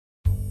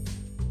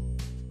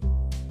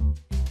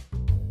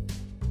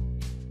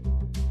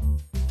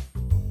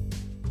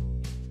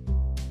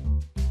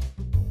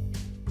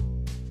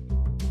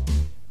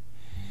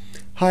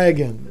Hi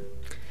again.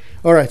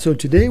 All right, so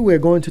today we're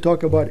going to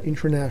talk about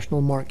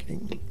international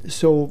marketing.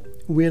 So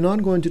we're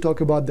not going to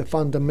talk about the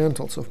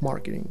fundamentals of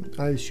marketing.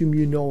 I assume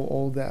you know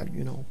all that,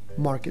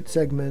 market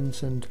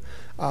segments and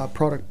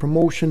product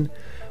promotion.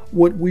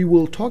 What we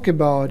will talk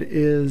about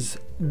is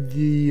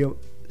the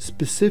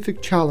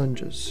specific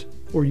challenges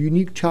or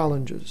unique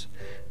challenges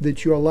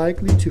that you are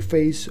likely to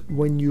face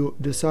when you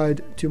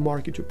decide to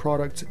market your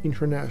products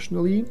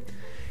internationally,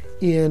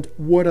 and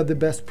what are the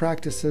best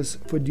practices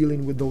for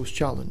dealing with those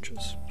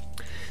challenges.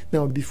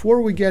 Now, before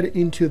we get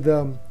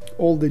into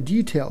all the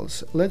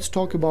details, let's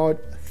talk about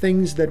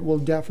things that will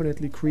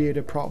definitely create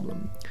a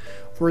problem.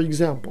 For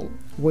example,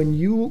 when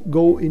you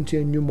go into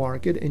a new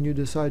market and you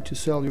decide to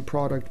sell your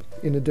product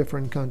in a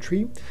different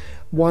country,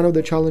 one of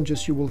the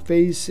challenges you will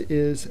face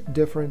is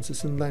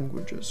differences in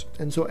languages.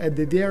 And so at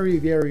the very,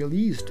 very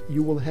least,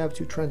 you will have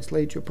to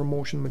translate your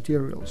promotion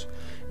materials,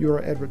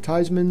 your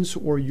advertisements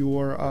or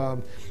your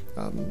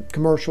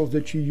commercials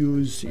that you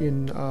use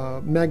in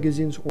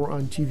magazines or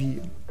on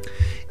TV.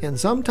 And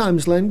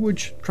sometimes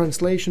language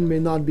translation may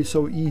not be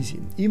so easy.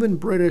 Even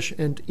British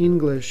and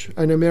English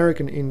and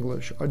American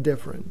English are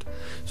different.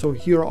 So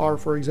here are,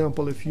 for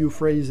example, a few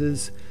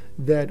phrases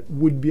that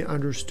would be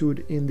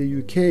understood in the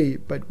UK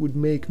but would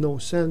make no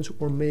sense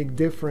or make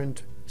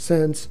different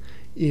sense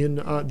in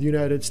the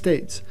United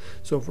States.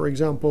 So for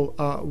example,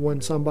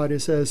 when somebody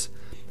says,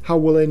 "How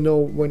will I know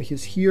when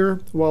he's here?"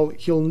 Well,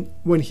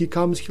 when he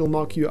comes, he'll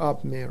knock you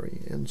up,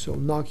 Mary. And so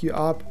knock you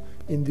up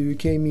in the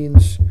UK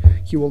means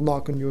he will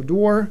knock on your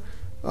door.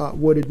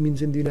 What it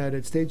means in the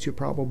United States, you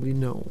probably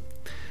know.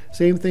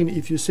 Same thing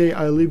if you say,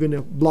 "I live in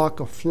a block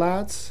of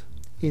flats."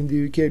 In the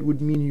UK, it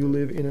would mean you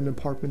live in an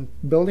apartment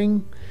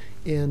building.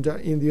 And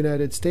in the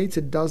United States,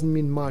 it doesn't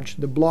mean much.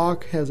 The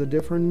block has a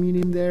different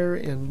meaning there,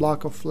 and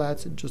block of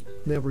flats, it just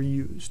never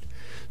used.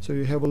 So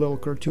you have a little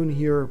cartoon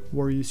here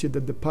where you see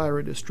that the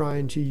pirate is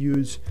trying to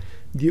use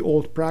the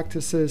old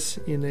practices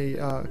in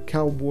a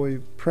cowboy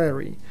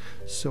prairie.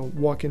 So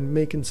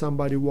making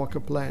somebody walk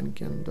a plank,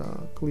 and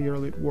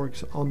clearly it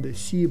works on the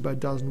sea, but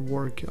doesn't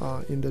work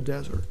in the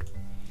desert.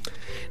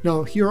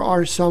 Now, here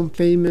are some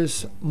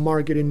famous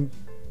marketing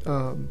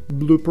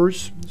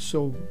bloopers.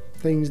 So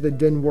things that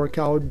didn't work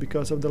out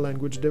because of the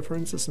language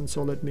differences, and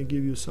so let me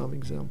give you some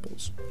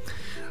examples.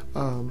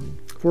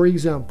 For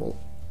example,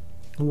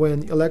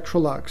 when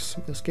Electrolux,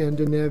 a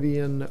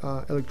Scandinavian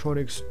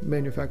electronics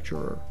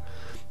manufacturer,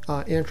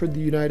 entered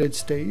the United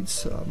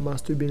States,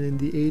 must have been in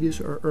the 80s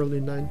or early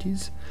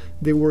 90s,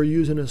 they were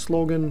using a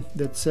slogan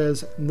that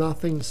says,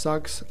 "Nothing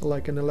sucks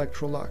like an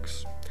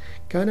Electrolux."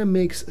 Kind of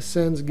makes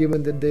sense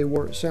given that they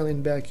were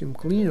selling vacuum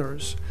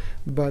cleaners,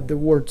 but the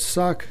word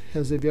suck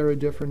has a very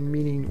different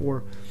meaning,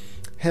 or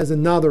has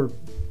another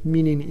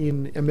meaning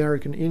in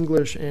American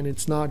English, and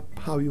it's not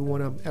how you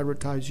want to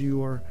advertise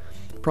your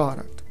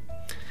product.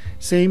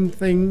 Same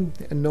thing,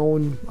 a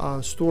known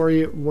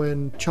story,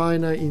 when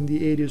China in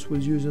the 80s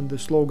was using the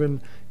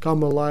slogan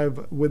 "Come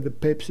alive with the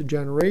Pepsi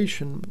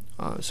generation."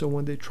 So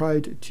when they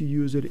tried to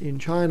use it in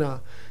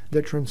China,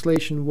 the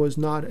translation was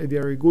not a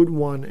very good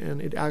one,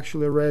 and it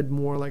actually read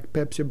more like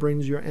 "Pepsi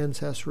brings your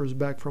ancestors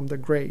back from the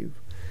grave."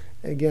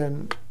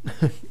 Again,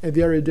 a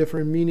very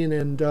different meaning,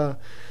 and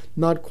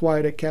not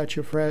quite a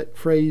catchy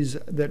phrase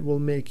that will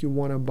make you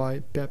want to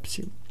buy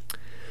Pepsi.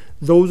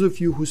 Those of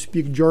you who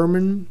speak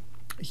German,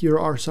 here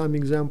are some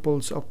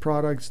examples of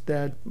products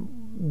that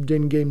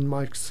didn't gain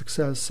much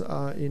success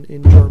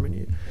in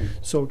Germany.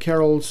 So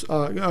Clairol's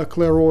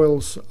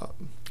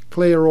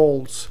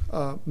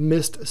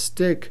Mist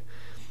Stick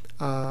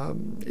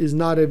is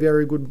not a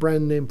very good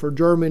brand name for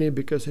Germany,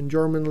 because in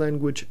German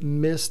language,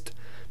 mist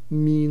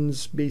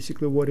means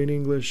basically what in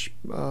English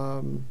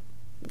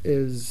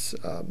is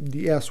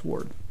the S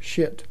word,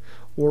 shit,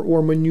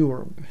 or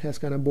manure. It has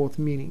kind of both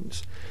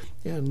meanings.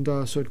 And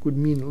so it could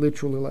mean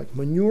literally like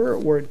manure,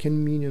 or it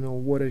can mean,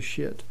 what a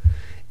shit.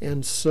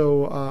 And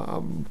so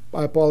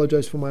I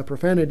apologize for my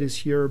profanities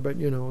here, but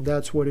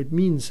that's what it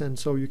means. And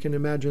so you can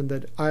imagine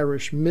that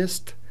Irish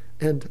mist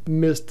and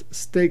mist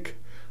stick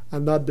are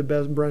not the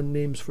best brand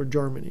names for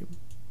Germany.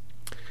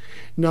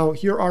 Now,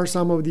 here are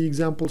some of the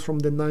examples from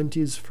the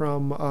 90s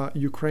from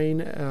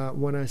Ukraine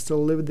when I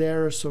still lived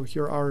there. So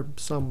here are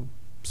some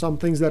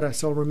things that I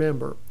still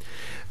remember.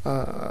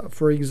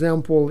 For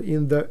example,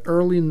 in the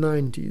early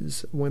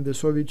 90s, when the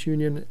Soviet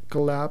Union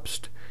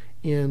collapsed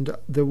and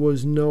there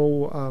was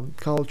no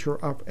culture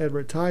of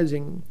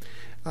advertising,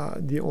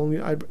 the only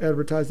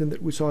advertising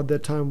that we saw at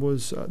that time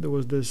was there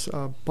was this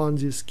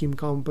Ponzi scheme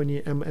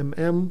company,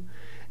 MMM.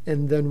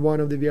 And then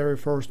one of the very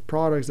first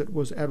products that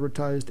was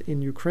advertised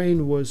in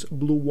Ukraine was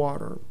Blue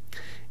Water.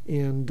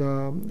 And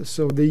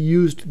so they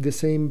used the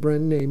same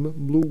brand name,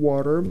 Blue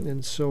Water,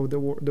 and so there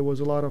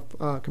was a lot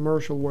of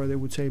commercial where they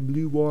would say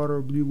Blue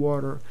Water, Blue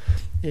Water.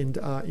 And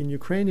in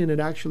Ukrainian, it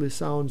actually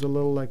sounds a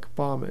little like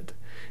vomit.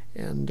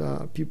 And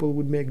people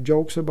would make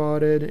jokes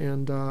about it.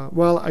 And,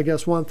 well, I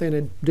guess one thing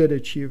it did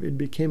achieve, it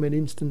became an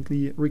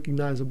instantly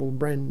recognizable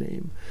brand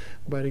name.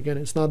 But again,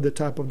 it's not the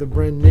type of the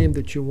brand name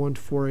that you want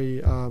for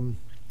a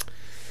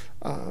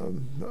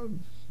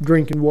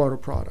drinking water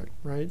product,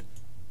 right?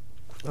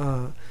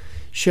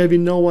 Chevy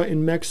Nova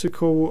in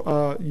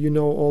Mexico, you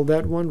know all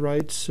that one,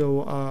 right?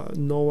 So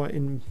Nova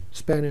in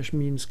Spanish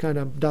means kind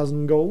of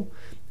doesn't go,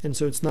 and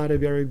so it's not a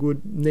very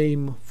good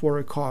name for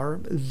a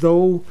car.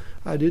 Though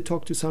I did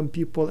talk to some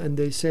people and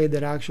they say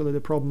that actually the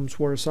problems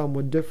were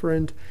somewhat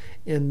different,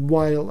 and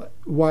while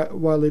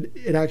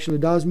it actually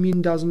does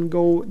mean doesn't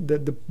go,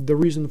 the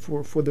reason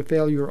for the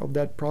failure of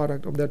that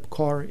product, of that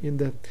car in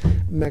the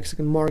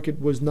Mexican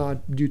market, was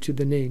not due to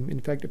the name. In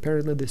fact,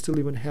 apparently they still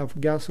even have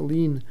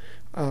gasoline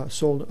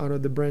sold under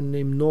the brand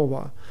name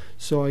Nova.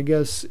 So I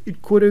guess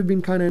it could have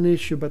been kind of an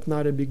issue, but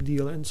not a big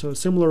deal. And so a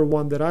similar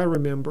one that I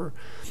remember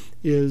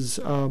is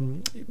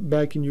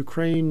back in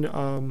Ukraine,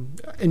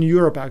 in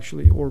Europe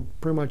actually, or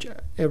pretty much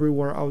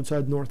everywhere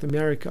outside North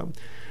America.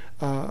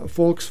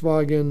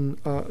 Volkswagen,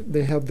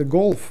 they have the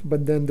Golf,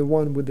 but then the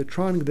one with the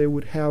trunk, they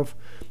would have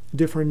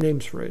different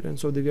names for it. And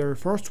so the very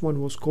first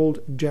one was called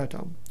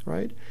Jetta,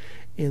 right?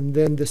 And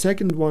then the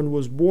second one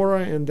was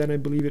Bora, and then I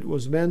believe it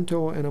was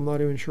Vento, and I'm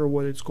not even sure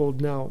what it's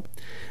called now.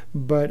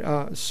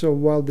 But so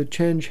while the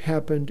change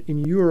happened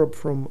in Europe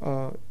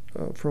from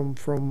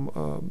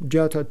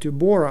Jetta to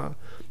Bora,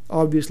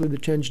 obviously the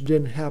change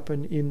didn't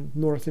happen in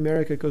North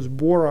America, because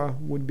Bora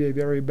would be a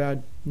very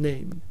bad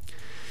name.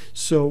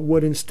 So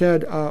what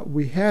instead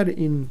we had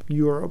in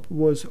Europe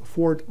was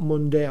Ford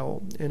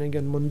Mondeo. And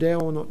again,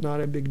 Mondeo, not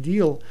a big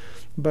deal,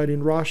 but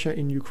in Russia,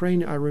 in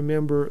Ukraine, I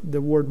remember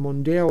the word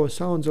Mondeo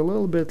sounds a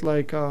little bit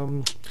like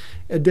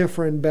a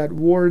different bad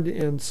word,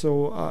 and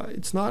so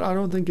it's not, I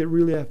don't think it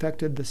really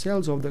affected the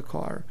sales of the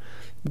car,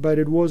 but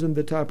it wasn't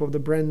the type of the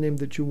brand name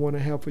that you want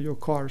to have for your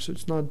car, so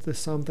it's not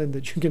something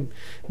that you can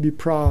be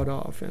proud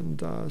of.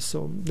 And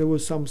so there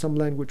was some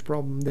language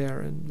problem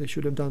there, and they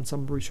should have done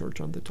some research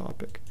on the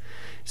topic.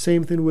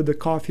 Same thing with the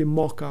coffee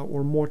mocha,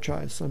 or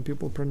mocha as some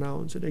people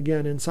pronounce it.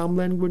 Again, in some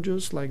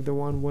languages, like the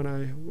one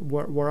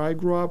where I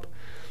grew up,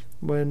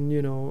 when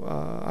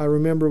I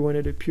remember when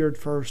it appeared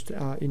first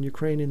in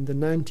Ukraine in the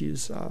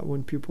 90s,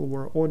 when people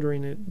were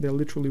ordering it, they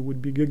literally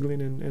would be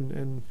giggling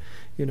and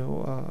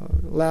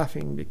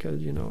laughing,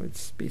 because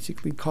it's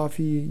basically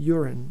coffee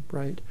urine,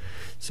 right?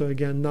 So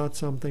again, not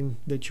something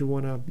that you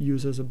want to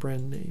use as a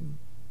brand name.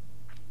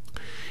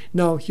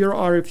 Now, here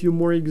are a few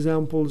more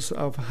examples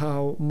of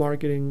how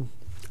marketing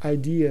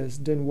ideas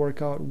didn't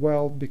work out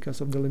well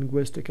because of the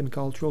linguistic and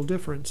cultural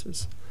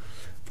differences.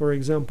 For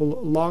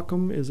example,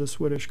 Lacom is a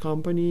Swedish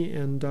company,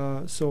 and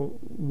so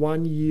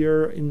one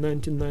year in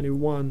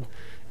 1991,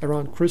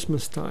 around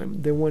Christmas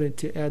time, they wanted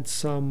to add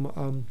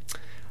some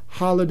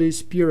holiday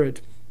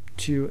spirit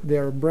to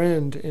their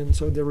brand, and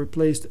so they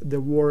replaced the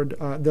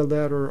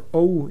letter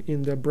O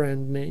in the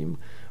brand name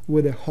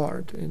with a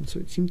heart. And so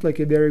it seemed like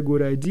a very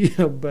good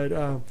idea,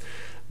 but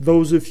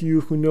those of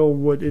you who know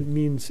what it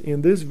means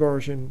in this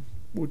version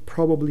would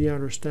probably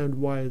understand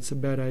why it's a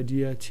bad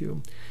idea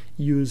to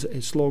use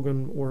a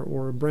slogan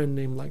or a brand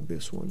name like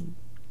this one.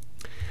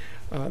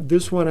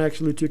 This one I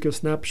actually took a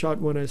snapshot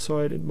when I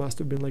saw it. It must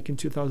have been like in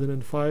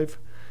 2005.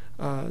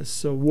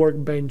 So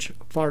Workbench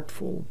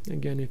Fartful.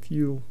 Again, if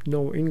you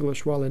know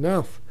English well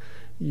enough,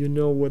 you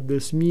know what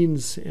this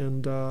means,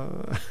 and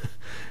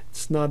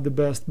it's not the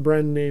best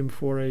brand name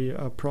for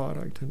a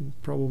product, and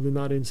probably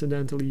not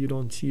incidentally, you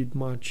don't see it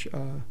much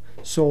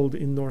sold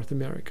in North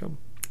America,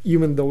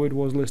 even though it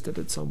was listed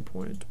at some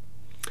point.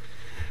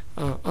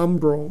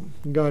 Umbro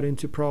got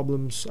into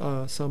problems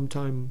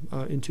sometime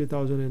in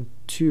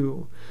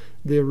 2002.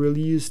 They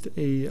released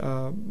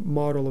a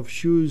model of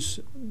shoes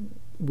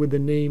with the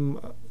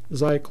name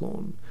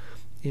Zyklon,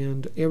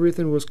 and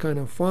everything was kind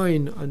of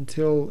fine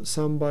until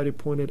somebody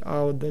pointed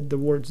out that the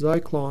word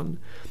Zyklon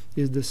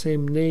is the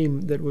same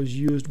name that was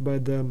used by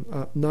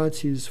the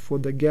Nazis for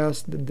the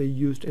gas that they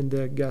used in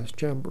the gas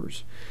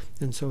chambers.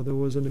 And so there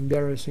was an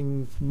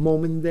embarrassing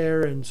moment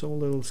there, and so a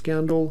little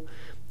scandal,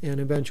 and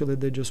eventually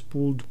they just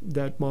pulled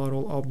that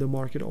model off the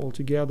market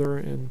altogether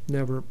and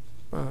never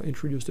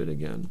introduced it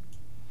again.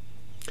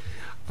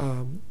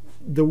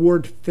 The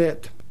word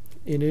fit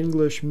in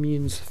English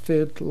means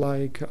fit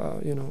like,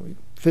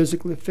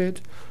 physically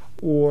fit,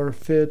 or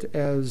fit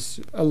as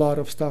a lot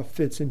of stuff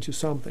fits into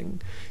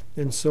something.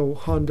 And so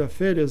Honda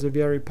Fit is a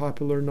very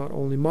popular not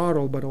only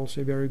model, but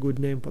also a very good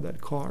name for that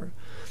car.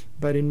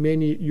 But in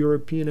many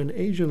European and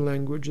Asian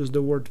languages,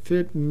 the word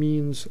fit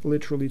means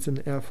literally it's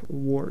an F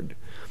word.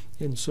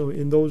 And so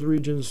in those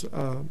regions,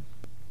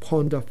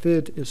 Honda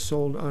Fit is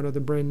sold under the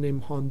brand name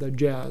Honda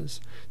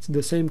Jazz. It's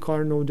the same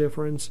car, no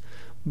difference,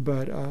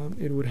 but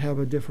it would have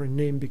a different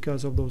name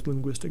because of those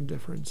linguistic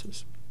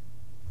differences.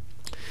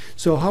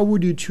 So how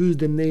would you choose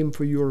the name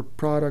for your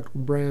product,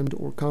 brand,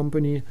 or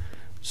company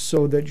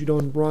so that you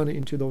don't run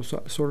into those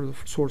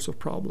sorts of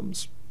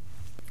problems?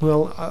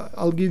 Well,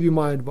 I'll give you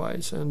my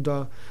advice, and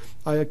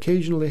I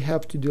occasionally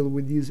have to deal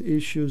with these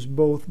issues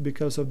both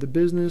because of the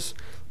business.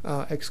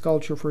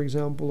 Xculture, for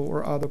example,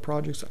 or other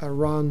projects I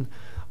run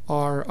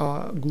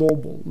are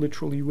global.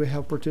 Literally, we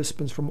have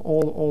participants from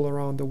all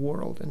around the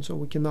world, and so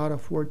we cannot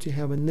afford to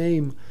have a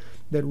name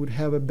that would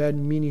have a bad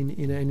meaning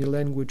in any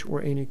language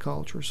or any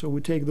culture. So we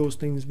take those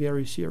things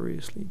very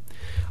seriously.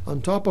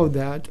 On top of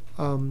that,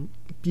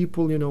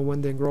 people,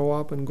 when they grow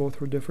up and go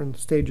through different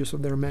stages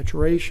of their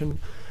maturation,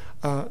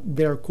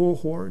 their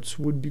cohorts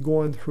would be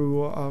going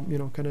through,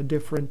 kind of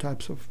different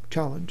types of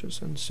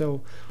challenges. And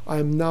so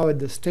I'm now at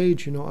the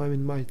stage, I'm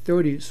in my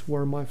 30s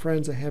where my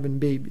friends are having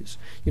babies.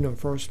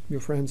 First your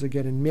friends are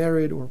getting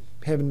married or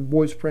having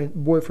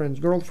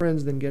boyfriends,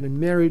 girlfriends, then getting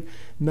married.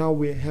 Now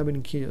we're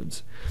having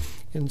kids.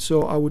 And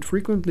so I would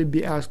frequently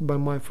be asked by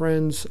my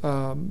friends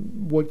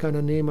what kind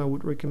of name I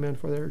would recommend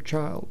for their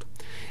child.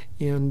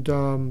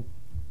 And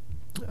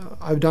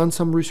I've done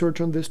some research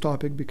on this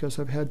topic because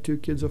I've had 2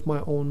 kids of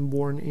my own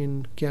born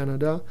in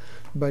Canada,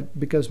 but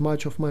because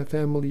much of my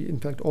family, in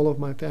fact all of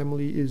my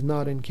family, is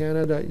not in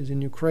Canada, is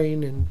in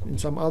Ukraine and in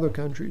some other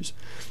countries,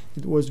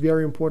 it was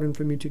very important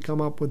for me to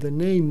come up with a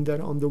name that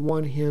on the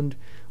one hand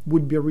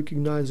would be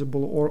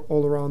recognizable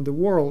all around the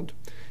world,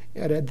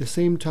 and at the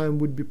same time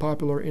would be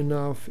popular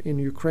enough in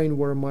Ukraine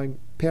where my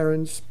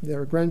parents,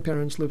 their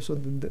grandparents live, so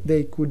that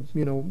they could,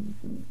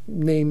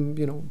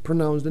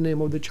 pronounce the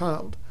name of the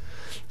child.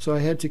 So I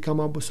had to come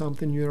up with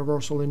something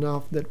universal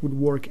enough that would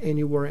work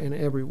anywhere and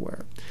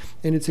everywhere.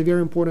 And it's a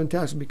very important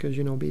task because,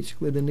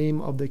 basically the name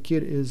of the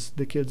kid is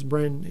the kid's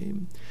brand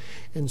name.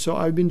 And so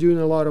I've been doing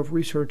a lot of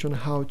research on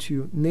how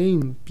to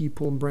name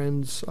people,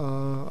 brands,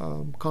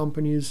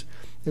 companies.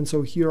 And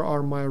so here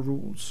are my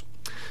rules.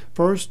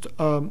 First,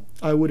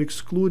 I would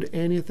exclude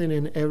anything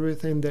and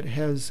everything that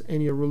has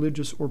any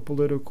religious or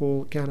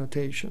political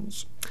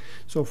connotations.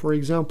 So, for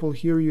example,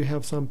 here you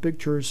have some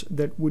pictures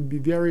that would be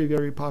very,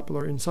 very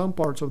popular in some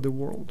parts of the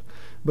world,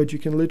 but you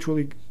can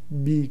literally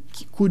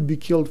could be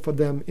killed for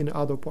them in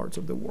other parts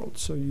of the world.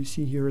 So you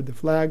see here the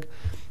flag,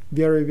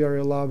 very,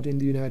 very loved in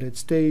the United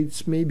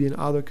States, maybe in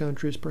other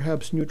countries,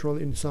 perhaps neutral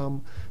in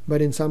some,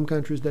 but in some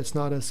countries that's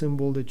not a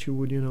symbol that you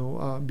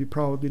would, be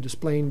proudly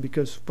displaying,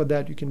 because for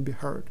that you can be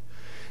hurt.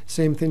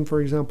 Same thing,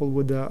 for example,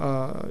 with the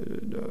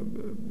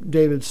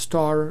David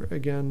Star,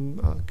 again,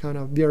 kind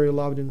of very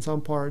loved in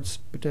some parts,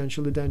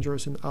 potentially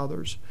dangerous in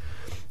others.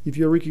 If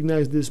you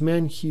recognize this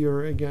man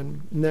here,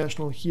 again,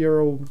 national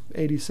hero,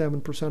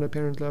 87%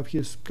 apparently of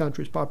his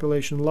country's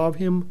population love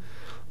him,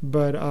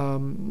 but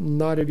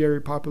not a very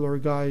popular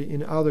guy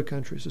in other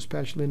countries,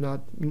 especially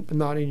not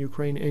in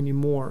Ukraine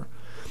anymore.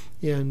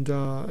 And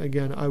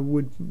again, I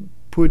would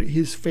put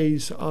his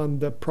face on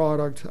the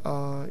product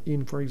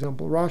in, for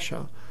example,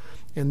 Russia,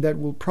 and that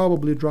will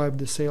probably drive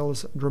the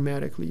sales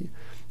dramatically.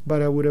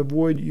 But I would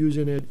avoid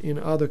using it in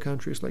other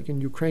countries like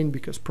in Ukraine,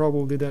 because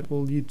probably that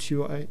will lead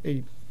to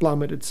a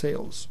plummeted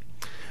sales.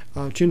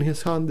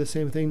 Chinggis Khan, the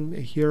same thing,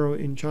 a hero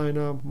in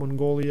China,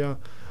 Mongolia.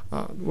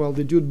 Well,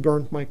 the dude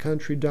burnt my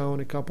country down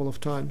a couple of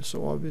times,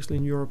 so obviously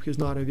in Europe he's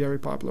not a very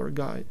popular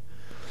guy.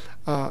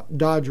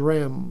 Dodge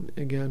Ram,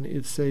 again,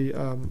 it's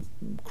a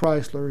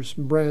Chrysler's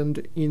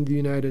brand in the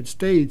United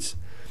States.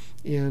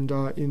 And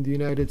in the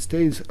United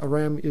States, a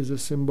ram is a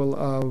symbol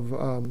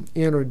of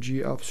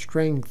energy, of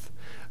strength,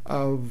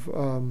 of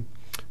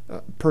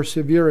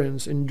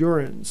perseverance,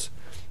 endurance.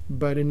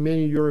 But in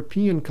many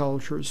European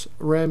cultures,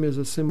 ram is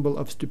a symbol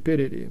of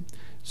stupidity.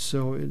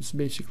 So it's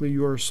basically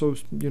you are so,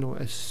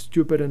 as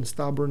stupid and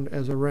stubborn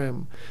as a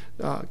ram.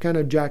 Kind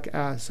of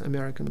jackass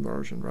American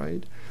version,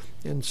 right?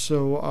 And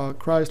so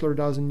Chrysler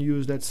doesn't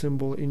use that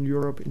symbol in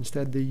Europe.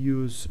 Instead, they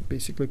use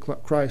basically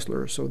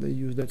Chrysler. So they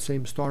use that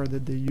same star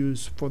that they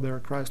use for their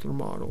Chrysler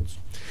models.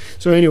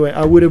 So anyway,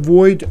 I would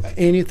avoid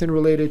anything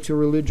related to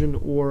religion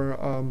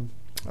or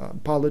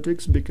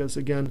politics, because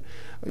again,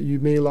 you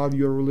may love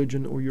your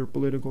religion or your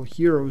political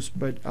heroes,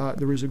 but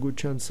there is a good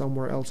chance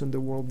somewhere else in the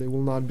world they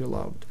will not be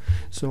loved.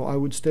 So I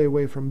would stay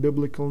away from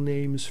biblical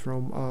names,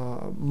 from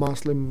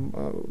Muslim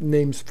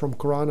names from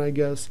Quran, I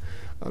guess,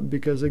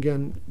 because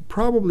again,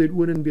 probably it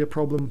wouldn't be a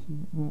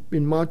problem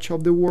in much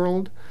of the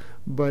world.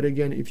 But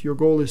again, if your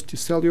goal is to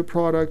sell your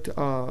product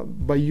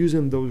by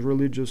using those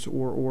religious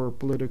or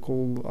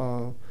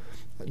political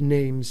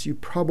names, you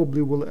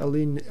probably will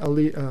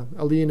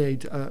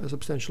alienate a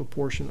substantial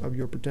portion of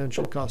your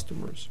potential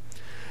customers.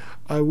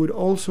 I would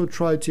also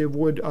try to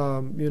avoid,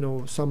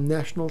 some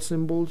national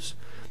symbols,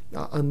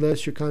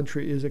 unless your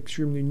country is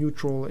extremely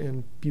neutral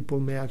and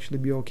people may actually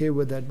be okay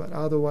with that. But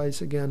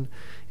otherwise, again,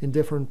 in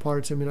different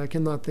parts, I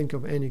cannot think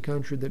of any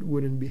country that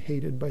wouldn't be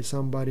hated by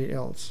somebody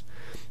else.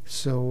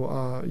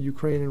 So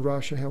Ukraine and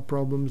Russia have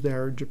problems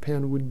there.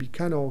 Japan would be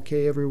kind of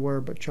okay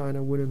everywhere, but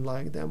China wouldn't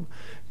like them.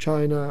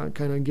 China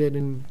kind of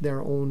getting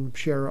their own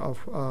share of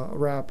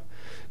rap.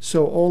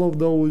 So all of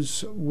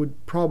those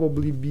would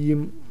probably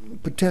be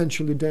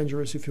potentially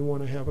dangerous if you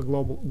want to have a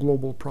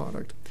global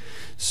product.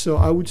 So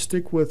I would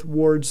stick with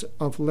words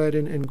of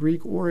Latin and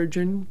Greek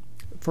origin.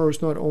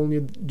 First, not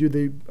only do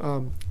they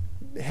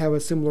have a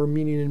similar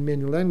meaning in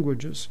many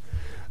languages,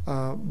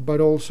 but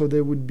also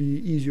they would be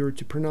easier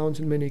to pronounce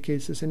in many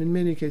cases, and in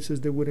many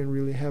cases they wouldn't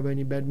really have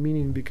any bad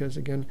meaning, because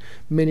again,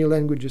 many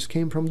languages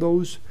came from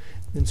those,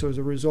 and so as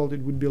a result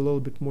it would be a little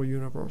bit more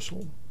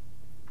universal.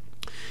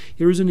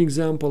 Here is an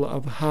example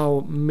of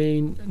how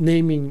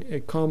naming a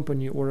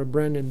company, or a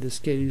brand in this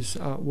case,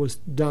 was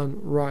done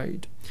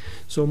right.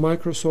 So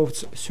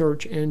Microsoft's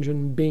search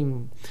engine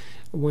Bing,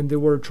 when they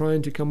were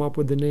trying to come up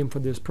with the name for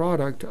this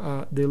product,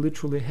 they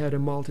literally had a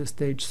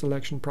multi-stage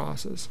selection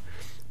process.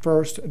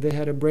 First, they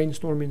had a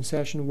brainstorming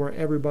session where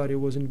everybody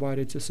was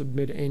invited to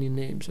submit any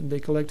names, and they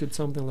collected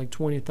something like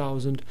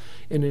 20,000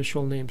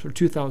 initial names, or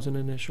 2,000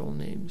 initial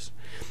names.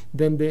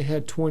 Then they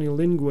had 20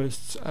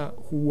 linguists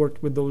who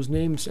worked with those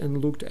names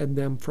and looked at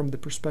them from the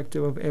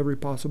perspective of every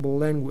possible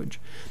language,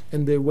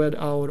 and they read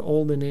out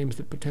all the names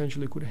that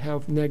potentially could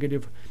have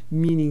negative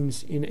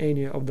meanings in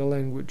any of the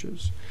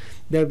languages.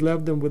 That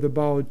left them with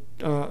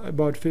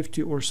about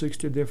 50 or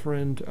 60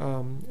 different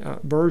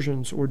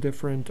versions or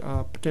different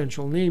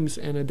potential names,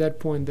 and at that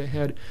point they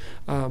had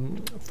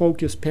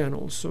focus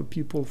panels, so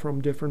people from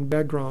different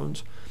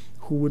backgrounds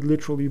who would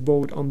literally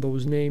vote on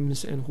those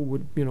names and who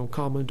would,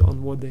 comment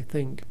on what they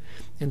think.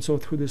 And so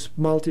through this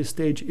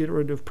multi-stage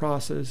iterative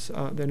process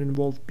that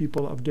involved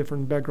people of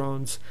different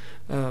backgrounds,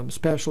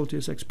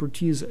 specialties,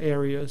 expertise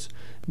areas,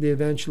 they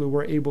eventually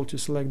were able to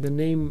select the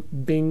name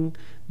Bing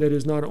that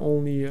is not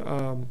only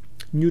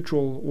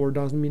neutral or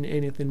doesn't mean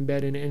anything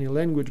bad in any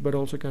language, but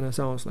also kind of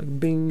sounds like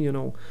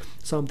Bing,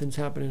 something's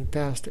happening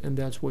fast, and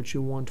that's what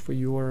you want for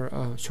your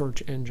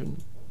search engine.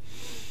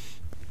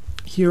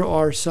 Here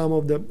are some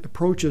of the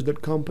approaches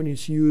that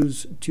companies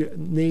use to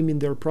naming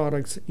their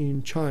products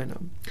in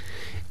China.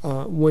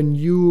 When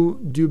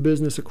you do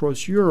business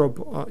across Europe,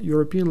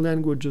 European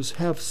languages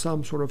have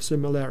some sort of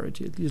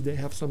similarity. At least they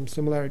have some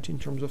similarity in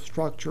terms of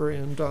structure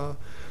and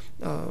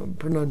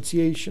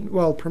pronunciation.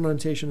 Well,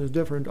 pronunciation is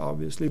different,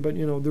 obviously, but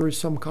there is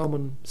some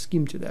common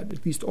scheme to that.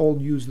 At least all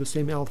use the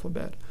same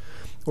alphabet,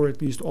 or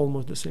at least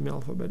almost the same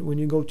alphabet. When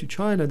you go to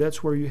China,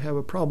 that's where you have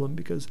a problem,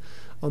 because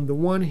on the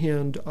one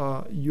hand,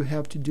 you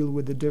have to deal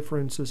with the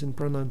differences in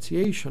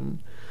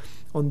pronunciation.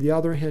 On the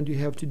other hand, you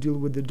have to deal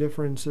with the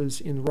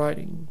differences in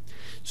writing.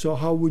 So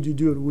how would you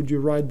do it? Would you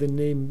write the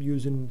name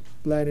using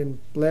Latin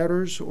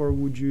letters, or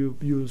would you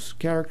use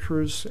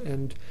characters?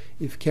 And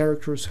if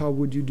characters, how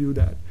would you do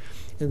that?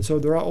 And so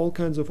there are all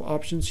kinds of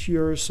options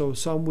here. So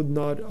some would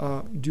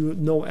not do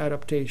no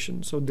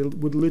adaptation. So they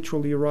would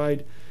literally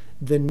write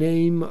the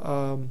name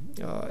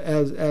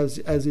as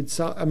it's,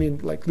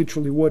 like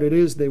literally what it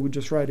is. They would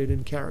just write it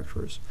in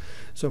characters.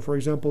 So for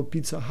example,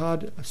 Pizza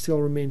Hut still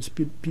remains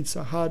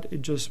Pizza Hut.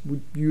 It just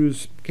would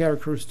use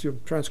characters to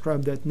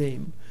transcribe that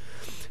name.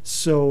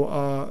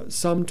 So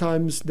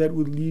sometimes that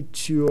would lead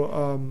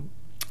to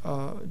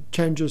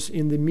changes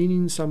in the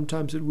meaning.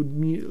 Sometimes it would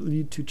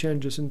lead to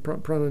changes in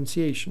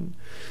pronunciation.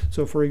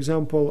 So for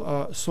example,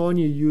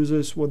 Sony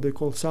uses what they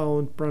call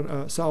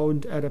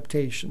sound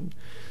adaptation.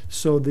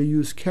 So they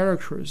use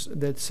characters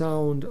that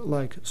sound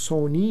like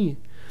Sony,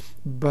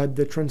 but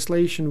the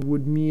translation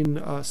would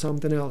mean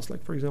something else.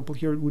 Like for example,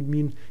 here it would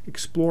mean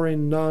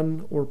exploring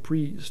nun or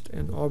priest,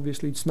 and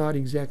obviously it's not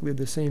exactly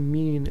the same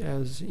meaning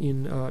as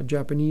in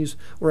Japanese,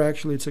 or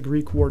actually it's a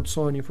Greek word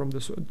Sony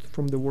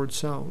from the word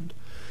sound.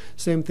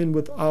 Same thing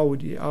with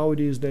Audi.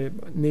 Audi is the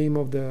name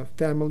of the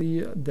family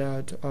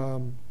that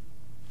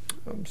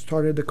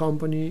started the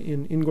company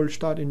in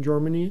Ingolstadt in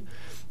Germany,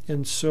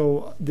 and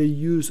so they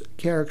use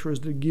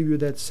characters that give you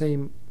that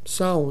same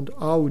sound,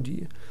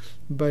 Audi,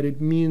 but it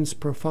means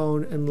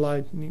profound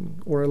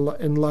enlightening or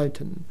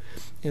enlighten.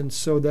 And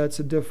so that's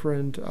a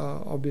different,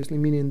 obviously,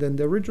 meaning than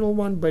the original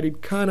one, but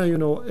it kind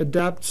of,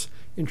 adapts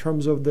in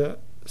terms of the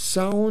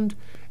sound,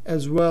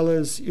 as well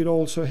as it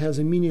also has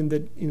a meaning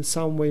that in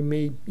some way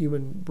may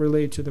even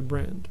relate to the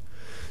brand.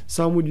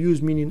 Some would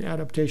use meaning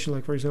adaptation,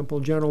 like for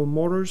example, General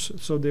Motors.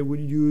 So they would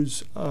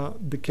use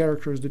the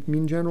characters that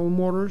mean General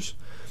Motors,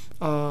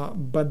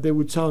 but they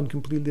would sound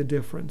completely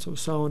different. So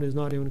sound is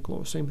not even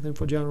close. Same thing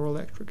for General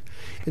Electric.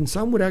 And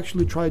some would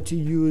actually try to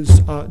use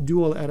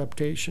dual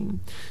adaptation.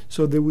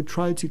 So they would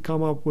try to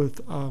come up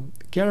with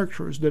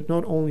characters that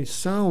not only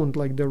sound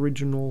like the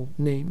original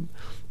name,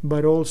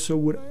 but also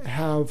would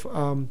have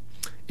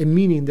a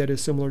meaning that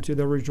is similar to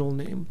the original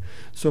name.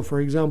 So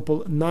for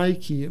example,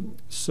 Nike,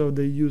 so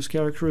they use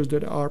characters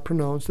that are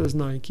pronounced as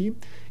Nike,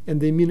 and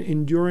they mean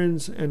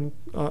endurance and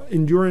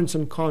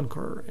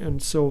conquer.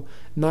 And so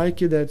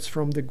Nike, that's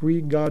from the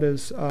Greek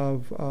goddess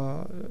of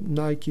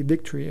Nike,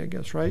 victory, I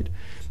guess, right?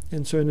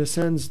 And so in a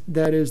sense,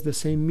 that is the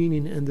same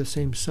meaning and the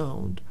same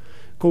sound.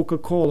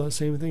 Coca-Cola,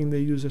 same thing.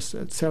 They use a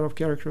set of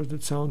characters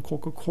that sound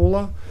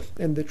Coca-Cola,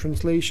 and the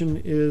translation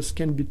is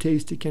can be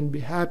tasty, can be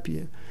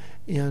happy.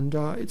 And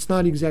it's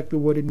not exactly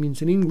what it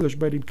means in English,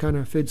 but it kind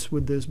of fits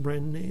with this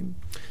brand name.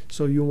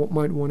 So you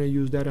might want to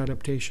use that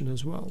adaptation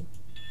as well.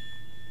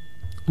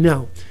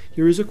 Now,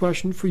 here is a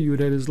question for you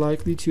that is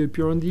likely to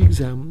appear on the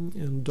exam,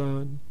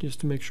 and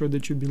just to make sure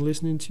that you've been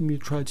listening to me,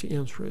 try to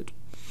answer it.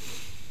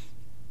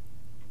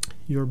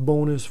 Your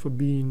bonus for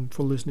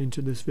listening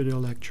to this video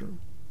lecture.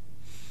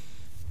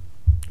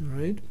 All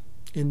right,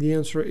 and the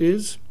answer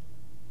is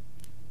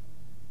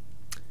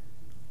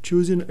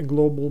choosing a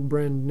global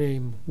brand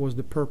name was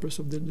the purpose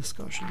of the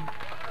discussion.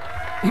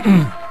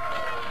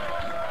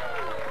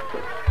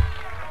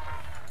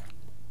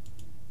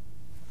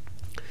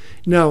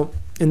 Now,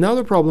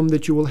 another problem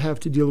that you will have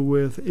to deal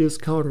with is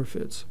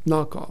counterfeits,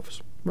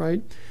 knockoffs,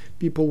 right?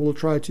 People will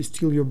try to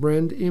steal your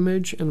brand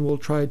image and will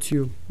try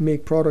to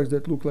make products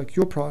that look like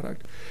your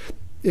product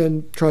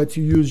and try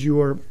to use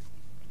your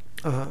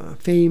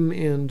fame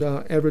and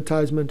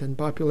advertisement and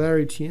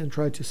popularity and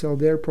try to sell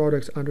their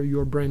products under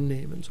your brand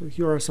name. And so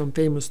here are some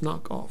famous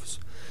knockoffs.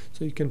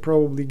 So you can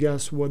probably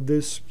guess what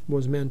this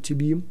was meant to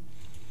be.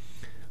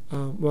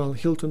 Well,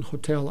 Hilton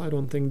Hotel, I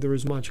don't think there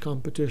is much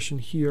competition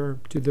here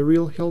to the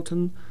real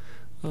Hilton,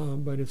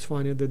 but it's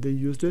funny that they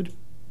used it.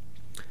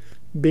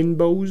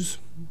 Binbos,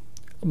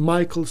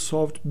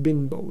 Microsoft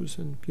Binbos,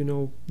 and you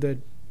know that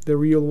the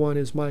real one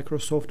is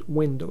Microsoft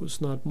Windows,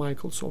 not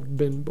Microsoft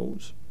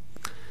Binbos.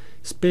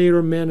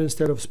 Spider-Man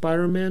instead of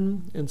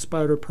Spider-Man, and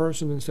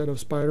Spider-Person instead of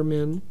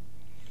Spider-Man.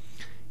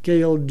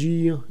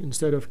 KLG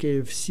instead of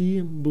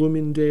KFC.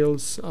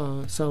 Bloomingdale's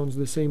sounds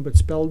the same but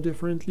spelled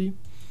differently.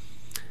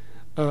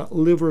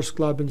 Livers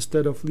Club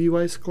instead of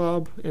Levi's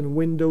Club, and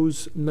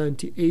Windows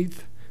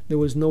 98. There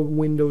was no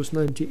Windows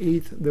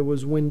 98, there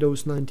was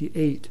Windows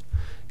 98.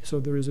 So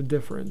there is a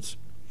difference.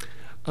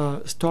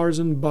 Stars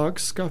and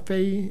Bucks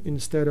Cafe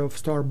instead of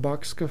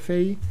Starbucks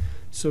Cafe.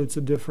 So it's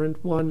a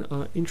different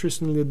one.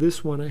 Interestingly,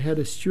 this one, I had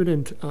a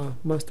student,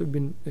 must have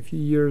been a few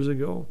years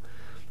ago,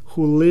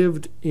 who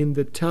lived in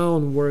the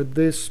town where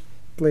this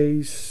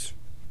place,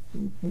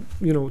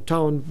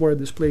 town where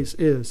this place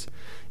is.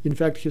 In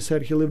fact, he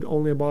said he lived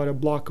only about a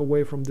block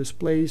away from this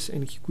place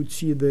and he could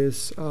see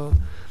this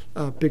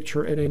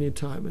picture at any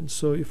time. And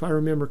so if I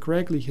remember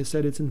correctly, he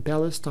said it's in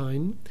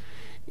Palestine.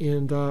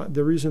 And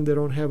the reason they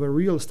don't have a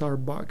real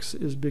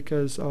Starbucks is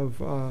because of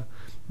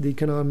the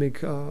economic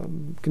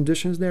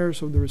conditions there.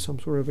 So there is some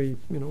sort of a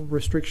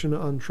restriction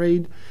on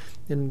trade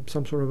and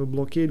some sort of a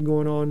blockade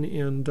going on,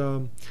 and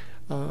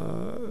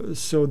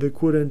so they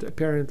couldn't,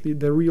 apparently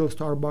the real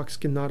Starbucks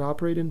cannot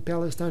operate in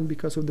Palestine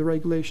because of the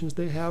regulations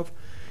they have,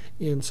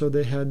 and so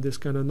they had this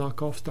kind of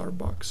knockoff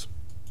Starbucks.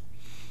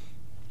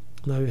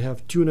 Now you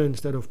have tuna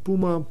instead of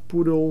puma,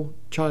 poodle,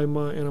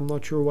 chima, and I'm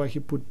not sure why he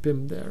put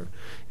pim there.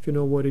 If you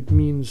know what it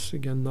means,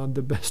 again, not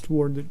the best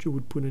word that you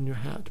would put in your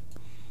hat.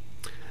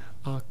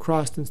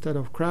 Crust instead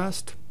of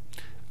crust,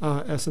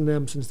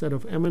 S&M's instead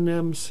of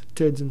M&M's,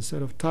 Tids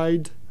instead of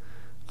Tide,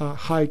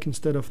 Hike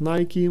instead of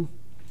Nike,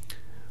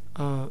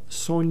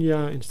 Sonia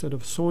instead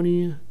of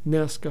Sony,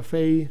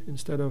 Nescafe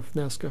instead of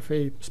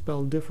Nescafe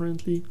spelled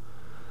differently,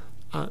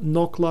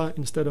 Nokla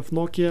instead of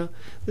Nokia.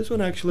 This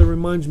one actually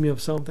reminds me of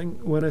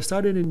something. When I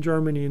started in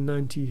Germany in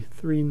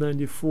 93,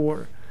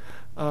 94,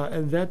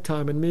 at that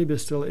time, and maybe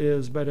still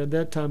is, but at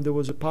that time there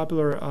was a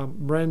popular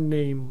brand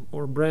name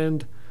or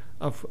brand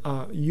of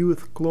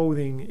youth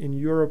clothing in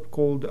Europe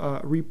called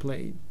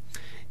Replay.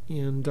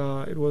 And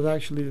it was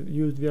actually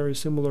used very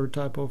similar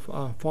type of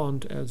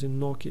font as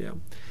in Nokia.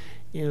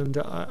 And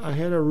I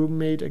had a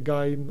roommate, a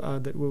guy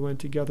that we went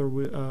together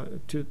with,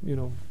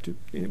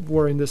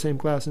 were in the same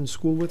class in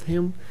school with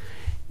him.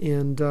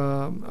 And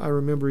I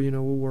remember, we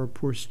were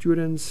poor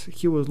students.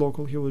 He was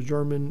local, he was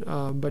German,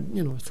 but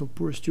still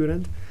poor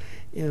student.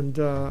 And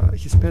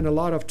he spent a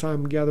lot of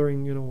time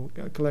gathering,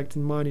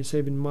 collecting money,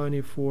 saving money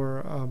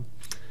for.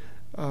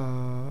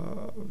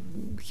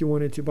 He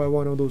wanted to buy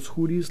one of those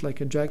hoodies,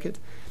 like a jacket,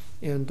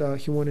 and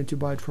he wanted to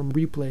buy it from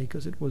Replay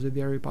because it was a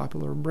very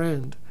popular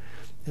brand.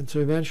 And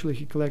so eventually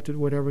he collected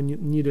whatever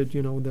needed,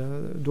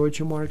 the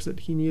Deutsche Marks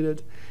that he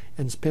needed,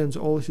 and spends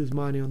all his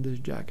money on this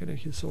jacket. And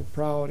he's so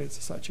proud.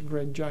 It's such a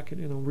great jacket,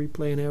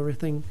 Replay and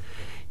everything.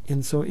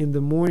 And so in the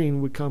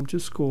morning we come to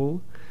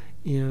school,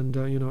 and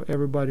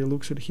everybody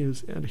looks at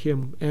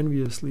him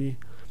enviously,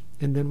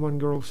 and then one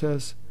girl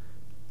says,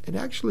 "It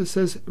actually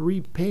says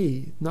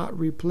Repay, not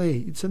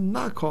Replay. It's a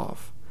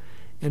knockoff."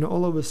 And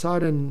all of a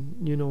sudden,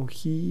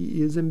 he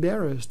is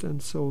embarrassed,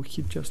 and so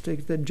he just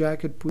takes that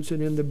jacket, puts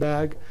it in the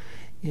bag.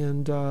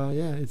 And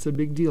it's a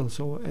big deal.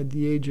 So at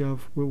the age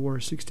of, we were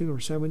 16 or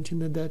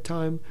 17 at that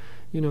time,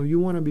 you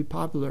want to be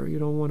popular. You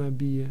don't want to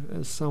be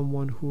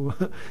someone who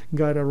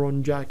got a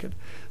wrong jacket.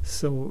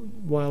 So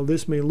while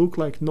this may look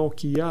like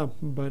Nokia,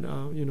 but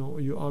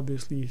you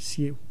obviously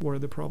see where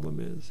the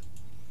problem is.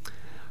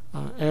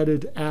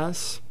 Added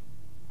S.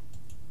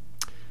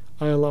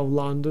 I love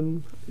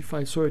London. If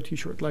I saw a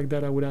t-shirt like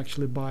that, I would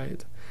actually buy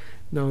it.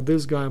 Now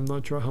this guy, I'm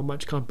not sure how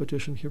much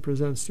competition he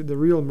presents to the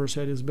real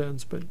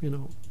Mercedes-Benz, but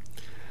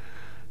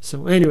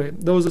So anyway,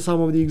 those are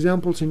some of the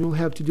examples, and you'll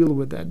have to deal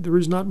with that. There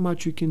is not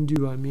much you can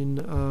do. I mean,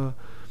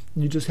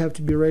 you just have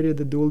to be ready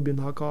that there will be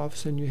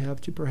knockoffs, and you have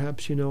to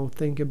perhaps,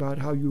 think about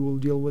how you will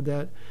deal with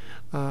that.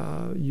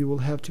 You will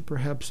have to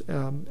perhaps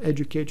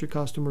educate your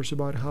customers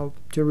about how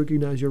to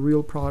recognize your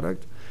real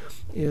product.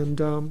 And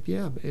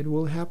it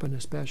will happen,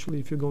 especially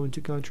if you're going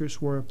to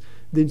countries where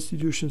the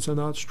institutions are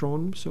not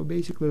strong. So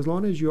basically, as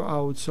long as you're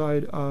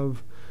outside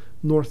of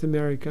North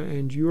America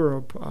and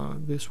Europe,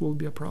 this will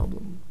be a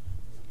problem.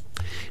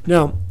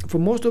 Now, for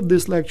most of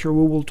this lecture,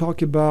 we will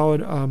talk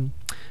about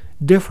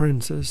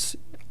differences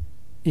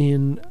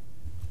in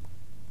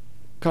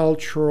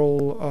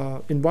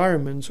cultural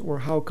environments, or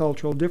how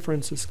cultural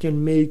differences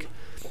can make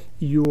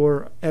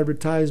your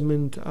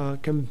advertisement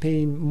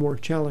campaign more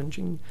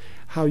challenging,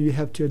 how you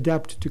have to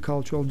adapt to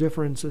cultural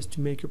differences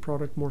to make your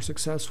product more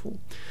successful.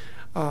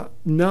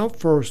 Now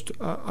first,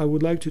 I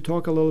would like to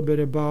talk a little bit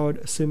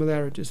about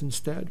similarities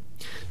instead.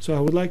 So I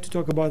would like to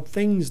talk about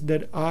things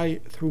that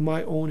I, through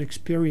my own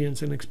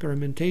experience and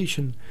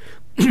experimentation,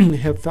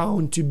 have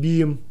found to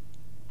be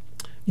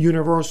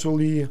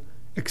universally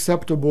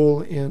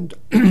acceptable and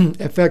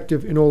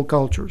effective in all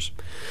cultures.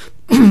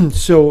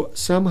 So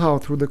somehow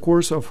through the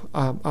course of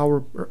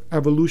our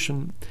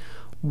evolution,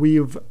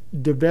 we've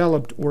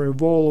developed or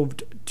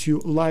evolved to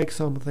like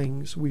some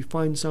things. We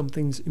find some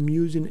things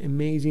amusing,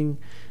 amazing.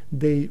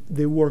 They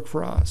work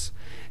for us.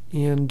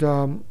 And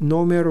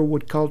no matter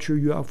what culture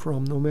you are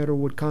from, no matter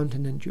what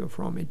continent you're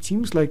from, it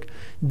seems like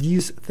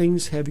these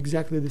things have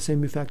exactly the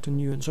same effect on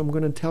you. And so I'm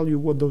going to tell you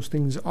what those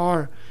things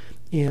are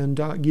and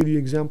give you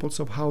examples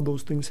of how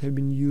those things have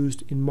been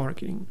used in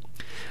marketing.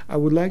 I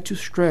would like to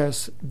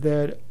stress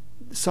that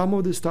some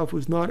of this stuff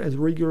was not as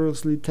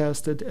rigorously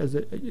tested as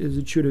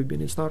it should have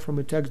been. It's not from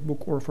a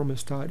textbook or from a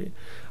study.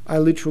 I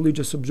literally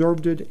just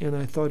observed it, and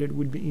I thought it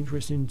would be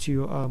interesting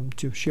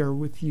to share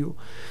with you.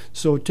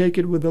 So take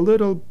it with a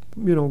little,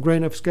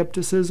 grain of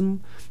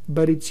skepticism,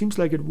 but it seems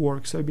like it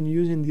works. I've been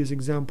using these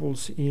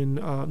examples in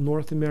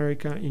North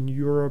America, in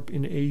Europe,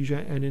 in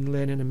Asia, and in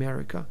Latin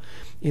America,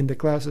 in the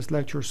classes,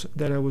 lectures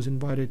that I was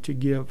invited to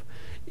give.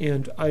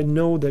 And I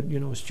know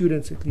that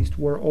students at least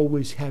were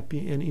always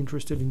happy and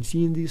interested in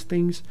seeing these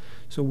things,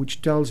 so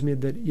which tells me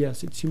that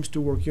yes, it seems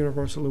to work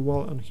universally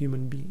well on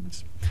human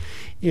beings.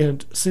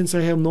 And since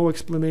I have no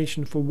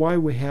explanation for why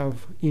we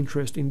have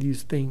interest in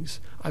these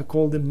things, I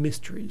call them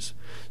mysteries.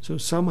 So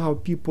somehow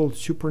people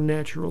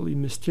supernaturally,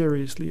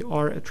 mysteriously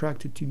are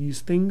attracted to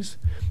these things,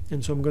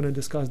 and so I'm going to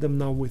discuss them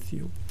now with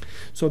you.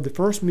 So the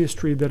first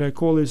mystery that I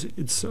call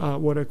it's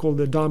what I call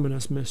the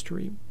dominus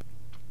mystery.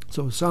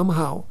 So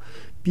somehow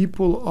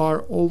people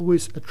are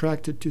always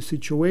attracted to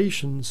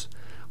situations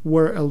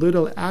where a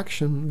little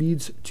action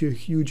leads to a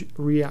huge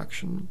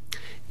reaction.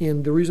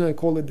 And the reason I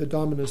call it the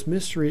dominus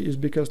mystery is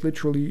because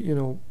literally,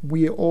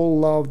 we all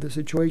love the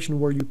situation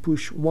where you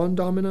push one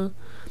domino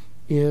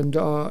and,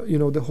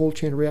 the whole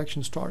chain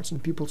reaction starts.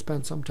 And people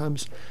spend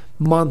sometimes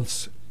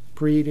months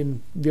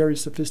creating very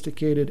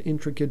sophisticated,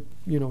 intricate,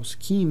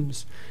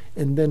 schemes,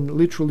 and then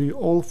literally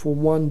all for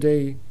one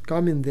day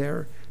coming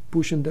there,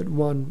 pushing that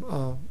one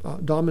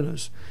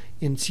dominoes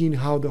and seeing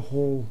how the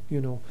whole,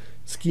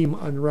 scheme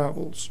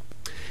unravels.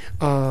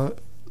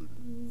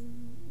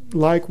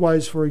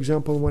 Likewise, for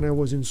example, when I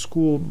was in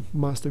school,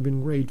 must have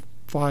been grade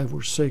 5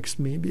 or 6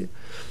 maybe,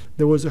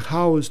 there was a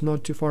house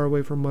not too far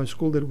away from my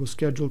school that was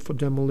scheduled for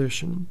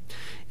demolition.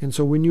 And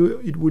so we knew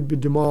it would be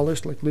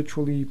demolished, like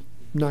literally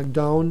knocked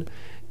down.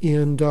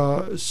 And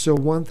so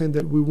one thing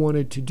that we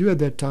wanted to do at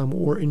that time,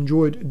 or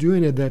enjoyed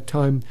doing at that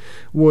time,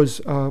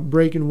 was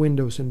breaking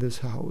windows in this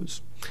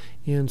house.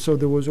 And so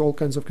there was all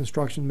kinds of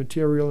construction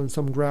material and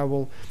some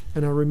gravel.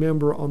 And I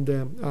remember on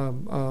the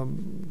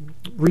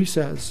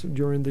recess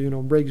during the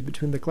breaks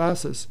between the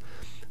classes,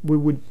 we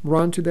would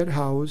run to that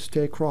house,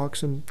 take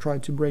rocks, and try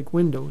to break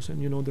windows.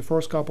 And the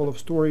first couple of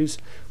stories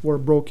were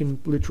broken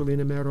literally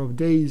in a matter of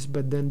days,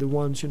 but then the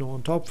ones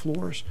on top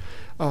floors,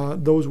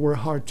 those were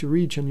hard to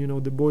reach,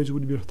 and the boys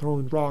would be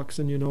throwing rocks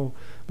and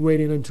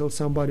waiting until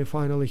somebody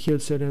finally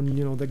hits it, and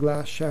the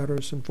glass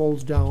shatters and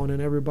falls down,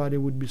 and everybody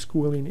would be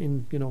squealing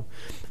in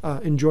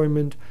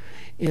enjoyment.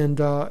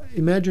 And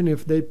imagine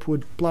if they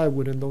put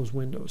plywood in those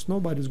windows.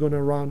 Nobody's going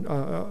to run,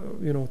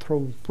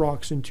 throw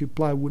rocks into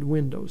plywood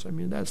windows. I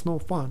mean, that's no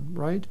fun,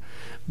 right?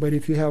 But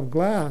if you have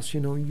glass,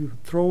 you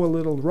throw a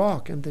little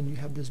rock and then you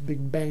have this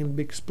big bang,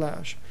 big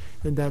splash.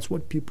 And that's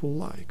what people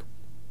like.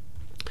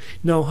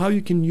 Now, how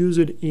you can use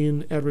it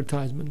in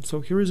advertisement. So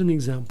here is an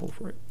example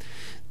for it.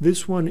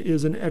 This one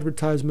is an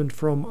advertisement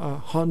from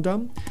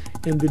Honda.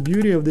 And the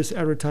beauty of this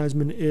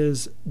advertisement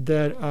is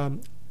that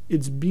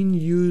it's been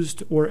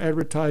used or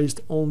advertised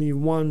only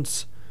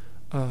once.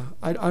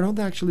 I don't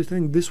actually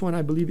think this one,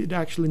 I believe it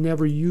actually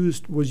never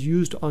was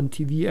used on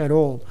TV at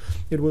all.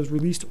 It was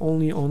released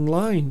only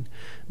online,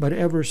 but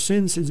ever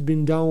since it's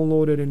been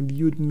downloaded and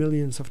viewed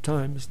millions of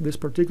times. This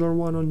particular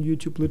one on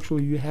YouTube,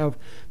 literally you have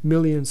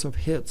millions of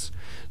hits.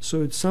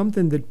 So it's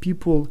something that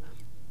people,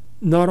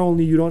 not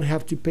only you don't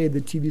have to pay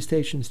the TV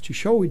stations to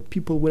show it,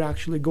 people would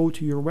actually go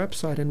to your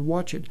website and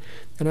watch it.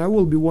 And I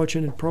will be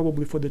watching it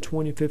probably for the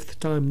 25th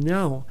time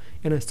now,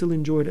 and I still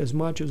enjoy it as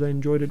much as I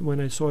enjoyed it when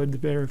I saw it the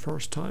very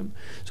first time.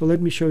 So let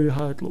me show you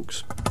how it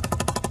looks.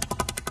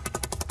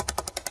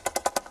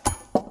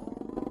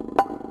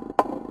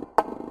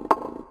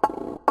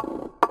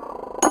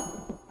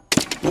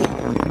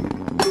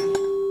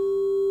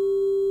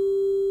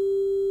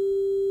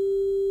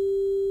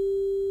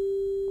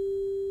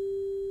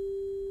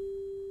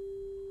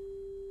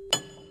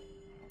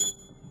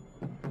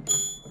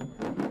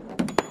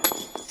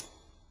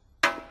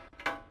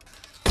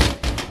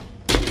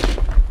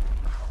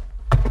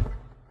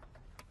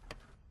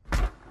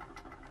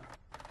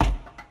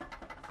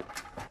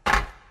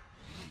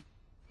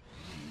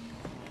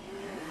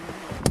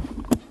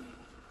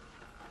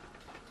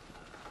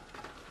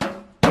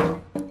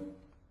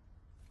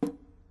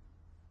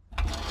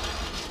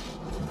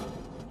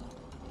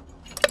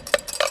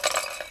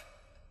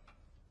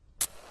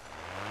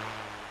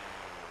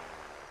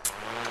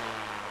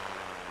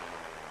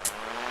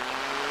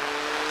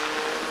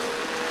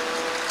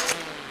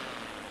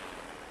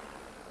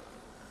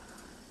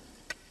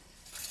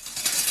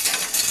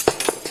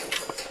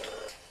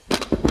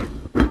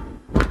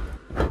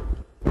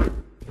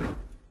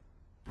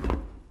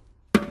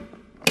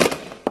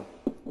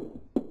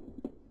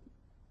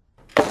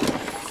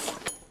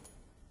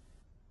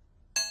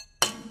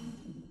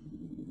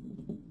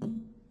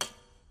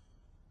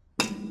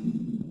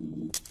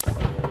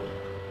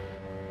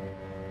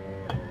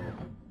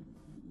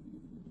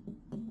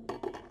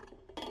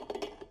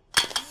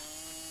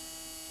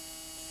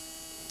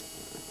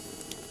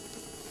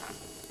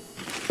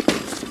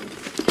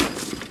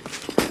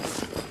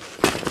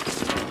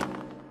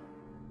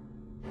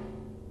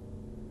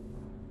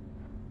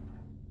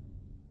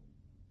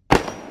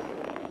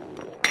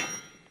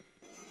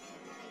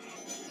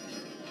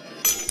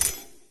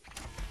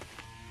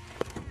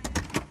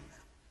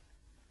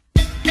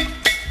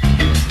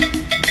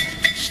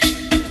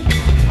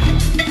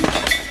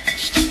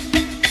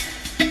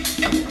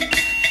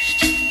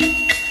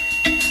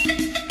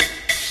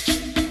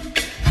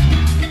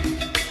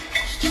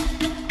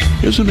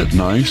 Isn't it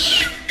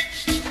nice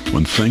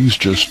when things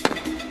just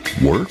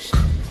work?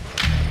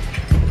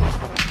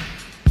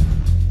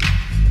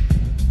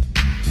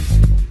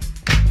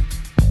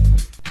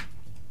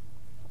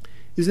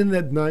 Isn't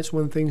that nice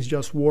when things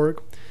just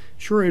work?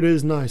 Sure, it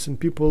is nice and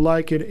people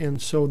like it,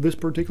 and so this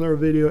particular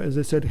video, as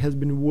I said, has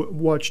been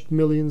watched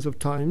millions of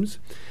times.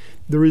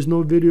 There is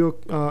no video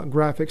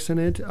graphics in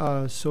it,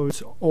 so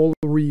it's all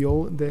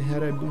real. They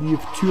had, I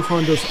believe, two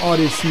Honda's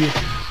Odyssey.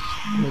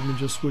 Let me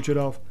just switch it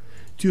off.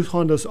 Two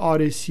Honda's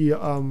Odyssey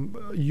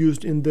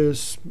used in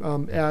this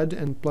ad,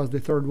 and plus the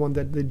third one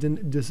that they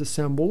didn't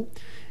disassemble.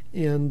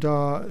 And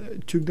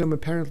it took them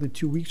apparently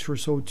 2 weeks or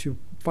so to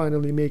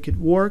finally make it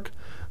work,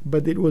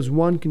 but it was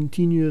one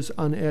continuous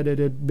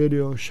unedited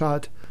video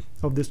shot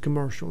of this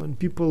commercial, and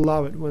people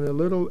love it when a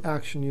little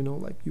action, you know,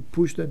 like you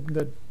push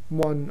that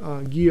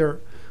one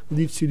gear,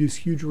 leads to this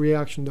huge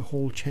reaction, the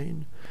whole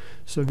chain.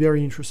 So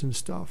very interesting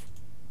stuff.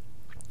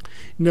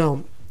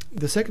 Now,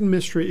 the second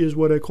mystery is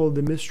what I call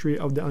the mystery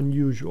of the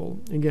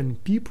unusual. Again,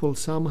 people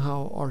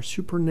somehow are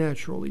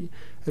supernaturally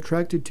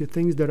attracted to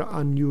things that are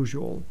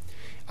unusual.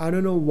 I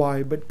don't know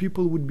why, but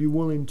people would be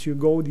willing to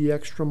go the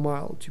extra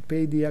mile, to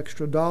pay the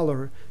extra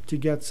 $1 to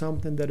get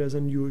something that is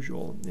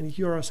unusual. And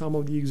here are some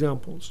of the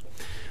examples.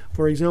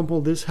 For example,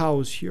 this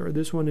house here,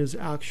 this one is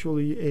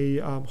actually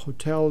a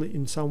hotel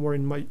in somewhere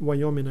in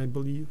Wyoming, I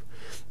believe.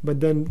 But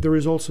then there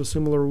is also a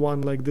similar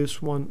one like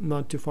this one,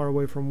 not too far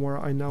away from where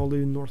I now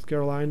live in North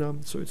Carolina.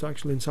 So it's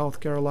actually in South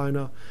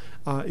Carolina.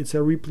 It's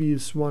a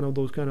Ripley's, one of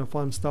those kind of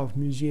fun stuff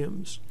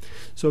museums.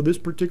 So this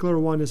particular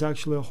one is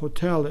actually a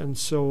hotel, and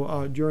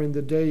so during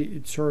the day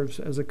it serves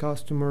as a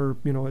customer,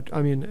 you know,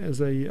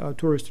 as a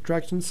tourist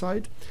attraction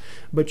site,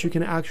 but you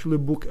can actually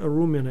book a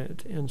room in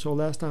it. And so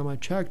last time I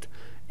checked,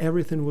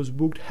 everything was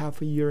booked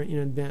half a year in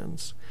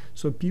advance.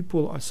 So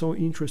people are so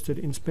interested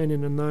in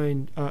spending a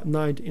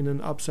night in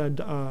an upside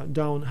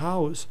down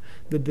house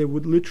that they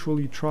would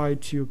literally try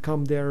to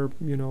come there,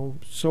 you know,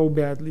 so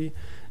badly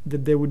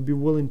that they would be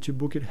willing to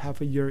book it half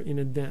a year in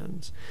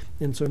advance.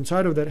 And so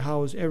inside of that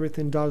house,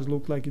 everything does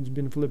look like it's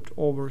been flipped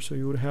over. So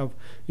you would have,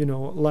 you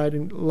know,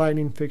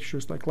 lighting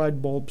fixtures like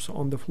light bulbs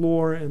on the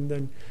floor, and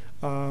then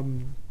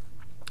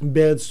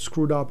beds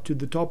screwed up to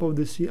the top of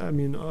the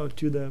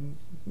to the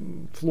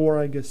floor,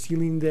 I guess,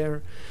 ceiling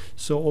there.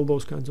 So all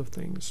those kinds of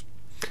things.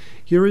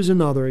 Here is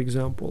another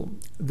example.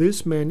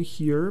 This man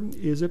here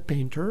is a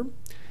painter,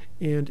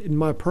 and in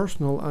my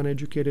personal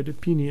uneducated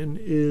opinion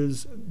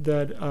is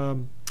that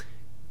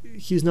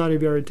he's not a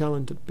very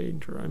talented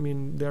painter. I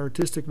mean, the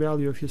artistic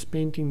value of his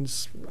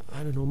paintings,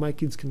 I don't know, my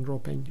kids can draw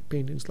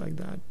paintings like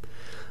that.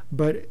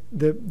 But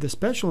the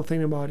special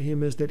thing about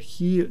him is that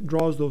he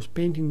draws those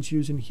paintings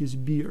using his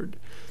beard.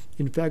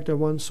 In fact, I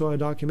once saw a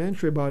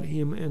documentary about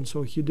him, and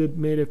so he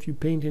made a few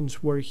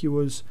paintings where he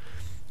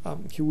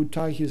would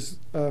tie his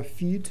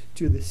feet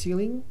to the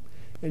ceiling,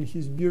 and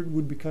his beard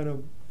would be kind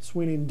of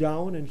swinging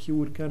down, and he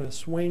would kind of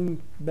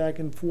swing back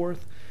and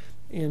forth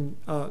and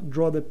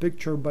draw the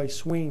picture by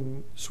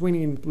swinging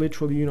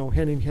literally, you know,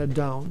 hanging head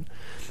down.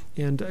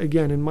 And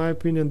again, in my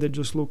opinion, they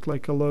just look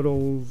like a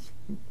little,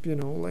 you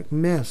know, like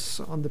mess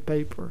on the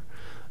paper.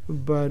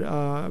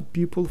 But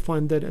people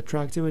find that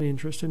attractive and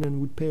interesting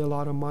and would pay a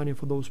lot of money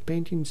for those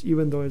paintings,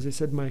 even though, as I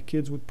said, my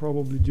kids would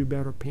probably do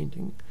better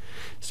painting.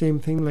 Same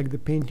thing like the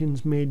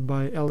paintings made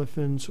by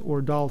elephants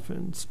or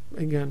dolphins.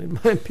 Again, in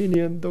my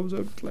opinion, those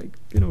are like,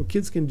 you know,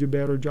 kids can do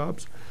better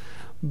jobs.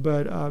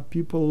 But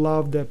people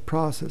love that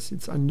process.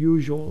 It's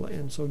unusual,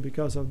 and so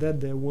because of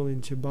that, they're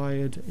willing to buy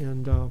it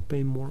and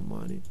pay more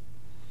money.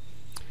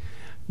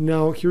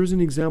 Now, here's an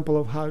example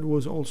of how it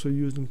was also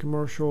used in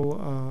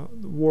commercial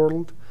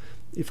world.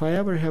 If I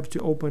ever have to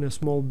open a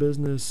small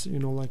business, you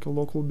know, like a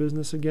local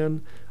business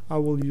again, I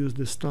will use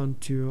this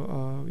stunt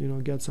to, you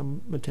know, get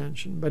some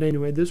attention. But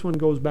anyway, this one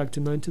goes back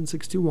to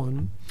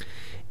 1961.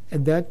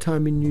 At that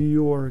time in New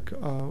York,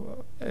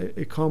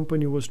 a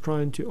company was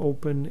trying to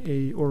open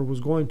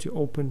was going to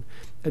open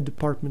a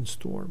department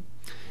store.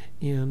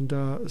 And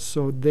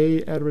so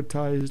they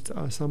advertised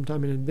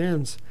sometime in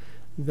advance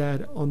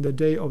that on the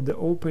day of the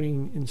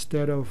opening,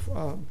 instead of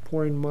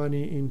pouring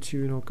money into,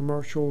 you know,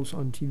 commercials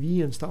on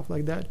TV and stuff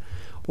like that,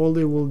 all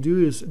they will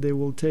do is they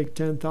will take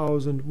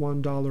 10,000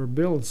 $1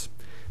 bills,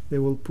 they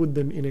will put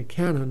them in a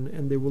cannon,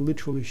 and they will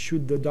literally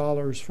shoot the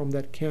dollars from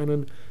that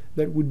cannon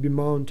that would be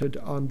mounted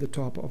on the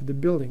top of the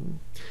building.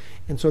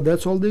 And so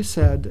that's all they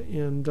said,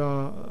 and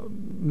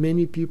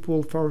many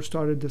people first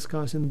started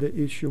discussing the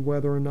issue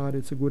whether or not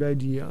it's a good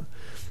idea.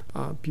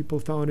 People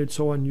found it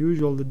so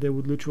unusual that they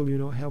would literally, you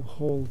know, have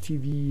whole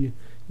TV,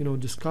 you know,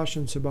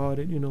 discussions about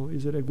it. You know,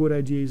 is it a good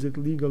idea? Is it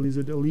legal? Is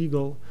it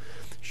illegal?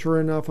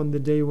 Sure enough, on the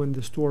day when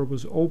the store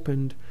was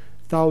opened,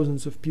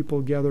 thousands of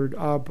people gathered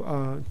up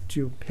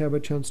to have a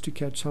chance to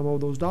catch some of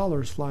those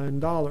dollars, flying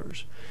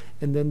dollars.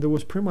 And then there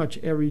was pretty much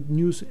every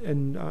news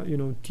and you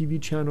know, TV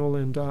channel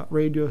and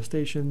radio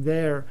station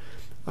there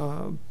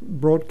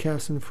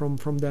broadcasting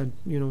from that,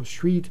 you know,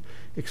 street,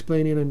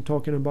 explaining and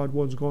talking about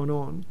what's going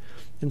on.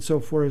 And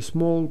so for a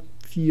small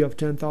fee of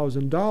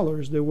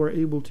 $10,000, they were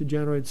able to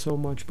generate so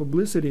much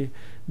publicity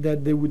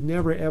that they would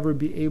never ever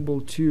be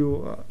able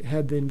to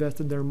had they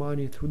invested their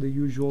money through the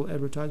usual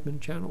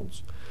advertisement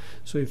channels.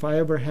 So if I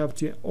ever have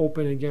to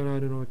open again, I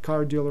don't know, a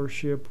car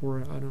dealership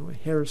or I don't know, a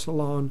hair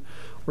salon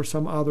or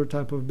some other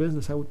type of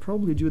business, I would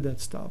probably do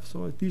that stuff.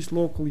 So at least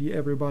locally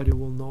everybody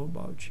will know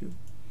about you.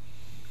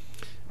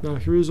 Now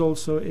here is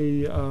also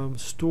a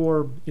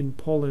store in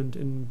Poland,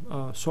 in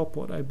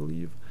Sopot, I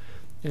believe.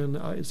 And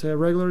it's a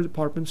regular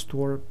department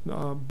store,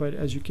 but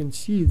as you can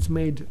see, it's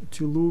made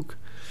to look,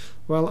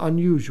 well,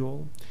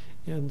 unusual.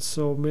 And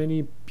so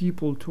many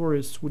people,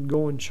 tourists, would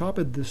go and shop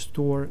at this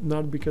store,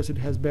 not because it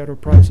has better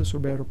prices or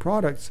better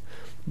products,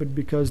 but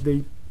because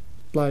they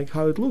like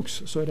how it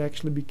looks. So it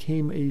actually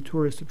became a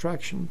tourist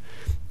attraction.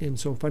 And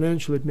so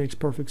financially it makes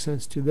perfect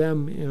sense to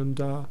them. And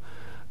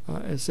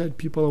as said,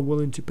 people are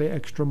willing to pay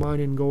extra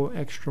money and go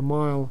extra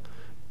mile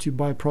to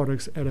buy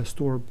products at a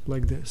store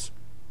like this.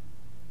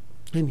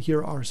 And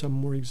here are some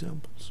more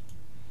examples.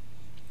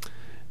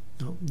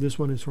 Now, this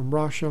one is from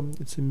Russia.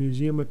 It's a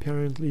museum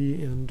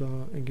apparently, and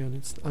again,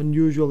 it's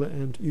unusual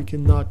and you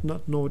cannot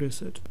not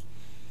notice it.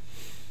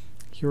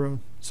 Here are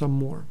some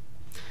more.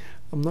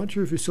 I'm not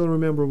sure if you still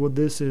remember what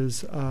this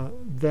is.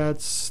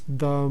 That's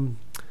the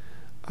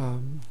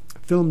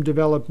film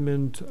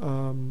development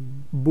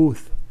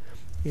booth.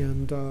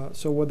 And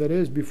so what that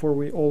is, before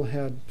we all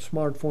had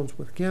smartphones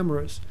with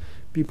cameras,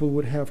 people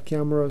would have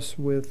cameras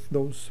with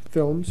those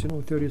films,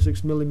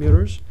 36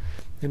 millimeters.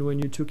 And when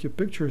you took your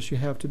pictures, you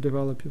have to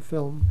develop your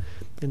film.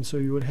 And so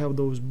you would have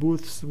those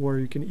booths where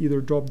you can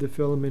either drop the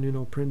film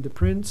and, print the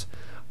prints,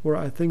 or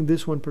I think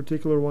this one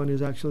particular one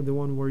is actually the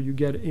one where you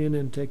get in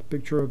and take a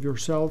picture of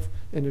yourself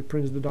and it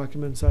prints the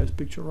document size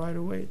picture right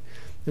away.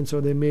 And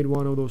so they made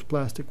one of those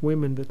plastic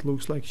women that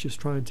looks like she's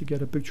trying to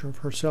get a picture of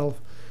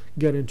herself,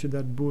 get into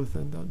that booth,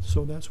 and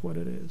so that's what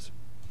it is.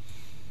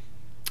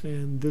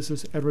 And this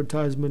is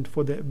advertisement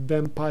for the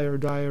Vampire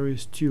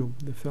Diaries 2,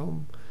 the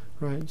film,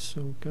 right?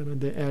 So kind of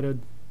they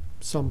added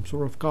some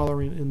sort of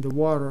coloring in the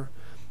water,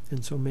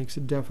 and so makes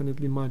it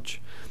definitely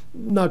much,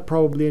 not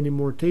probably any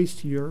more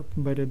tastier,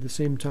 but at the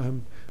same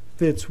time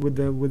fits with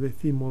the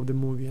theme of the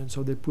movie. And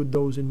so they put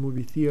those in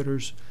movie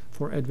theaters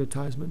for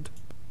advertisement.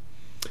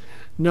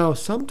 Now,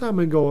 some time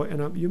ago,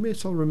 and you may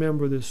still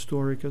remember this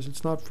story because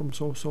it's not from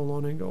so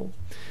long ago,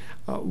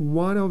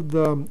 one of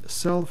the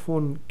cell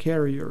phone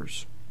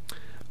carriers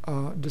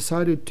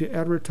decided to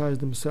advertise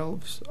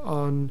themselves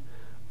on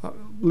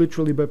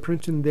literally by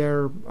printing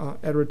their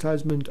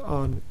advertisement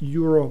on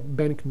euro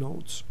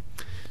banknotes.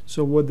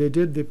 So what they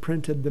did, they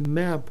printed the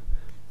map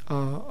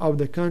of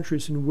the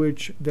countries in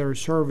which their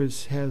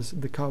service has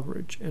the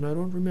coverage, and I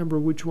don't remember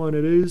which one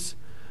it is.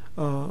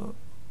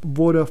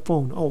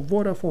 Vodafone. Oh,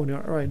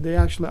 Vodafone. Right. They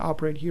actually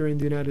operate here in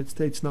the United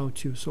States now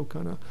too. So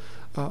kind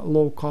of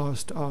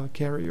low-cost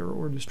carrier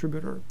or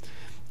distributor.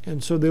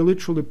 And so they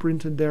literally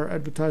printed their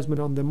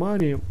advertisement on the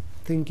money,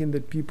 thinking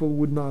that people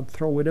would not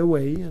throw it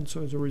away. And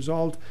so as a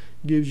result,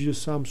 gives you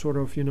some sort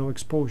of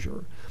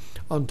exposure.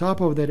 On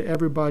top of that,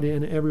 everybody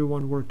and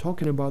everyone were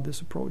talking about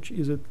this approach.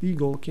 Is it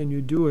legal? Can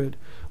you do it?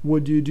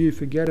 What do you do if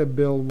you get a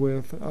bill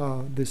with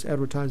this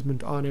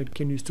advertisement on it?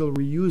 Can you still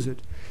reuse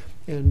it?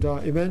 And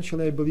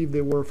eventually, I believe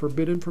they were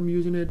forbidden from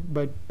using it,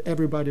 but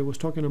everybody was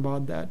talking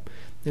about that,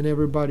 and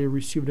everybody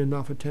received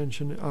enough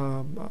attention.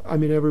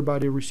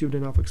 Everybody received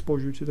enough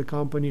exposure to the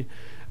company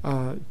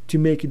to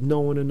make it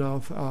known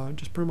enough,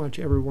 just pretty much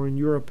everywhere in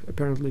Europe,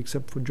 apparently,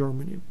 except for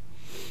Germany.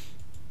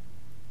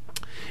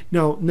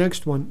 Now,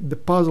 next one, the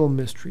puzzle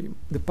mystery.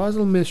 The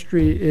puzzle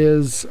mystery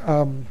is,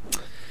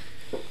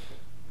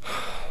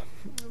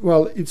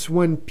 well, it's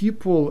when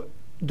people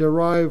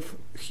derive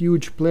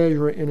huge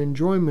pleasure and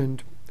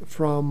enjoyment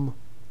from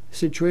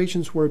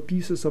situations where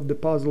pieces of the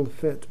puzzle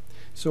fit.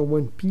 So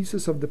when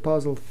pieces of the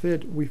puzzle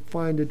fit, we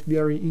find it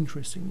very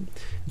interesting.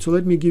 So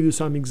let me give you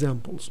some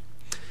examples.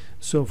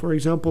 So for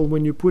example,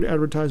 when you put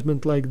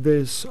advertisement like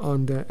this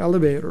on the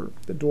elevator,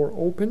 the door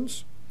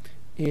opens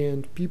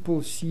and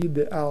people see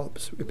the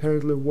Alps,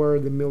 apparently where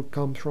the milk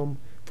comes from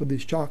for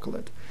this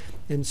chocolate.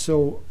 And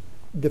so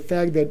the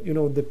fact that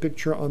the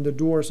picture on the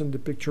doors and the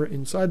picture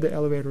inside the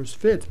elevators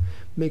fit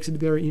makes it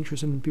very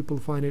interesting, and people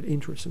find it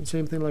interesting.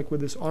 Same thing like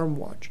with this arm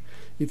watch.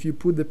 If you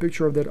put the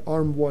picture of that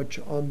arm watch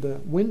on the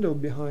window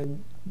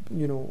behind,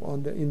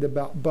 in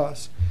the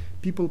bus,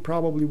 people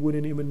probably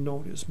wouldn't even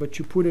notice. But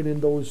you put it in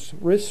those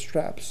wrist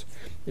straps,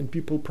 and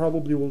people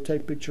probably will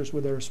take pictures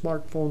with their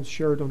smartphones,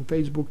 share it on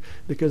Facebook,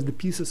 because the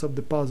pieces of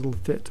the puzzle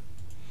fit.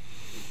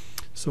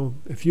 So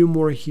a few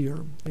more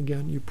here.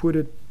 Again, you put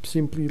it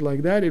simply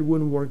like that, it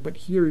wouldn't work, but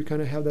here you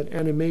kind of have that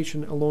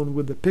animation along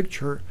with the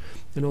picture,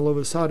 and all of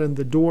a sudden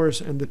the doors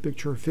and the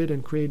picture fit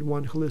and create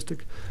one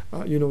holistic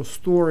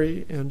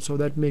story, and so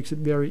that makes it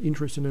very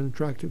interesting and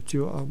attractive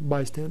to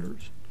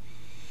bystanders.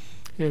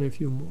 And a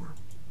few more.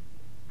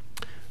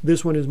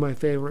 This one is my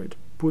favorite.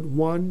 Put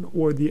one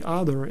or the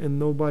other and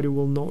nobody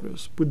will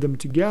notice. Put them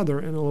together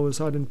and all of a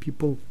sudden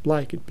people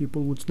like it.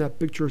 People would snap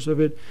pictures of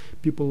it.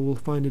 People will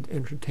find it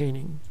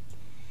entertaining.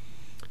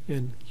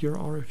 And here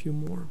are a few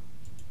more.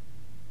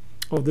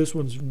 Oh, this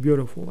one's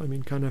beautiful. I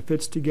mean, kind of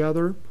fits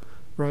together,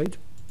 right?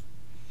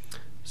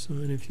 So,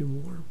 and a few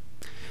more.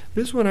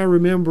 This one I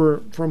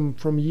remember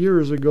from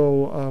years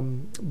ago,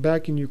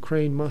 back in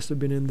Ukraine, must have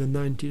been in the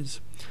 90s.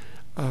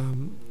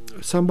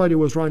 Somebody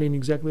was running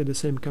exactly the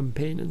same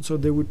campaign, and so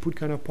they would put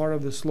kind of part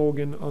of the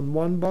slogan on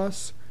one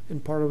bus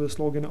and part of the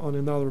slogan on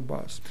another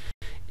bus.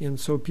 And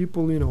so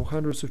people, you know,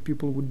 hundreds of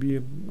people would be,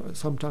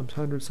 sometimes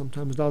hundreds,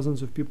 sometimes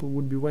dozens of people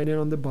would be waiting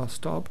on the bus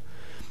stop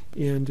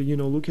and, you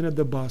know, looking at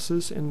the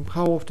buses. And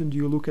how often do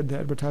you look at the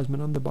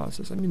advertisement on the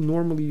buses? I mean,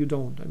 normally you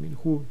don't. I mean,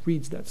 who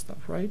reads that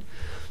stuff, right?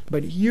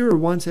 But here,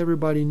 once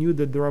everybody knew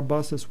that there are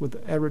buses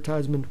with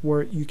advertisement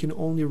where you can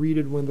only read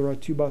it when there are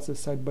two buses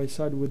side by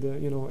side with the,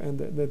 you know, and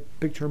the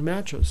picture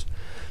matches,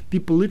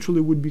 people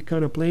literally would be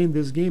kind of playing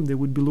this game. They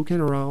would be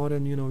looking around,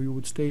 and, you know, you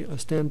would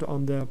stand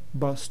on the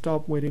bus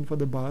stop waiting for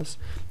the bus,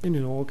 and,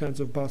 you know, all kinds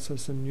of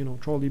buses and, you know,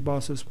 trolley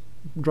buses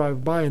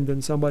drive by, and then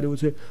somebody would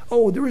say,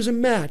 oh, there is a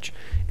match,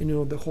 and, you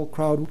know, the whole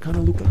crowd would kind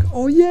of look like,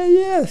 oh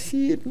yeah,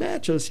 see, it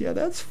matches, yeah,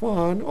 that's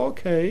fun,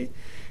 okay.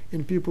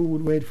 And people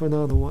would wait for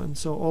another one.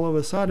 So all of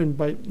a sudden,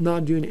 by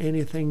not doing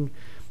anything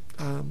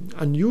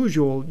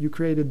unusual, you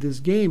created this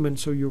game, and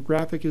so your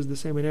graphic is the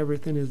same and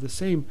everything is the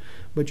same,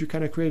 but you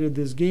kind of created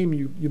this game.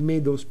 You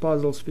made those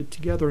puzzles fit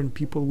together, and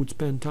people would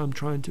spend time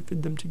trying to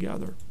fit them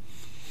together.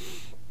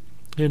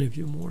 And a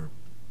few more.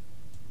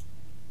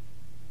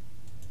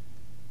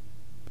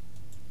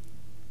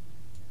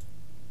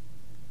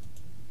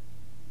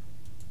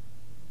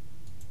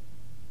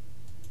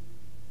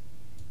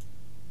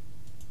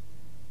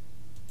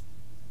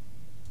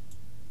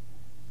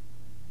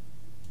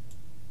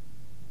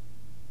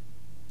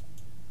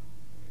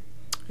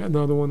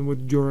 Another one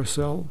with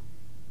Duracell.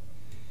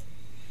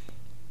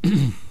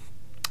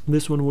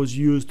 This one was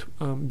used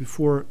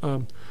before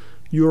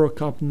Euro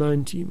Cup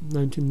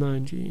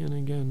 1990, and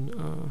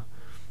again,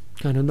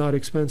 kind of not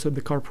expensive.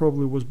 The car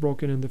probably was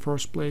broken in the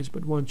first place,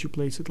 but once you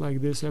place it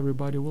like this,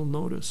 everybody will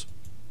notice.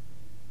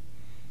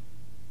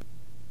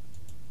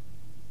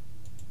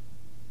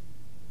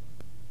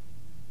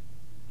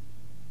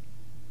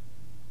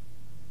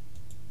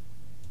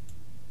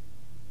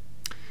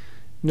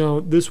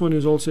 Now, this one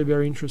is also a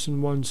very interesting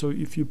one. So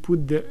if you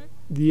put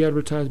the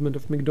advertisement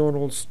of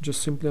McDonald's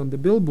just simply on the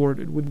billboard,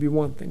 it would be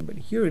one thing. But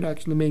here it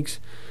actually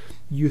makes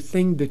you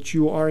think that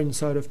you are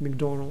inside of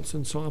McDonald's.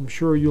 And so I'm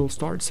sure you'll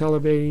start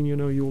salivating, you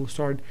know, you'll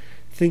start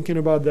thinking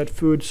about that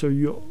food. So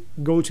you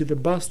go to the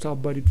bus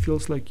stop, but it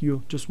feels like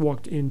you just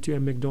walked into a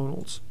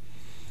McDonald's.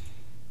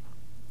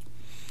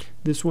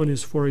 This one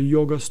is for a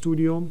yoga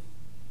studio.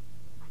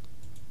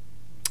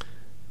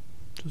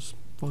 Just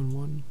fun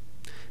one.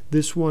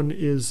 This one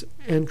is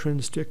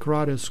entrance to a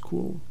karate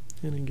school.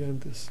 And again,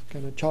 this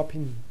kind of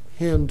chopping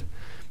hand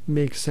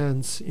makes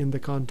sense in the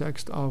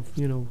context of,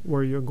 you know,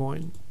 where you're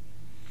going.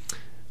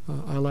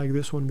 I like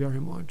this one very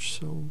much.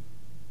 So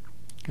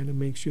kind of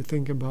makes you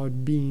think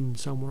about being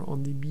somewhere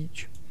on the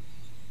beach.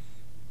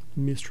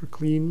 Mr.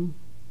 Clean.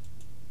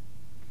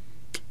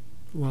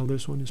 Well,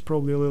 this one is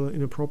probably a little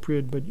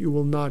inappropriate, but you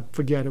will not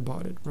forget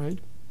about it, right?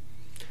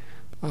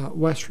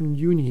 Western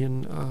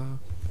Union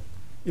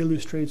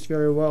illustrates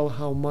very well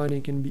how money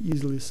can be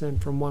easily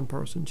sent from one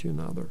person to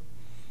another.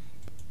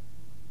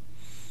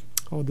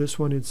 Oh, this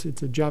one, it's a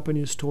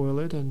Japanese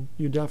toilet, and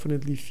you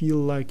definitely feel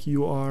like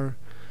you are,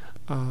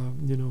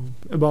 you know,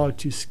 about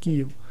to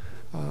ski.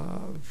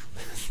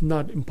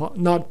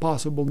 Not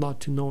possible not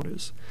to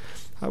notice.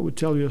 I would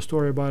tell you a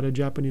story about a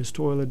Japanese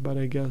toilet, but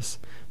I guess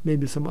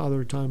maybe some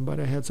other time.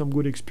 But I had some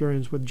good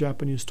experience with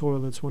Japanese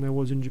toilets when I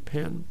was in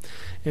Japan.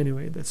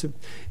 Anyway, that's it.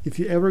 If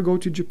you ever go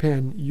to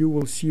Japan, you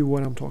will see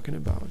what I'm talking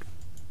about.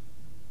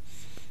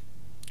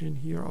 And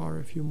here are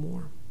a few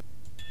more.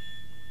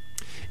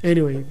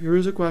 Anyway, here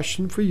is a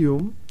question for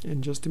you,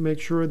 and just to make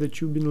sure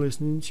that you've been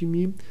listening to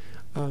me,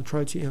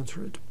 try to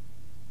answer it.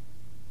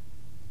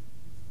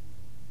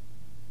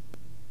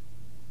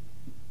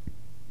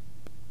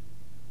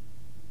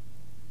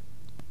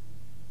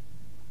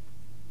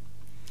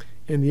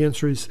 And the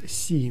answer is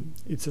C.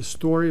 It's a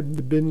story.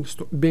 The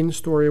Bing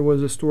story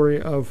was a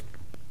story of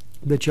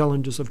the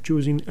challenges of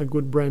choosing a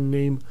good brand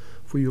name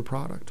for your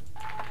product.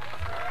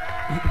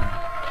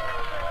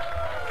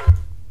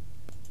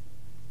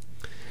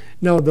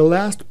 Now, the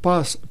last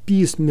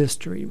piece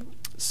mystery.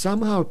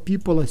 Somehow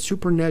people are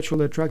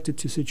supernaturally attracted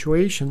to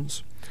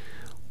situations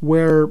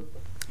where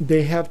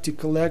they have to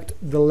collect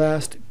the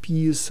last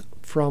piece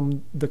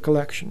from the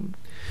collection.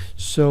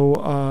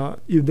 So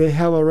if they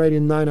have already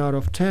 9 out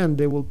of 10,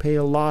 they will pay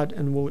a lot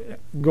and will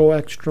go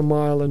extra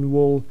mile and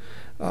will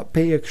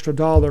pay extra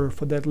dollar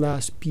for that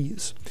last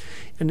piece.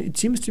 And it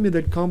seems to me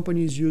that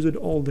companies use it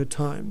all the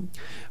time.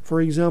 For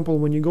example,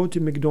 when you go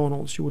to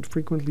McDonald's, you would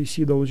frequently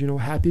see those, you know,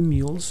 Happy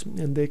Meals,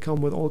 and they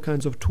come with all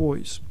kinds of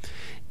toys.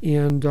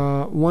 And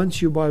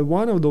once you buy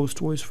one of those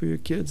toys for your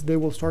kids, they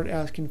will start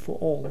asking for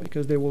all,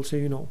 because they will say,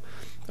 you know,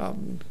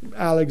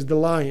 Alex the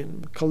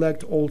Lion,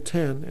 collect all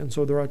 10. And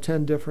so there are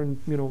 10 different,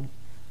 you know,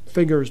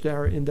 figures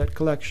there in that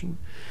collection.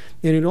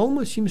 And it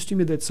almost seems to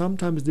me that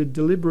sometimes they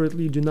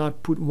deliberately do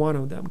not put one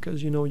of them,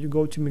 because, you know, you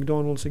go to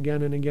McDonald's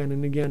again and again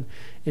and again,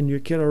 and your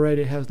kid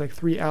already has like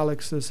 3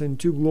 Alexes and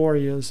 2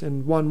 Glorias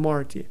and 1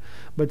 Marty,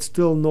 but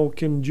still no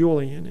King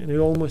Julian. And it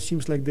almost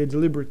seems like they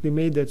deliberately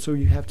made that so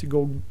you have to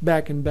go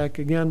back and back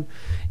again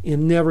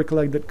and never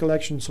collect that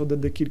collection, so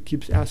that the kid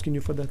keeps asking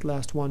you for that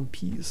last one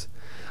piece.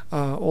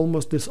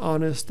 Almost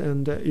dishonest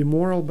and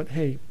immoral, but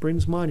hey,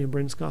 brings money,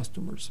 brings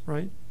customers,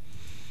 right?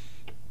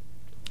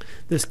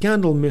 The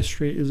scandal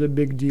mystery is a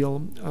big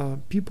deal.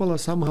 People are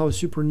somehow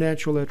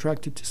supernaturally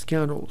attracted to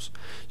scandals.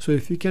 So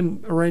if you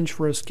can arrange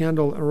for a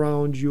scandal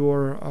around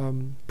your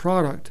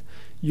product,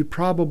 you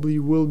probably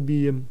will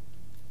be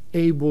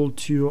able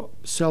to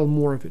sell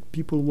more of it.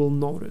 People will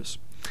notice.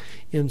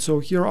 And so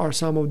here are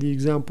some of the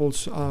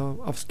examples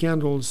of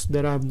scandals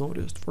that I've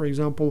noticed. For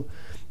example,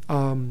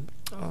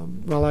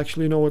 well,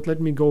 actually, you know what, let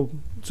me go.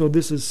 So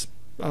this is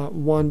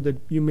one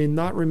that you may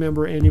not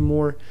remember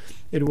anymore.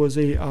 It was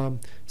a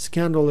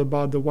scandal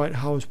about the White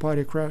House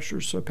party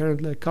crashers. So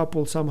apparently a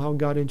couple somehow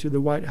got into the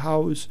White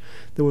House.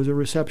 There was a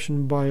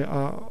reception by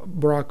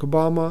Barack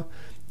Obama,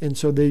 and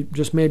so they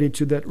just made it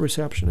to that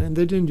reception. And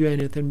they didn't do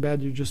anything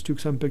bad. They just took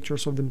some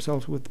pictures of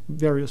themselves with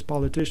various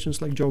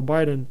politicians like Joe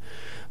Biden.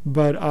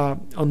 But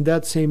on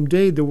that same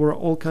day, there were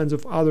all kinds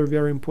of other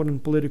very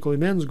important political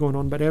events going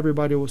on, but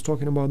everybody was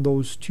talking about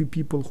those 2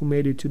 people who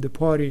made it to the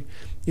party,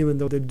 even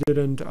though they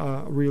didn't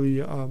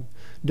really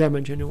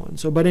damage anyone.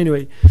 So, but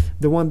anyway,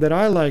 the one that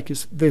I like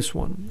is this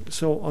one.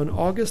 So on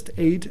August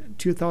 8,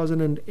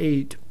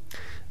 2008,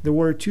 there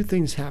were 2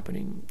 things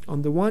happening.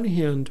 On the one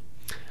hand,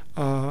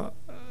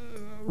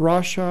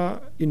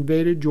 Russia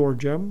invaded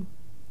Georgia,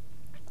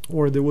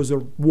 or there was a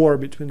war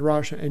between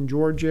Russia and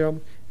Georgia.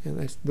 And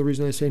that's the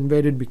reason I say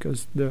invaded,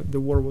 because the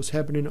war was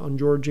happening on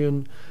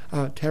Georgian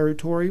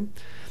territory.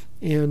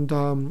 And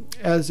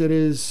as it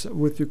is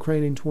with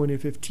Ukraine in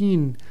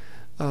 2015,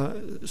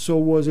 so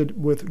was it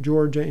with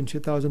Georgia in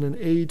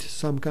 2008.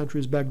 Some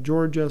countries backed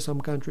Georgia,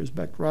 some countries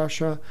backed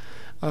Russia.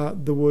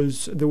 There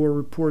were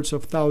reports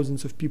of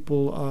thousands of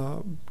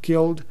people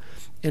killed,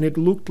 and it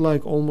looked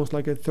like almost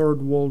like a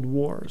third world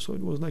war. So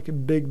it was like a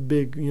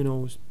big, you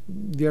know,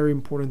 very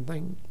important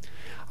thing.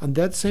 On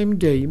that same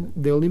day,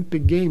 the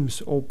Olympic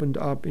Games opened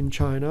up in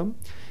China,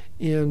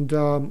 and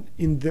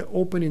in the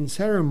opening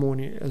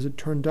ceremony, as it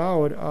turned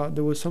out,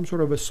 there was some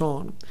sort of a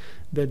song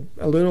that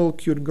a little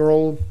cute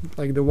girl,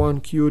 like the one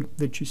cute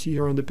that you see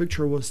here on the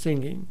picture, was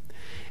singing.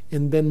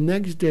 And then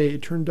next day,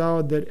 it turned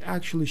out that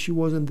actually she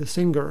wasn't the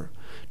singer.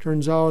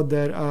 Turns out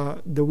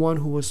that the one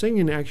who was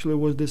singing actually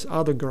was this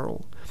other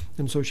girl.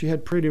 And so she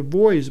had pretty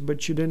voice,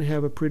 but she didn't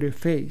have a pretty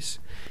face.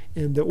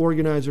 And the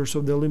organizers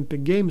of the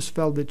Olympic Games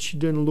felt that she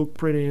didn't look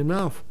pretty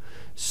enough.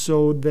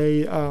 So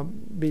they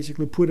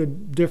basically put a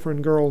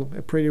different girl,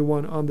 a pretty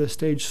one, on the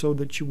stage so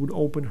that she would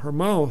open her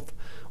mouth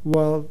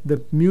while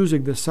the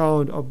music, the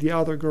sound of the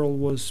other girl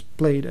was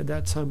played at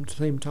that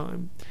same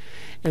time.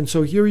 And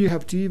so here you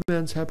have 2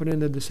 events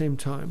happening at the same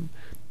time.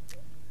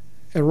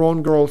 A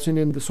wrong girl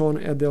singing the song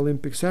at the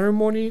Olympic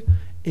ceremony,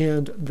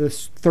 and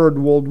this third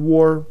world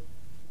war,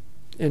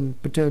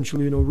 and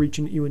potentially, you know,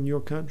 reaching even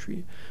your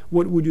country.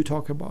 What would you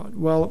talk about?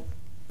 Well,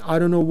 I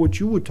don't know what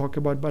you would talk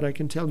about, but I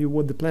can tell you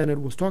what the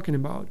planet was talking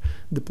about.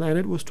 The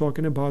planet was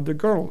talking about the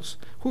girls.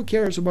 Who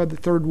cares about the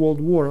Third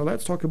World War?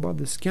 Let's talk about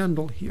the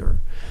scandal here.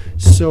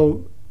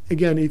 So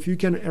again, if you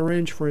can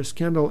arrange for a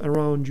scandal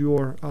around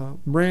your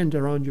brand,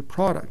 around your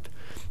product,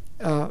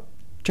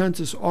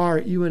 chances are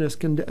even a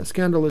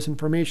scandalous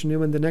information,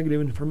 even the negative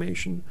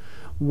information,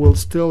 will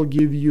still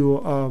give you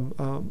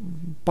a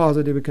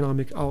positive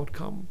economic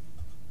outcome.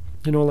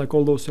 You know, like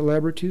all those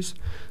celebrities,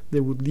 they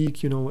would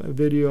leak, you know, a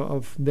video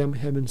of them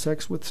having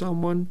sex with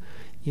someone,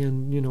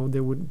 and, you know, they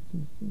would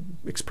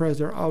express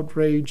their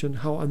outrage and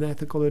how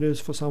unethical it is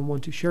for someone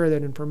to share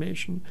that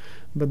information.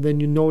 But then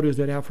you notice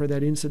that after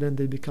that incident,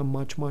 they become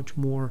much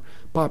more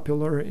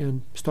popular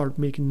and start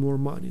making more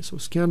money. So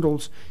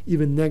scandals,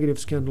 even negative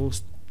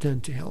scandals,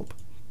 tend to help.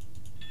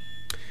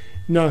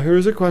 Now,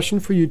 here's a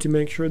question for you to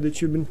make sure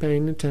that you've been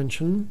paying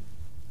attention.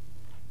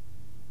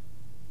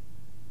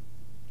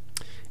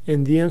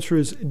 And the answer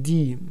is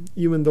D.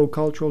 Even though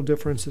cultural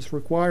differences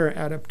require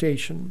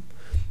adaptation,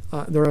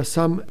 there are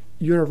some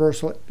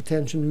universal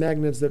attention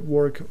magnets that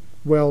work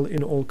well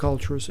in all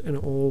cultures and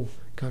all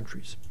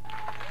countries.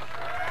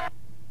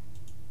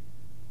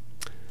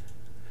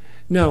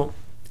 Now,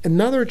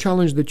 another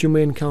challenge that you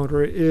may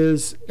encounter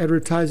is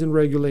advertising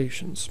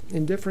regulations.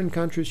 In different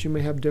countries, you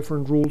may have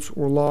different rules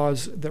or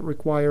laws that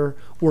require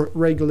or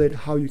regulate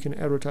how you can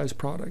advertise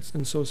products.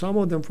 And so some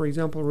of them, for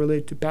example,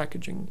 relate to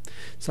packaging.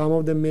 Some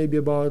of them may be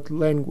about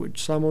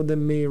language. Some of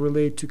them may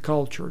relate to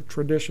culture,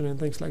 tradition, and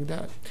things like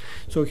that.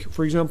 So,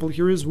 for example,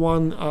 here is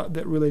one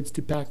that relates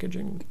to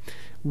packaging.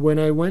 When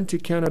I went to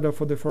Canada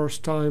for the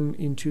first time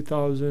in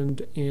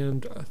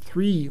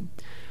 2003,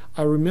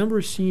 I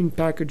remember seeing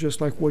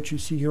packages like what you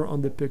see here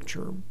on the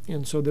picture.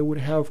 And so they would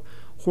have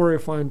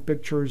horrifying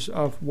pictures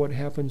of what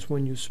happens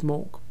when you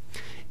smoke.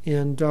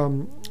 And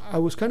I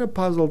was kind of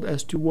puzzled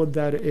as to what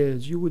that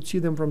is. You would see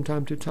them from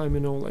time to time,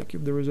 like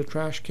if there is a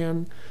trash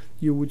can,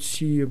 you would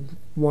see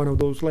one of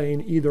those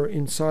laying either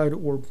inside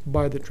or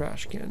by the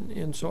trash can.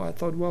 And so I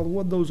thought, well,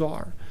 what those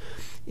are.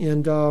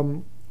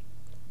 And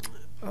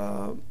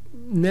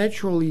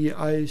naturally,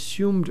 I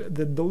assumed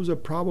that those are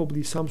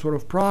probably some sort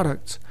of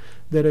products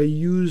that are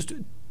used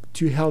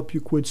to help you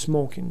quit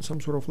smoking,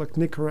 some sort of like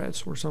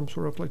Nicorettes or some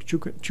sort of like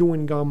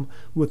chewing gum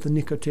with the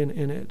nicotine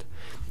in it.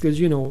 Because,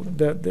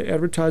 the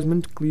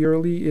advertisement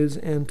clearly is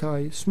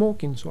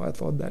anti-smoking, so I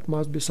thought that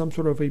must be some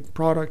sort of a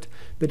product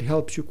that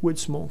helps you quit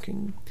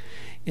smoking.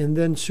 And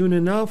then soon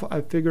enough, I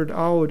figured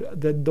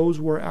out that those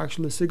were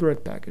actually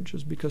cigarette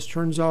packages, because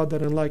turns out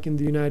that unlike in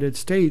the United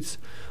States,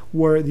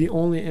 where the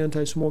only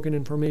anti-smoking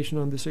information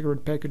on the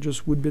cigarette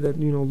packages would be that,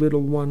 little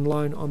one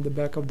line on the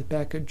back of the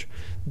package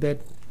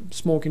that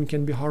smoking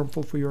can be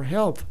harmful for your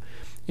health.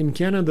 In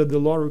Canada, the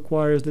law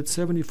requires that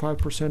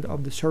 75%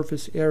 of the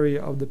surface area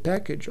of the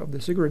package, of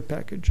the cigarette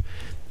package,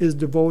 is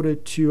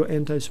devoted to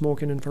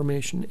anti-smoking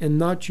information, and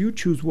not you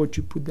choose what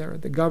you put there.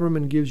 The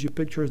government gives you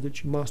pictures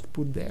that you must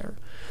put there.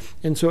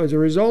 And so as a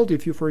result,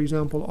 if you, for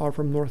example, are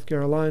from North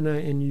Carolina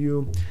and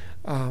you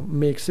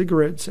make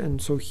cigarettes,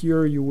 and so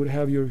here you would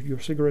have your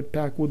cigarette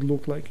pack would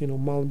look like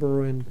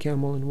Marlboro and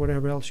Camel and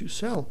whatever else you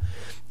sell.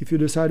 If you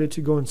decided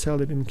to go and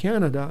sell it in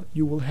Canada,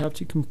 you will have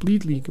to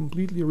completely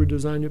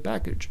redesign your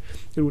package.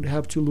 It would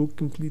have to look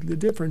completely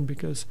different,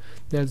 because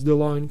that's the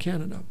law in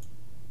Canada.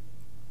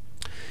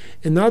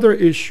 Another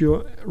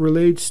issue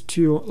relates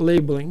to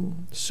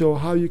labeling. So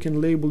how you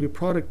can label your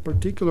product,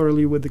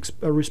 particularly with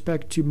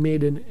respect to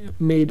made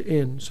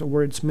in, so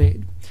where it's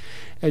made.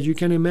 As you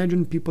can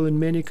imagine, people in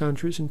many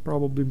countries, and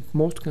probably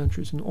most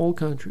countries, in all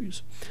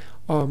countries,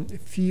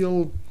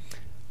 feel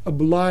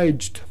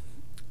obliged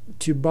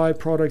to buy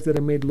products that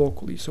are made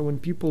locally. So when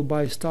people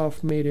buy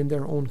stuff made in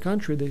their own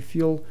country, they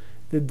feel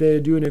that they're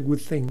doing a good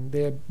thing.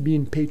 They're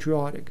being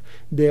patriotic.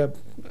 They're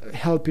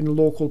helping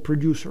local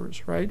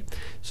producers, right?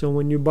 So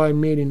when you buy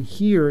made in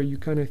here, you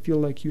kind of feel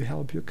like you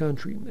help your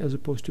country, as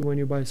opposed to when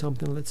you buy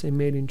something, let's say,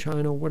 made in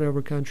China or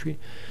whatever country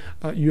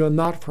you are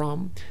not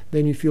from,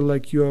 then you feel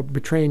like you're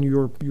betraying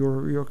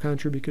your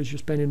country because you're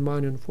spending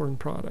money on foreign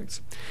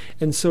products.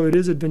 And so it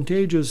is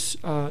advantageous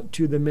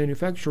to the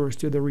manufacturers,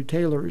 to the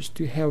retailers,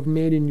 to have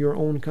made in your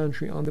own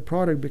country on the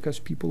product, because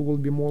people will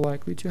be more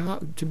likely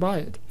to buy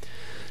it.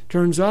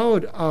 Turns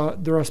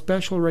out there are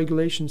special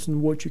regulations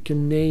in what you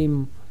can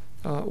name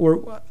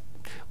or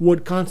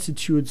what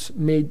constitutes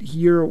made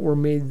here or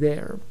made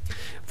there.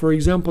 For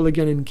example,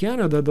 again, in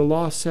Canada, the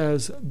law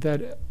says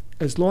that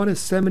as long as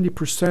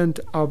 70%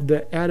 of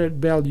the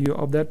added value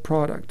of that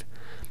product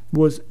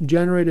was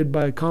generated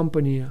by a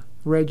company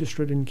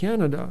registered in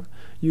Canada,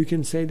 you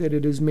can say that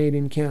it is made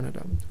in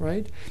Canada,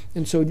 right?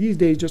 And so these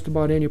days, just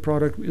about any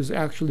product is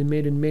actually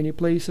made in many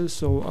places.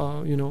 So,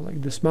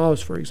 like this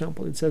mouse, for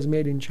example, it says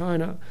made in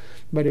China,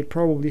 but it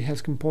probably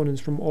has components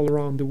from all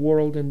around the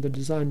world, and the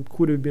design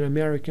could have been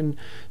American.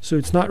 So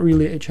it's not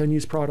really a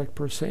Chinese product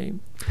per se.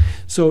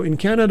 So in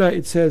Canada,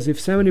 it says if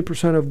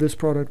 70% of this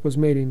product was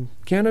made in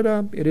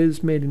Canada, it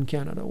is made in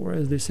Canada, or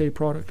as they say,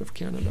 product of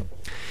Canada.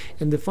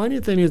 And the funny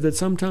thing is that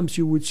sometimes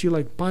you would see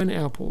like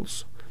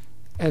pineapples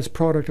as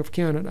product of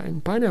Canada,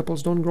 and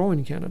pineapples don't grow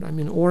in Canada. I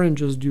mean,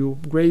 oranges do,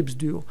 grapes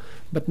do,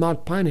 but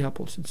not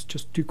pineapples. It's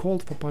just too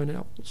cold for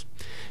pineapples.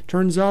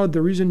 Turns out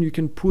the reason you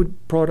can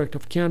put product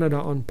of Canada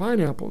on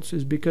pineapples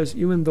is because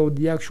even though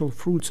the actual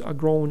fruits are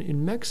grown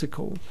in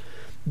Mexico,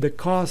 the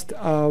cost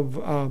of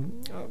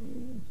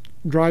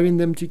driving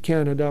them to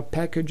Canada,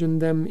 packaging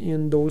them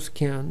in those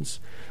cans,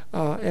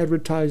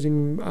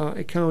 advertising,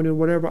 accounting,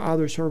 whatever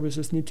other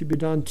services need to be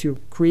done to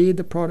create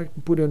the product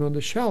and put it on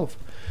the shelf.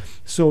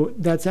 So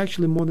that's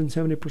actually more than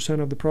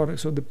 70% of the product.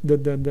 So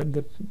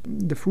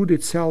the fruit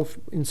itself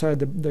inside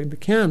the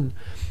can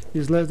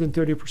is less than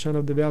 30%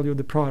 of the value of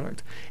the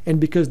product. And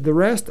because the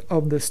rest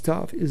of the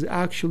stuff is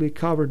actually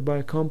covered by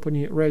a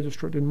company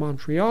registered in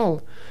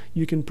Montreal,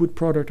 you can put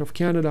product of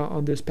Canada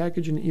on this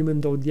packaging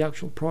even though the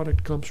actual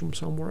product comes from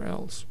somewhere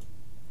else.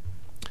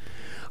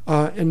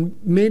 And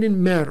made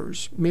in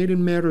matters. Made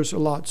in matters a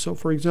lot. So,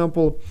 for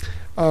example,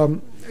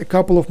 a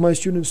couple of my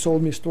students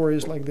told me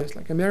stories like this.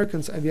 Like,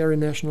 Americans are very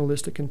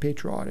nationalistic and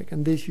patriotic,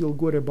 and they feel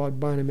good about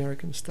buying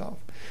American stuff.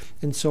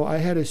 And so I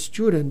had a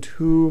student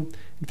who,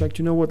 in fact,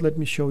 you know what? Let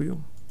me show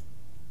you.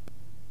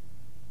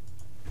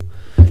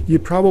 You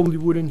probably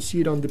wouldn't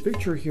see it on the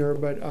picture here,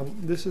 but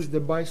this is the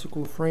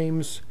bicycle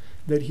frames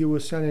that he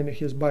was selling at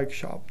his bike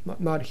shop,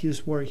 not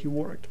his where he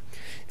worked.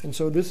 And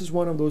so this is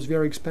one of those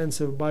very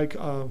expensive bike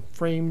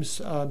frames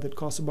that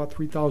costs about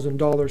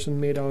 $3,000 and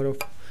made out of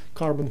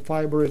carbon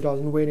fiber. It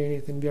doesn't weigh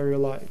anything, very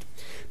light.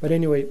 But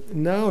anyway,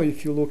 now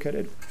if you look at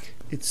it,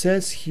 it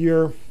says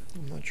here,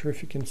 I'm not sure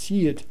if you can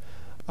see it,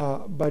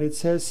 but it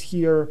says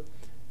here,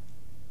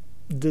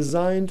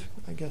 designed,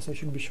 I guess I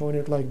should be showing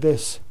it like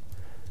this,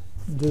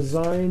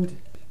 designed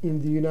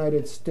in the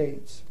United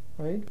States,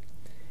 right?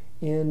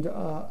 And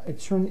at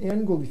certain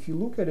angle, if you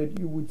look at it,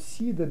 you would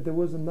see that there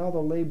was another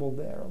label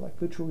there. Like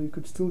literally, you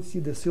could still see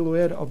the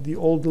silhouette of the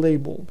old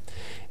label.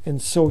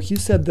 And so he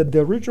said that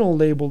the original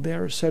label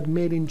there said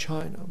 "Made in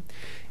China."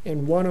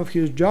 And one of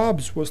his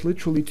jobs was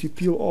literally to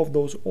peel off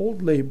those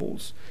old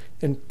labels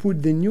and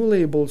put the new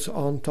labels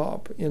on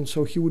top. And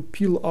so he would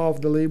peel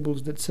off the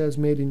labels that says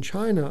 "Made in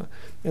China"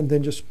 and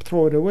then just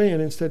throw it away,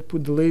 and instead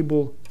put the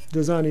label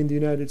 "Designed in the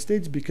United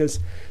States," because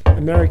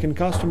American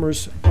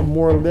customers are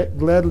more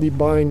gladly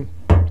buying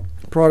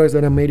products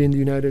that are made in the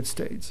United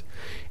States.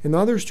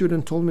 Another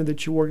student told me that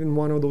she worked in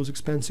one of those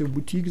expensive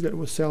boutiques that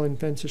was selling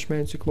fancy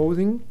schmancy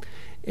clothing.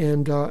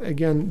 And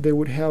again, they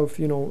would have,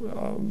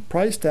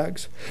 price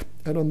tags.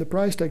 And on the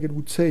price tag, it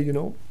would say,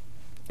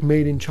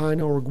 made in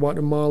China or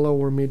Guatemala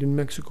or made in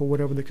Mexico,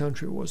 whatever the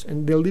country was.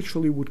 And they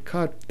literally would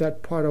cut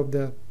that part of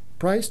the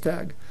price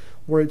tag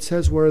where it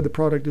says where the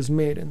product is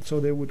made. And so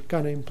they would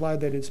kind of imply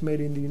that it's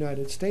made in the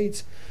United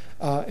States.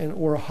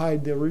 Or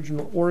hide the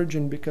original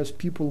origin, because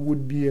people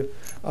would be,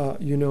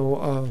 not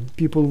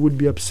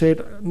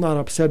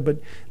upset, but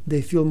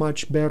they feel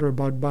much better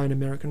about buying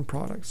American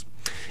products.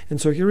 And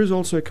so here is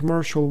also a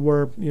commercial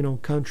where,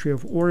 country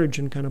of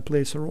origin kind of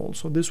plays a role.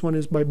 So this one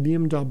is by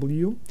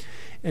BMW.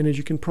 And as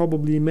you can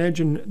probably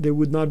imagine, they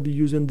would not be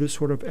using this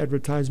sort of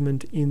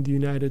advertisement in the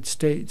United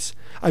States.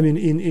 I mean,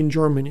 in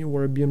Germany,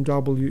 where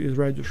BMW is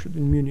registered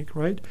in Munich,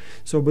 right?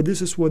 So, but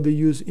this is what they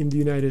use in the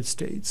United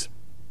States.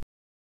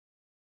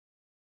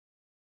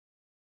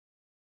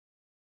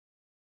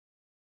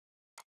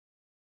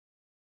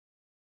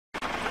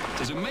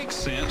 Does it make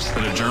sense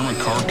that a German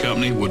car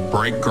company would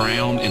break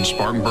ground in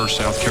Spartanburg,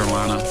 South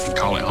Carolina, and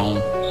call it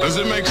home? Does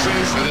it make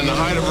sense that in the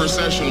height of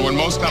recession, when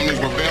most companies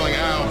were bailing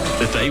out,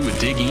 That they would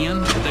dig in,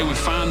 that they would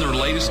find their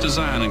latest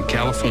design in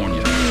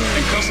California?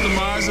 and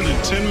customize it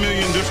in 10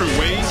 million different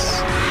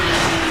ways?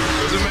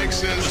 Does it make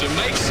sense? Does it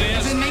make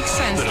sense Does it make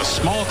sense that a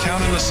small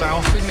town in the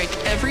South, would make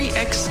every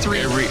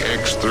X3 Every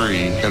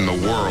X3 in the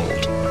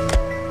world.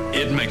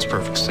 it makes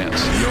perfect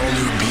sense. The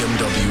all-new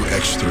BMW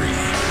X3.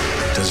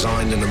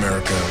 Designed in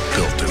America,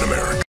 built in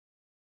America.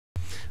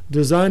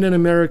 Designed in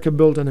America,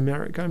 built in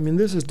America. I mean,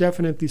 this is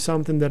definitely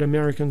something that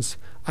Americans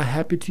are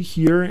happy to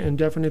hear, and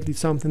definitely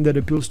something that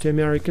appeals to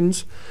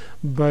Americans.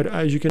 But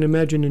as you can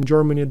imagine, in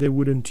Germany, they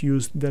wouldn't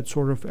use that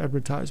sort of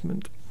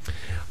advertisement.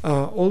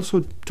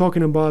 Also,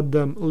 talking about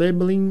the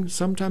labeling,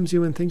 sometimes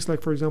even things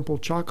like, for example,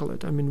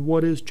 chocolate. I mean,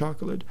 what is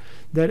chocolate?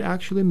 That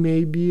actually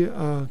may be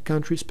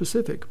country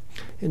specific.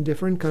 In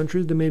different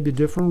countries, there may be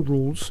different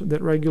rules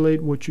that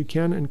regulate what you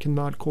can and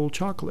cannot call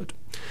chocolate.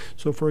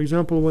 So, for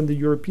example, when the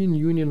European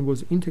Union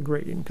was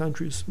integrating,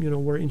 countries,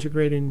 were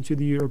integrating into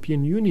the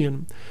European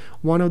Union,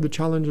 one of the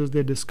challenges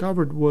they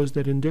discovered was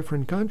that in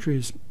different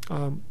countries,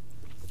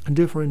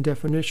 different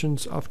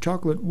definitions of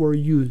chocolate were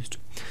used.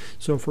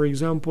 So, for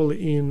example,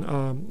 in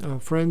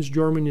France,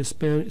 Germany,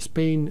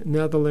 Spain,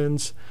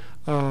 Netherlands,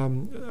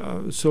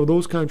 so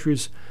those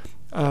countries,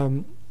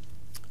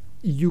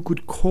 you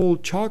could call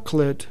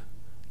chocolate,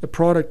 a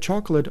product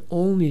chocolate,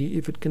 only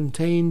if it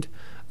contained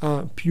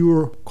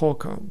pure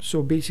cocoa.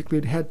 So basically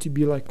it had to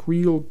be like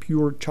real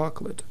pure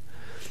chocolate.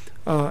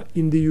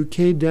 In the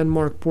UK,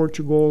 Denmark,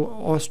 Portugal,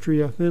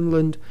 Austria,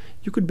 Finland,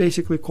 you could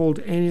basically call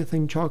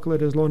anything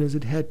chocolate as long as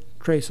it had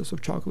traces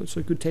of chocolate. So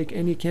you could take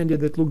any candy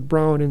that looked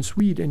brown and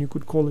sweet and you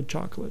could call it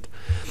chocolate.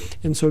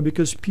 And so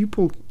because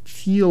people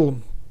feel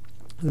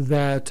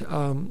that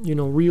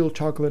real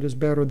chocolate is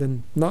better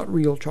than not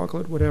real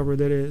chocolate, whatever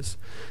that is,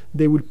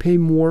 they would pay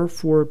more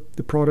for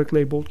the product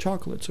labeled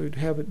chocolate. So you'd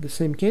have the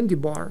same candy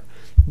bar,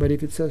 but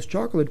if it says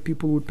chocolate,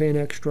 people would pay an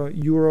extra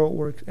euro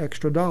or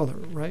extra dollar,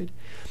 right?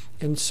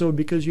 And so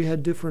because you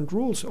had different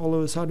rules, all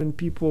of a sudden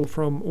people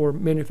or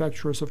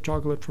manufacturers of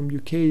chocolate from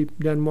UK,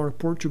 Denmark,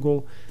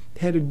 Portugal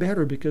had it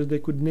better because they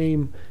could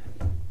name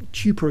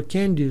cheaper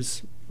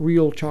candies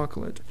real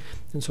chocolate.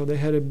 And so they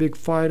had a big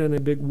fight and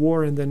a big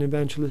war, and then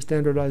eventually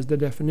standardized the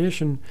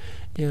definition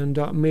and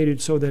made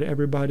it so that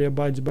everybody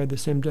abides by the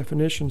same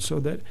definition, so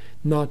that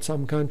not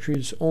some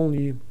countries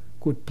only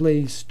could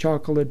place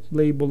chocolate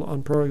label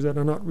on products that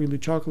are not really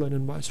chocolate,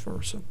 and vice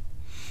versa.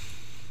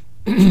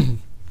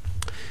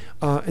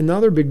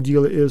 Another big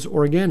deal is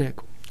organic.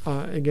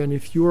 Again,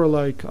 if you are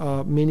like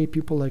many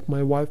people, like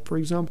my wife, for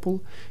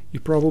example, you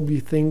probably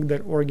think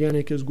that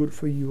organic is good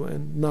for you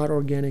and not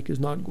organic is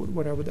not good,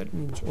 whatever that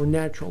means, or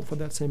natural for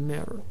that same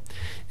matter.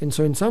 And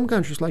so in some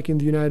countries, like in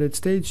the United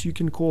States, you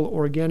can call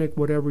organic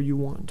whatever you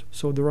want.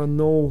 So there are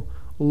no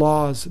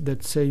laws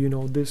that say,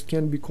 this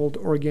can be called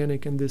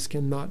organic and this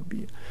cannot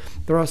be.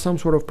 There are some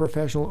sort of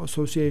professional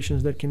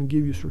associations that can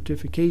give you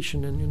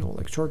certification and,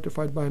 like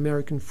certified by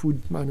American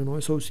Food,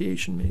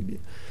 Association maybe.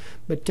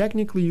 But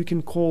technically you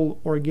can call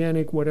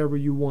organic whatever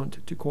you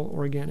want to call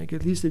organic.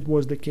 At least it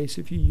was the case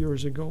a few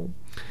years ago.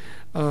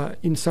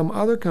 In some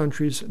other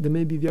countries, there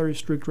may be very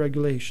strict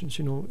regulations.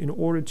 In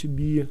order to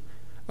be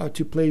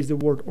to place the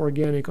word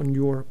organic on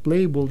your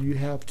label, you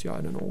have to,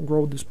 I don't know,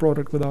 grow this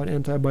product without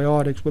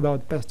antibiotics,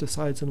 without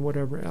pesticides and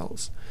whatever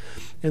else.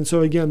 And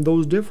so again,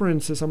 those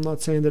differences, I'm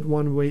not saying that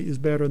one way is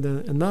better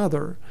than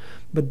another,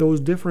 but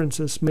those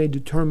differences may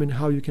determine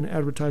how you can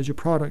advertise your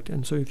product.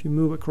 And so if you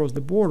move across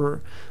the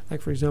border,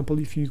 like for example,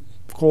 if you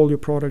call your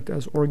product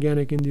as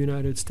organic in the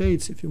United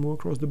States, if you move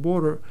across the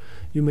border,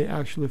 you may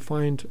actually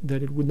find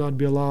that it would not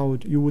be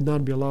allowed, you would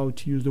not be allowed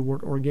to use the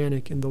word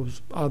organic in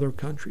those other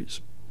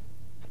countries.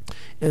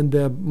 And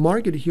the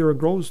market here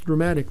grows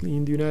dramatically.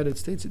 In the United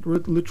States, it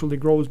literally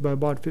grows by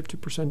about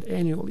 50%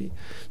 annually.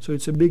 So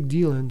it's a big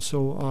deal. And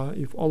so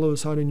if all of a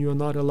sudden you are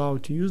not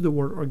allowed to use the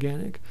word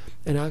organic,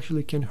 it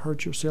actually can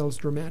hurt your sales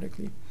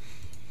dramatically.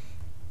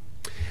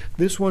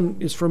 This one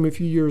is from a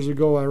few years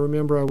ago. I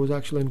remember I was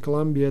actually in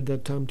Colombia at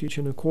that time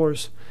teaching a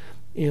course,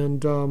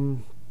 and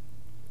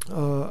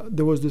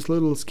there was this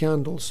little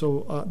scandal.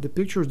 So the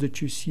pictures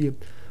that you see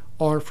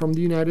are from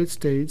the United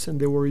States,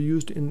 and they were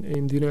used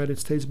in the United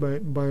States by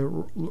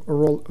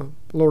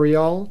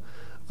L'Oreal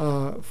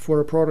for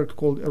a product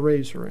called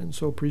Eraser. And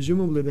so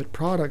presumably that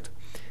product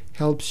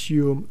helps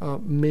you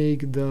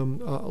make the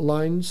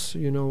lines,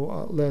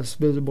 less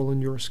visible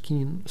in your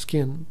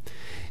skin.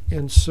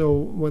 And so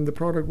when the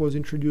product was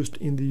introduced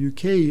in the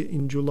UK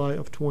in July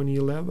of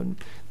 2011,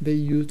 they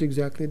used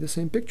exactly the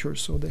same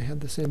pictures. So they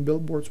had the same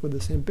billboards with the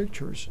same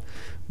pictures.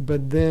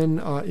 But then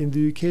in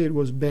the UK it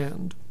was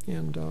banned.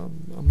 And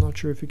I'm not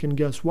sure if you can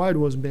guess why it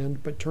was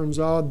banned, but turns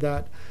out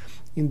that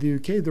in the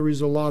UK there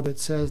is a law that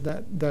says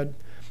that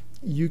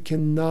you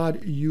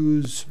cannot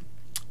use,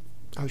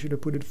 how should I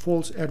put it,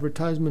 false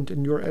advertisement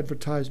in your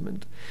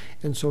advertisement.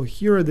 And so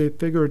here they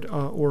figured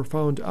or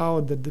found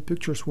out that the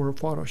pictures were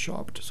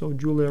photoshopped. So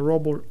Julia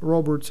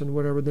Roberts and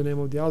whatever the name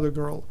of the other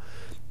girl,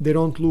 they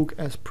don't look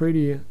as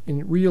pretty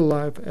in real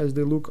life as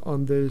they look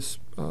on this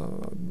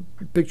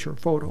picture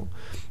photo.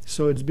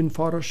 So it's been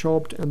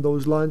photoshopped, and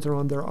those lines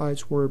around their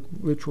eyes were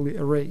literally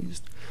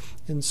erased.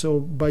 And so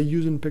by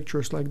using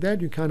pictures like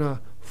that, you kind of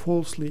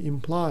falsely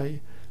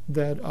imply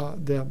that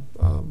the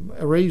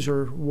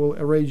eraser will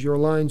erase your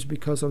lines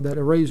because of that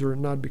eraser,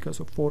 not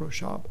because of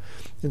Photoshop.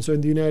 And so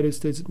in the United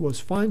States it was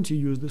fine to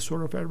use this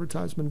sort of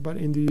advertisement, but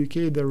in the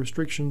UK the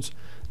restrictions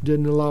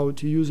didn't allow it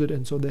to use it,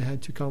 and so they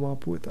had to come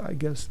up with, I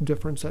guess,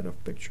 different set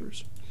of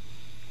pictures.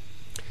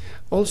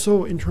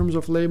 Also, in terms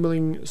of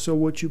labeling, so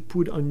what you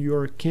put on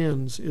your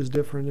cans is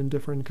different in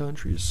different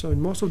countries. So in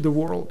most of the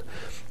world,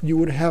 you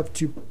would have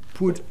to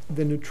put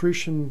the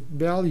nutrition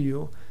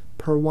value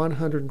per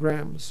 100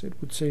 grams. It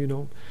would say,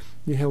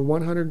 you have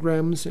 100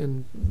 grams,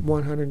 and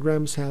 100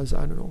 grams has,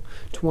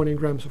 20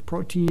 grams of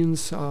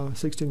proteins,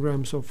 60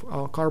 grams of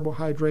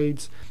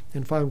carbohydrates,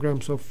 and 5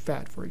 grams of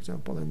fat, for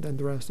example, and then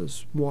the rest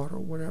is water or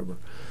whatever.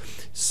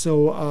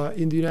 So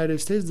in the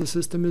United States, the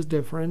system is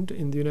different.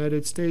 In the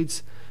United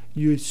States,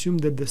 you assume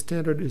that the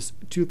standard is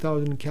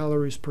 2,000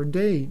 calories per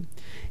day,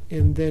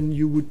 and then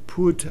you would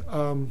put,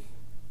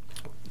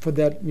 for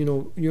that,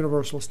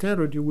 universal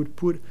standard, you would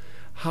put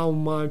how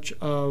much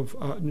of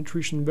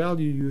nutrition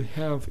value you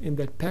have in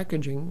that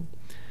packaging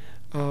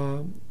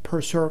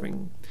per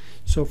serving.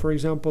 So for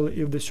example,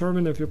 if the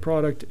serving of your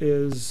product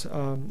is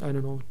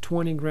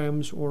 20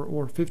 grams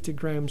or 50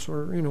 grams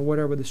or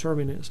whatever the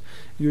serving is,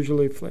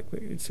 usually if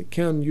it's a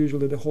can,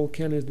 usually the whole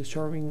can is the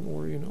serving,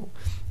 or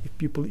if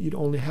people eat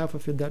only half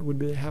of it, that would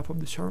be the half of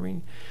the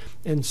serving.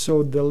 And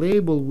so the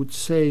label would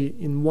say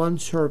in one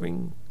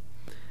serving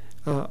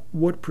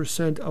what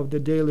percent of the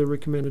daily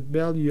recommended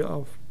value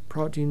of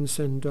proteins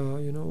and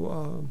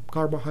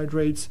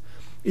carbohydrates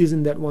is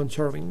in that one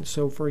serving.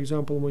 So for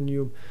example, when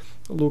you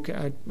look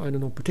at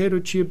potato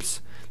chips,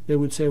 they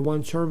would say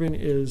one serving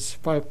is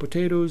 5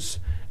 potatoes,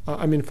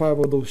 5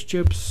 of those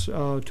chips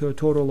to a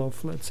total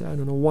of, let's say,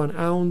 1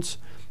 ounce,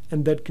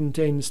 and that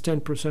contains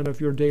 10%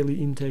 of your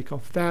daily intake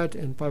of fat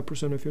and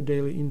 5% of your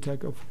daily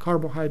intake of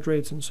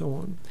carbohydrates and so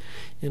on.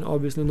 And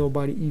obviously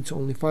nobody eats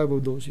only 5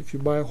 of those. If you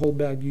buy a whole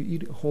bag, you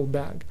eat a whole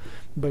bag.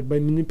 But by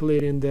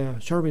manipulating the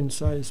serving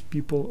size,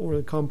 people or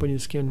the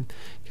companies can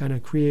kind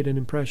of create an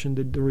impression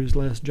that there is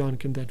less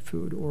junk in that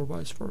food, or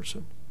vice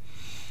versa.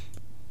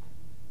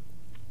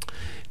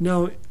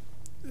 Now,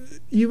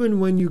 even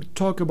when you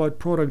talk about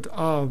product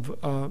of,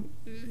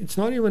 it's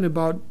not even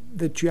about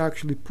that you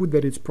actually put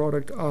that it's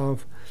product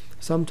of.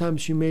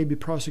 Sometimes you may be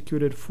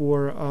prosecuted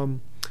for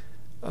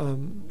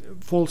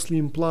falsely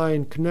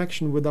implying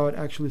connection without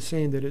actually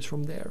saying that it's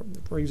from there.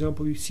 For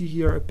example, you see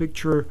here a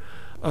picture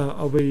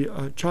of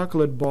a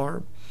chocolate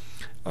bar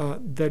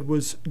that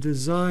was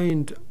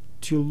designed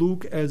to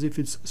look as if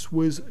it's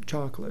Swiss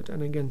chocolate.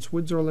 And again,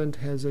 Switzerland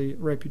has a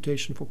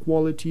reputation for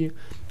quality,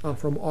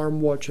 from arm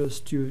watches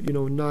to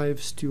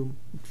knives to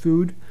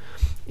food.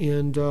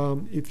 And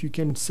if you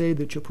can say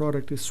that your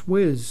product is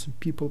Swiss,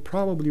 people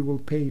probably will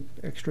pay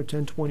extra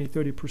 10, 20,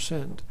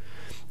 30%.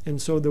 And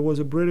so there was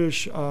a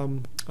British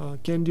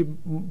candy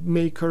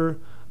maker,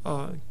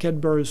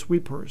 Cadbury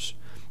Sweepers,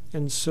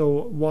 and so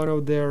one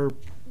of their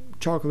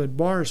chocolate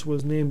bars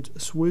was named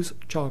Swiss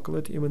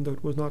chocolate, even though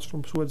it was not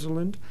from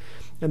Switzerland.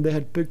 And they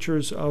had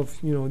pictures of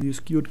these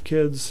cute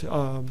kids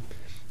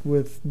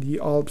with the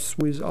Alps,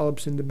 Swiss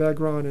Alps in the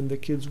background, and the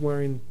kids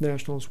wearing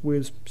national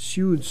Swiss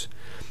suits.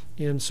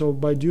 And so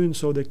by doing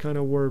so, they kind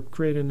of were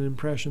creating an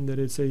impression that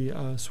it's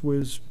a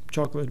Swiss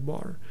chocolate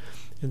bar.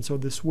 And so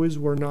the Swiss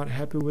were not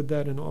happy with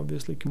that and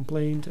obviously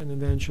complained, and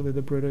eventually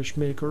the British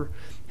maker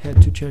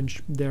had to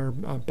change their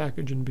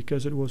packaging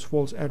because it was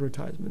false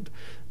advertisement.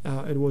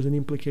 It was an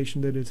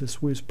implication that it's a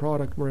Swiss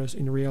product, whereas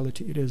in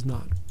reality it is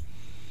not.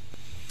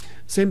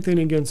 Same thing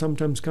again,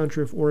 sometimes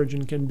country of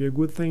origin can be a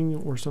good thing,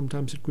 or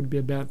sometimes it could be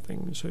a bad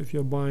thing. So if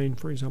you're buying,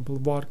 for example,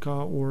 vodka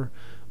or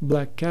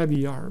black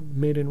caviar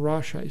made in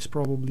Russia is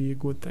probably a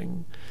good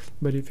thing.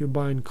 But if you're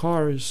buying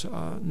cars,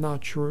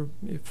 not sure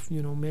if,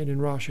 you know, made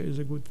in Russia is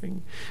a good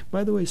thing.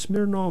 By the way,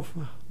 Smirnoff,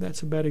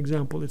 that's a bad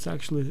example. It's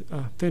actually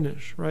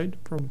Finnish, right,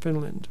 from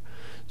Finland.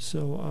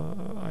 So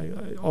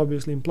I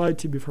obviously implied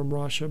to be from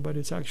Russia, but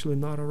it's actually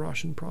not a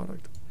Russian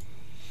product.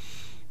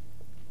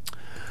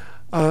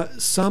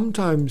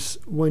 Sometimes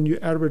when you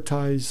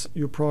advertise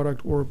your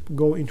product or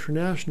go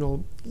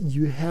international,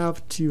 you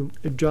have to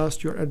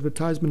adjust your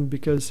advertisement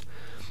because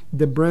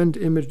the brand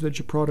image that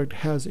your product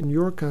has in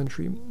your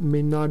country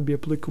may not be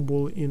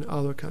applicable in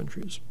other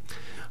countries.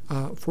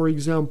 For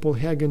example,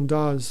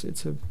 Häagen-Dazs,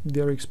 it's a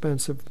very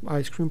expensive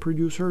ice cream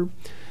producer.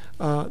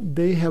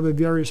 They have a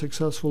very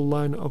successful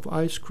line of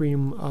ice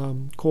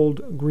cream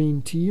called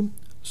green tea,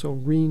 so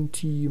green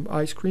tea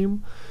ice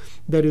cream,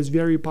 that is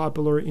very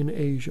popular in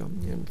Asia,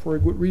 and for a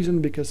good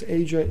reason, because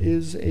Asia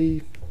is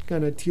a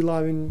kind of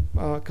tea-loving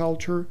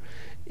culture,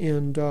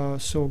 and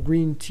so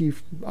green tea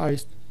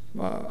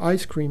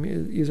ice cream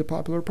is a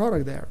popular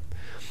product there.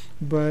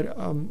 But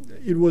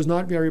it was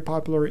not very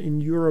popular in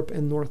Europe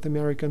and North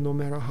America, no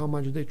matter how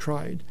much they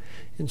tried.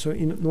 And so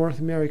in North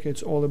America,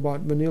 it's all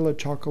about vanilla,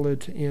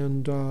 chocolate,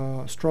 and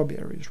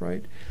strawberries,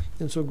 right?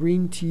 And so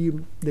green tea,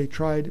 they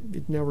tried,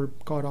 it never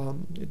caught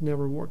on, it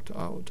never worked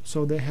out.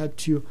 So they had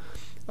to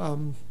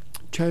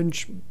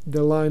change the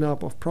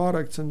lineup of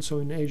products, and so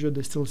in Asia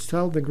they still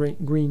sell the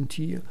green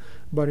tea,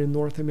 but in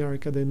North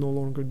America they no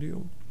longer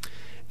do.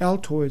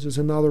 Altoids is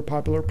another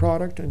popular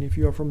product, and if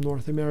you are from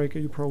North America,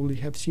 you probably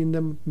have seen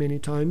them many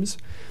times.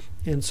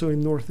 And so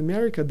in North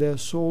America, they're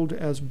sold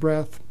as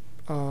breath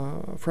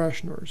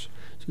fresheners.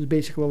 So it's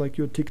basically like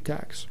your Tic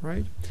Tacs,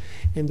 right?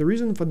 And the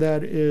reason for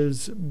that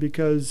is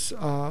because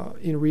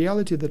in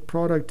reality, that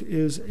product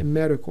is a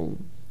medical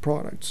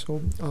product.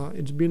 So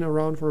it's been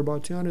around for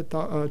about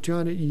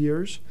 200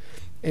 years,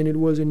 and it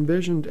was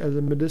envisioned as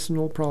a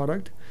medicinal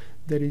product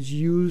that is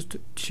used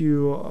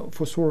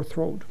for sore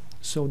throat.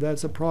 So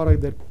that's a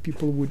product that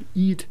people would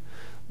eat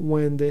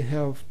when they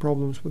have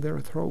problems with their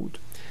throat.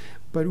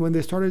 But when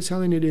they started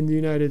selling it in the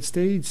United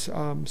States,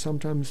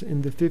 sometimes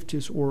in the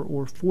 50s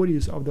or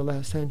 40s of the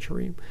last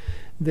century,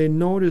 they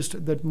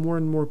noticed that more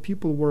and more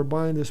people were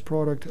buying this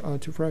product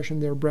to freshen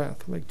their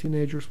breath, like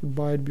teenagers would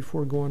buy it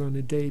before going on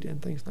a date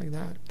and things like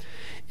that.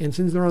 And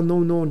since there are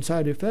no known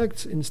side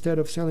effects, instead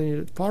of selling it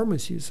at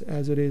pharmacies,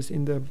 as it is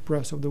in the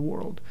rest of the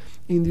world,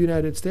 in the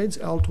United States,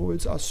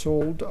 Altoids are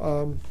sold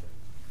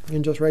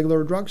in just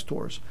regular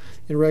drugstores,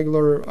 in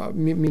regular,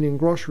 meaning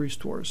grocery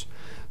stores.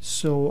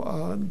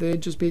 So they're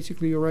just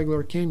basically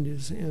regular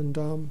candies.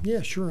 And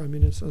yeah, sure, I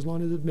mean, it's, as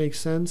long as it makes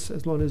sense,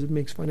 as long as it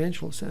makes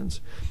financial sense,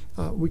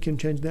 we can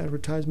change the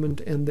advertisement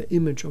and the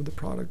image of the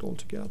product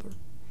altogether.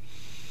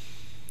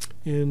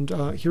 And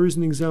here is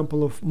an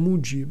example of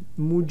Muji.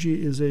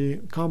 Muji is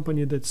a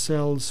company that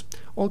sells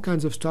all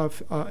kinds of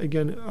stuff.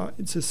 Again,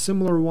 it's a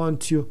similar one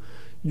to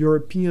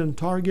European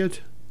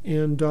Target,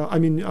 and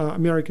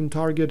American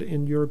Target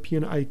and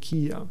European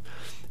IKEA.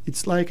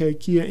 It's like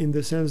IKEA in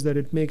the sense that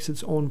it makes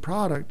its own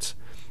products,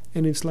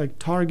 and it's like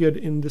Target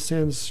in the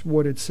sense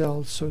what it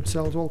sells. So it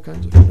sells all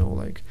kinds of,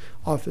 like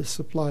office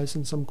supplies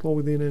and some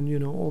clothing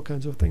and, all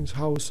kinds of things,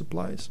 house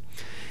supplies.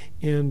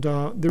 And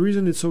the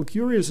reason it's so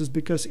curious is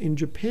because in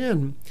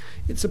Japan,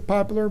 it's a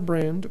popular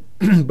brand,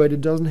 but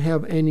it doesn't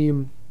have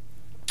any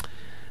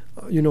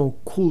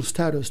cool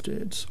status to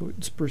it. So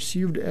it's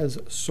perceived as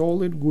a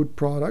solid, good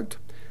product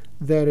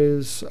that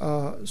is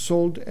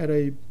sold at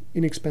a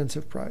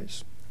inexpensive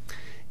price.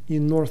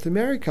 In North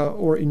America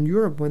or in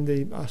Europe, when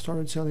they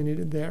started selling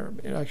it there,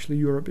 actually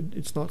Europe,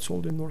 it's not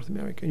sold in North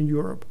America, in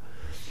Europe,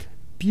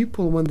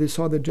 people, when they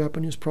saw the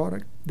Japanese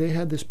product, they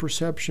had this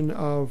perception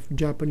of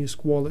Japanese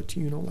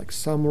quality, like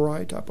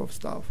samurai type of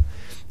stuff.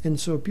 And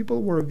so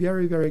people were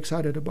very, very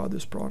excited about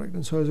this product.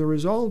 And so as a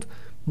result,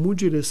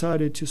 Muji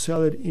decided to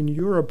sell it in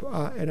Europe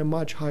at a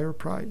much higher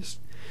price.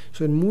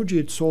 So in Muji,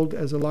 it's sold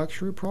as a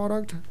luxury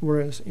product,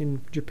 whereas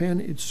in Japan,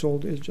 it's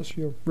sold as just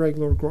your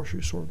regular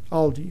grocery store,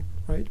 Aldi,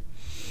 right?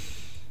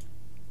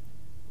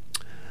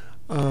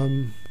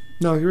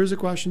 Now, here's a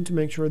question to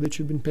make sure that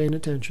you've been paying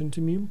attention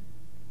to me.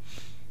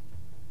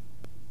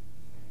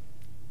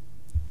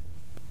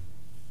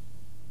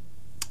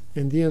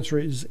 And the answer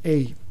is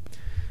A.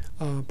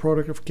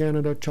 Product of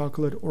Canada,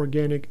 chocolate,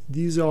 organic.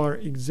 These are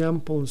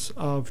examples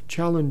of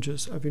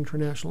challenges of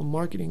international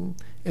marketing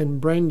and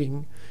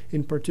branding,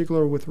 in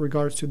particular with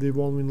regards to the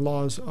evolving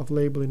laws of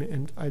labeling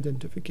and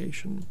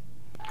identification.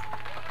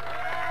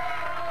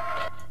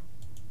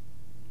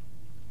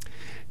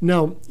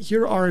 Now,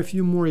 here are a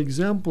few more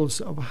examples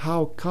of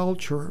how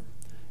culture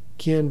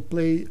can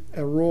play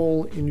a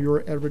role in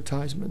your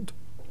advertisement.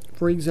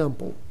 For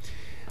example,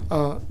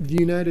 the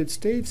United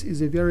States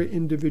is a very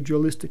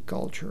individualistic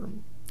culture,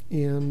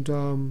 and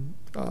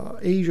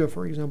Asia,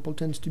 for example,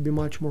 tends to be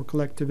much more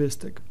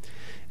collectivistic.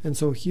 And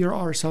so here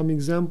are some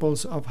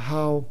examples of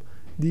how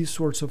these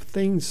sorts of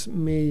things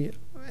may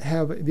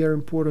have a very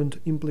important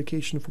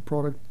implication for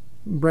product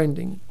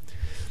branding.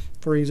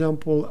 For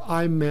example,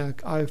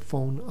 iMac,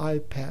 iPhone,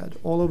 iPad,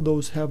 all of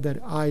those have that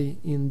I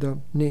in the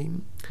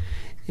name.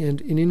 And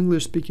in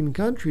English-speaking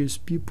countries,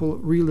 people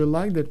really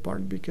like that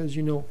part because,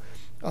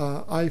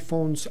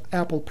 iPhones,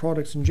 Apple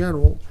products in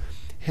general,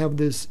 have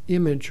this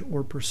image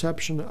or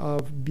perception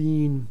of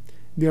being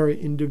very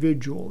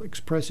individual,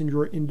 expressing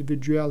your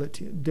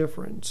individuality,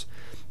 difference.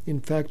 In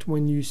fact,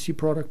 when you see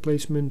product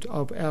placement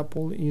of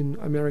Apple in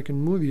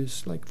American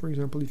movies, like, for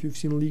example, if you've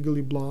seen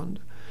Legally Blonde,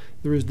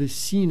 there is this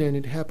scene, and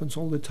it happens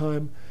all the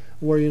time,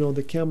 where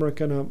the camera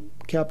kind of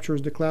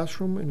captures the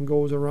classroom and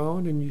goes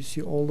around, and you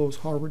see all those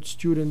Harvard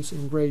students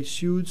in gray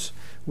suits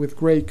with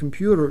gray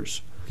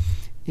computers.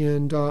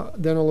 And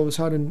then all of a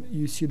sudden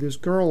you see this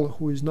girl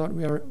who is not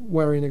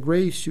wearing a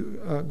gray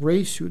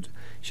suit,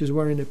 she's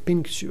wearing a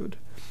pink suit,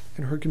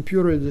 and her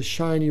computer is a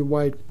shiny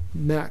white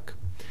Mac.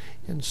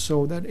 And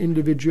so that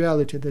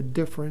individuality, that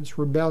difference,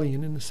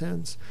 rebellion in a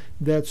sense,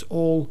 that's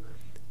all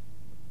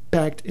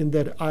packed in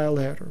that I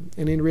letter.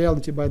 And in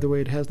reality, by the way,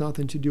 it has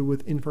nothing to do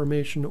with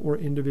information or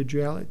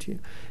individuality.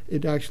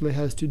 It actually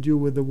has to do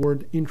with the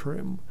word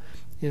interim.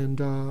 And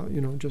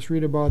just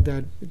read about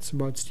that. It's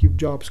about Steve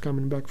Jobs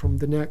coming back from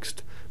the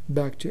Next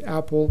back to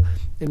Apple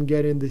and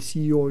getting the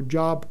CEO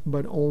job,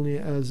 but only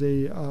as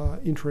a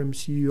interim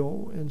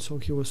CEO. And so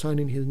he was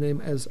signing his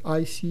name as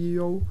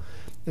iCEO,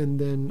 and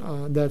then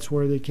that's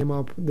where they came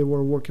up. They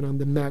were working on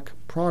the Mac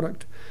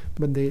product,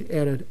 but they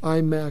added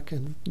iMac,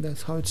 and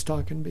that's how it's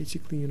talking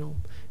basically,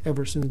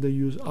 ever since they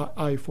use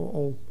I for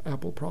all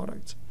Apple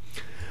products.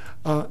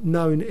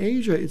 Now in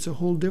Asia, it's a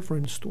whole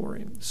different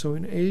story. So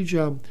in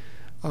Asia,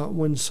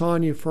 when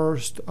Sony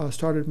first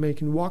started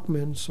making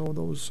Walkman, so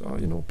those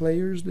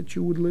players that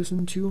you would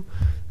listen to,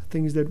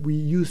 things that we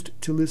used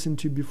to listen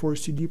to before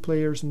CD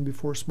players and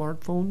before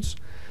smartphones,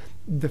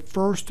 the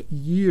first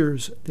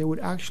years they would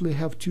actually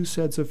have two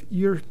sets of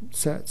ear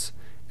sets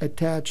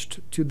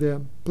attached to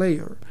the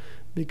player,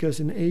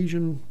 because in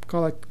Asian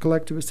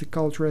collectivistic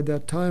culture at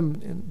that time,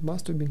 and it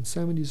must have been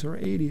 70s or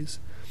 80s,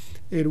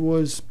 it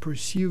was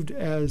perceived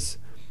as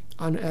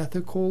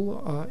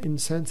unethical,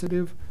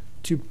 insensitive,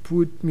 to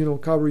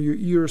cover your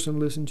ears and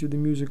listen to the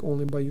music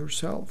only by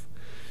yourself.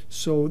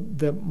 So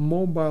the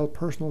mobile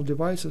personal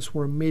devices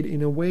were made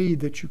in a way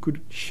that you could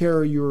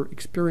share your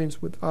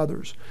experience with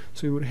others.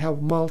 So you would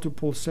have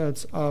multiple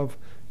sets of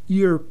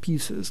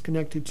earpieces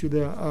connected to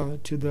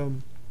the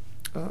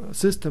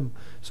system,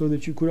 so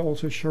that you could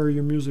also share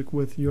your music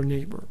with your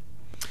neighbor.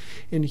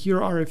 And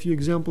here are a few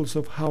examples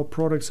of how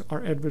products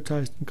are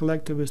advertised in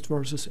collectivist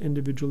versus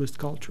individualist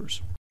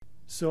cultures.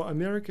 So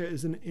America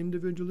is an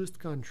individualist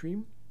country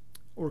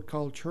or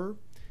culture,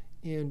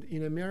 and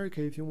in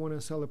America, if you want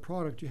to sell a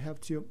product, you have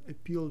to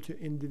appeal to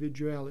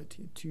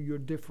individuality, to your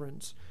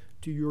difference,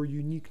 to your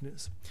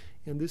uniqueness.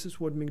 And this is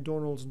what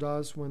McDonald's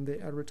does when they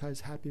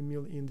advertise Happy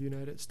Meal in the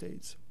United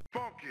States.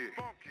 Funky,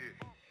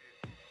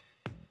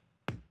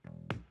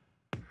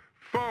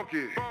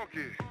 funky,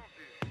 funky.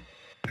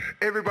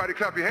 Everybody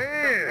clap your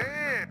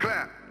hands.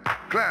 Clap,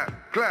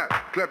 clap,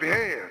 clap, clap your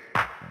hands.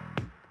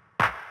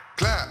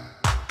 Clap,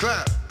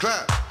 clap,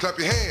 clap, clap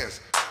your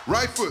hands.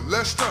 Right foot,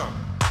 let's stomp.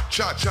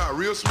 Cha-cha,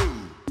 real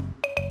smooth.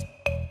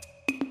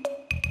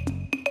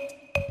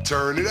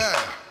 Turn it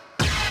out.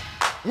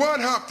 One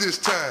hop this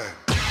time.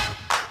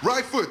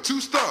 Right foot,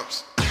 two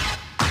stumps.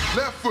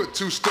 Left foot,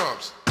 two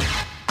stumps.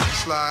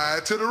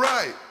 Slide to the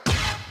right.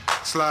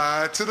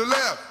 Slide to the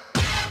left.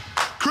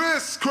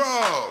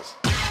 Crisscross.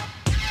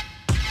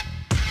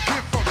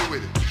 Get funky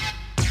with it.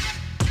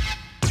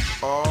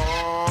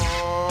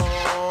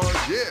 Oh,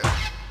 yeah.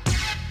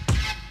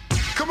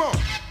 Come on.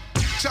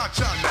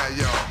 Cha-cha now,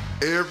 y'all.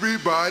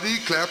 Everybody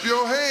clap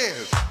your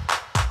hands.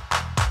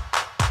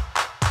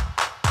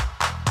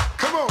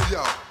 Come on,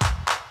 y'all.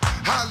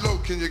 How low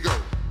can you go?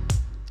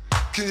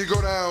 Can you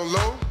go down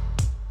low?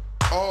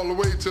 All the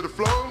way to the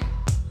floor?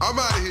 I'm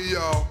out of here,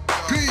 y'all.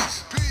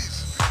 Peace. Peace.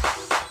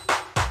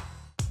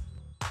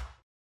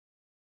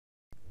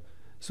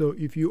 So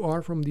if you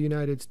are from the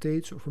United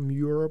States or from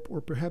Europe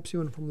or perhaps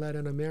even from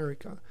Latin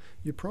America,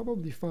 you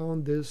probably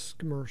found this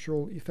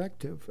commercial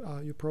effective.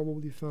 You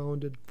probably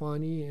found it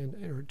funny and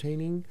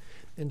entertaining,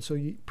 and so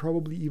you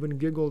probably even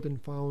giggled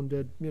and found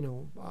it,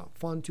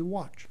 fun to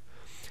watch.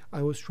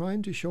 I was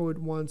trying to show it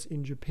once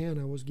in Japan.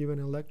 I was given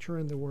a lecture,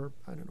 and there were,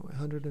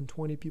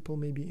 120 people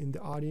maybe in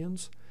the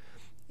audience,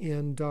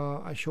 and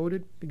I showed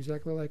it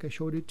exactly like I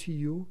showed it to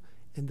you,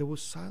 and there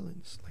was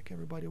silence. Like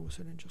everybody was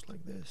sitting just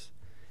like this.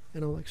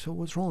 And I'm like, so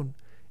what's wrong?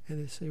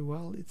 And they say,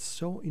 well, it's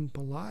so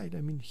impolite.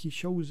 I mean, he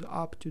shows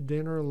up to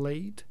dinner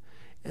late,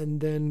 and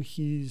then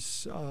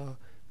he's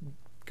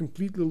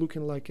completely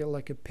looking like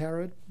a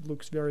parrot,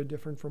 looks very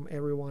different from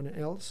everyone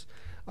else,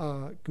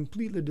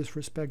 completely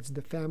disrespects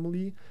the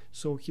family,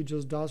 so he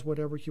just does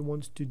whatever he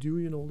wants to do,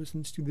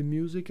 listens to the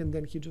music, and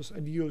then he just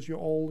adios you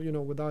all,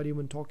 without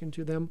even talking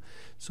to them.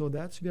 So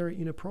that's very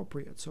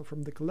inappropriate. So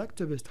from the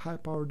collectivist high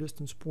power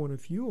distance point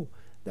of view,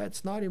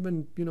 that's not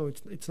even,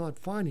 it's not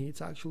funny,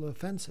 it's actually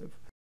offensive.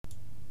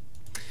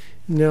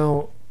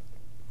 Now,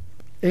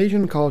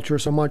 Asian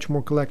cultures are much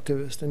more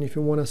collectivist, and if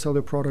you want to sell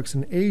your products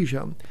in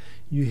Asia,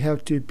 you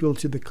have to appeal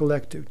to the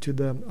collective, to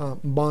the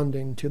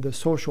bonding, to the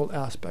social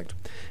aspect.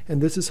 And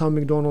this is how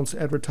McDonald's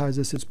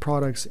advertises its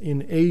products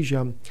in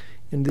Asia.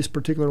 And this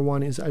particular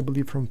one is, I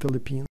believe, from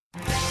Philippines.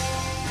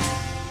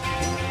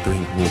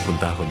 Tuwing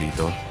pumupunta ako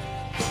dito,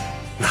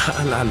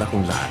 naaalala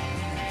kong lahat.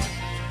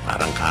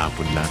 Parang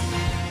kahapon lang.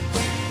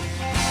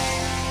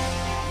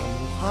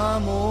 Kamukha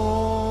mo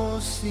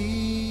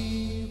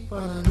si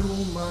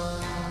Paluma.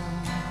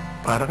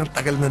 Parang ang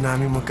tagal na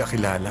namin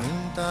magkakilala.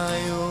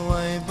 Tayo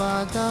ay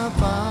bata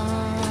pa.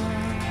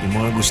 Yung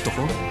mga gusto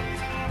ko,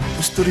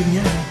 gusto rin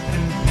niya.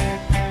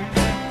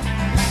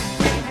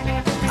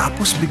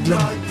 Tapos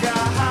biglang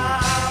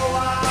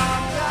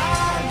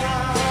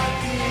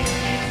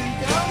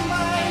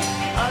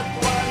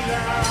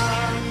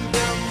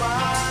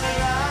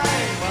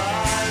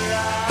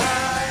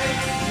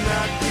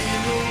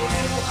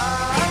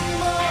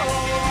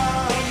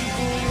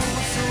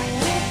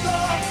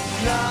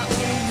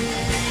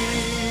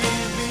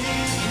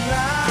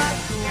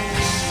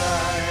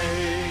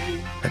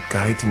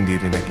kahit hindi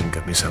rin naging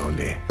kami sa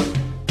huli.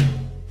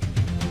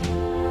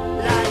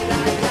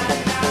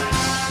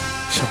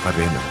 Siya pa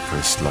rin ang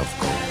first love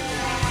ko.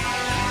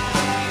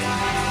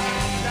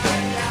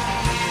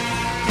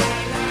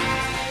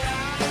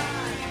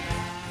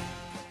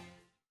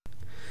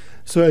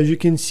 So as you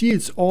can see,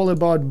 it's all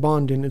about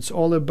bonding. It's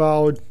all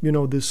about,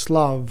 this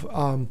love.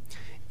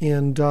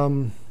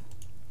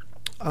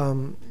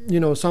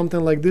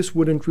 Something like this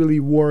wouldn't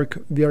really work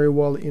very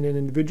well in an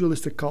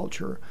individualistic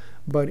culture,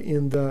 but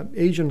in the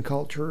Asian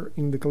culture,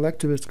 in the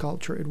collectivist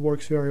culture, it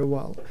works very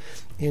well.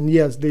 And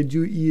yes, they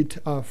do eat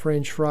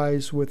French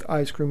fries with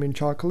ice cream and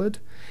chocolate.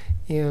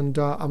 And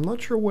I'm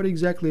not sure what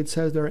exactly it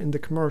says there in the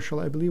commercial.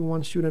 I believe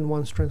one student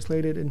once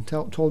translated and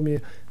told me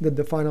that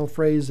the final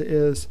phrase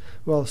is,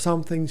 well,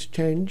 some things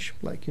change,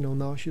 like,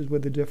 now she's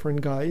with a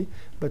different guy,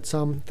 but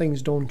some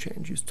things don't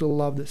change. You still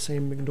love the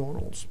same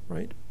McDonald's,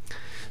 right?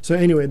 So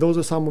anyway, those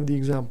are some of the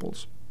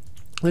examples.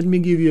 Let me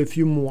give you a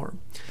few more.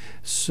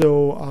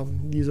 So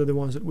these are the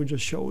ones that we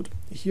just showed.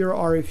 Here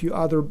are a few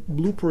other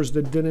bloopers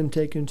that didn't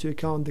take into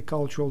account the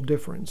cultural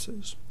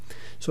differences.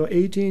 So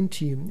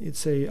AT&T,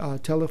 it's a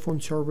telephone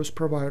service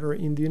provider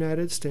in the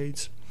United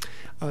States.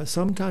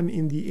 Sometime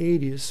in the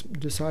 80s,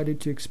 decided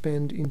to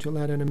expand into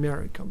Latin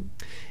America.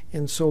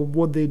 And so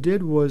what they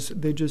did was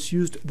they just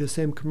used the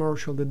same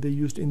commercial that they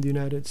used in the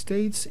United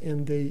States,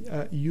 and they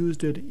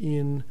used it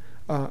in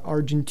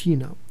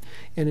Argentina.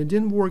 And it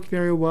didn't work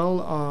very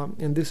well,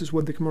 and this is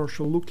what the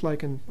commercial looked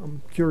like, and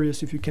I'm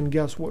curious if you can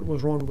guess what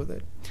was wrong with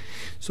it.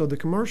 So the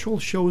commercial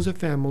shows a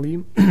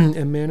family,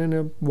 a man and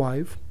a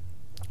wife,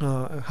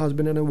 a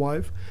husband and a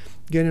wife,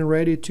 getting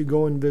ready to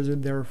go and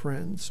visit their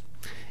friends.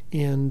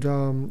 And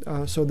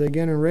so they're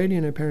getting ready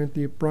and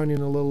apparently running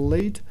a little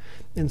late.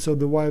 And so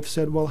the wife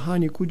said, well,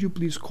 honey, could you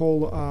please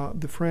call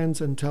the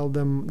friends and tell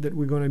them that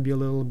we're going to be a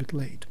little bit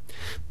late?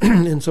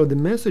 And so the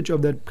message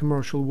of that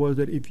commercial was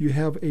that if you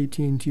have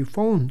AT&T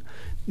phone,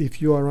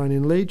 if you are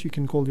running late, you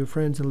can call your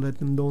friends and let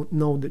them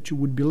know that you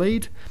would be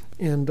late.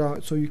 And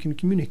so you can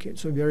communicate.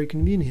 So very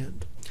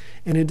convenient.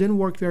 And it didn't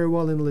work very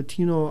well in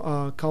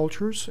Latino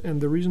cultures.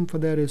 And the reason for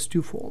that is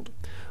twofold.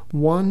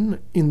 One,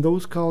 in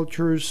those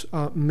cultures,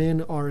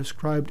 men are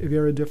ascribed a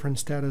very different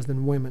status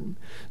than women.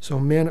 So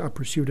men are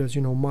perceived as,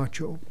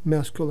 macho,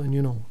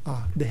 masculine,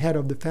 the head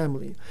of the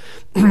family.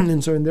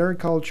 And so in their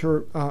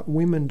culture,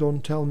 women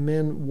don't tell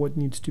men what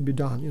needs to be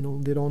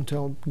done. They don't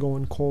go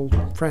and call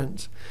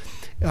friends.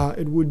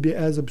 It would be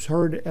as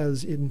absurd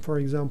as in, for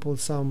example,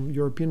 some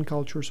European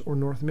cultures or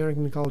North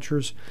American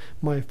cultures,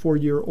 my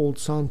 4-year-old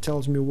son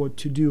tells me what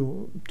to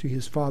do to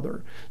his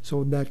father.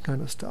 So that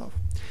kind of stuff.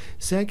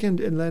 Second,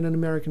 in Latin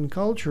American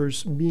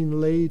cultures, being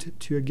late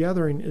to a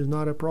gathering is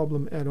not a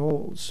problem at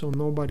all. So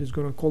nobody's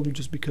going to call you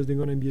just because they're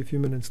going to be a few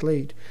minutes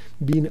late.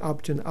 Being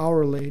up to an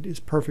hour late is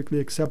perfectly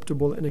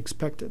acceptable and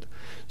expected.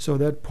 So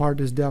that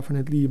part is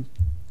definitely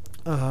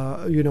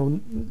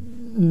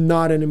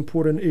not an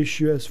important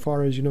issue as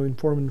far as,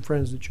 informing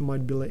friends that you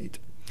might be late.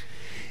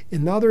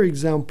 Another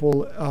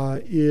example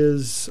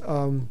is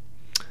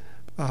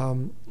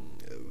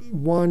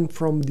one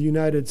from the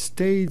United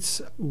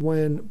States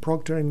when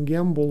Procter &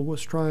 Gamble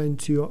was trying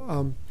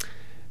to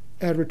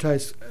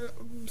advertise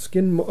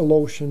skin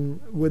lotion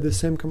with the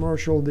same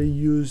commercial they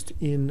used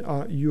in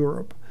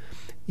Europe.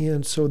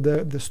 And so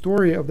the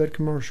story of that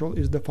commercial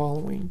is the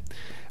following.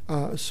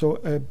 So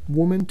a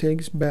woman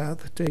takes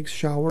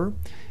shower,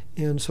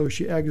 and so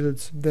she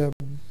exits the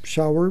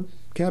shower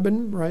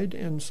cabin, right?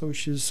 And so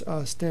she's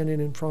standing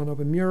in front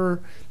of a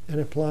mirror and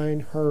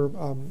applying her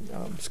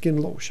skin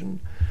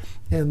lotion.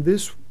 And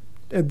this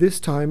at this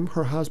time,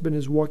 her husband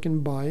is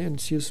walking by and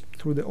sees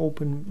through the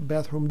open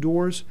bathroom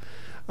doors,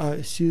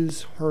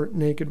 sees her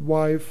naked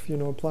wife,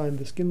 applying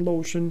the skin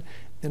lotion,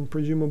 and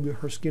presumably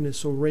her skin is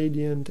so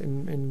radiant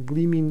and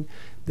gleaming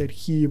that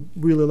he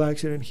really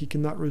likes it and he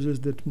cannot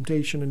resist the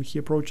temptation, and he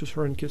approaches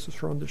her and kisses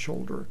her on the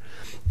shoulder.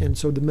 And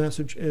so the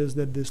message is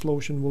that this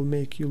lotion will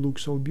make you look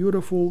so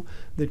beautiful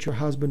that your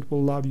husband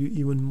will love you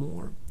even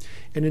more.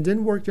 And it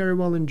didn't work very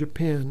well in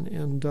Japan,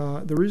 and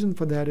the reason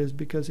for that is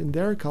because in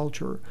their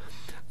culture,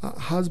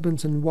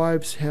 husbands and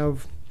wives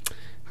have,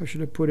 how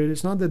should I put it,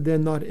 it's not that they're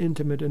not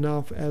intimate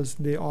enough as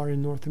they are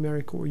in North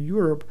America or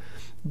Europe,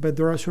 but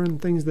there are certain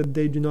things that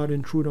they do not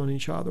intrude on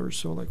each other.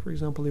 So, like, for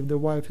example, if the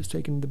wife is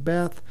taking the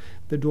bath,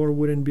 the door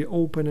wouldn't be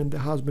open and the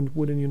husband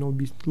wouldn't,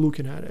 be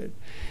looking at it.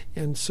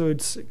 And so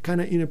it's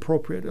kind of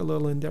inappropriate a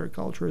little in their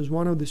culture. As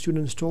one of the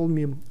students told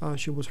me,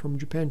 she was from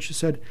Japan, she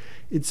said,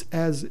 it's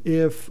as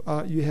if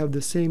you have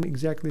the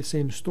exactly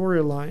same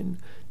storyline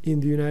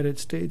in the United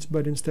States,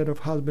 but instead of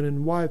husband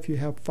and wife, you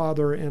have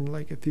father and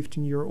like a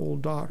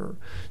 15-year-old daughter.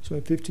 So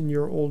a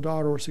 15-year-old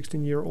daughter or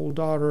 16-year-old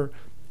daughter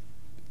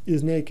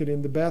is naked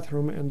in the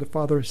bathroom, and the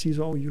father sees,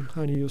 oh, you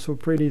honey, you're so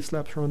pretty,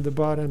 slaps her on the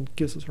butt and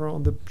kisses her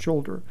on the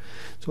shoulder.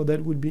 So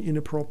that would be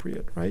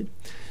inappropriate, right?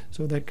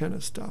 So that kind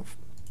of stuff.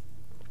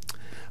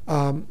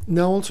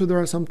 Now also there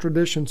are some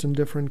traditions in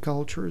different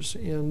cultures,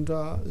 and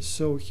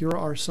so here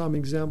are some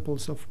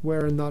examples of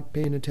where not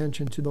paying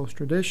attention to those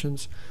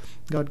traditions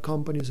got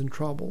companies in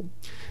trouble.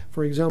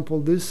 For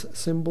example, this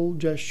symbol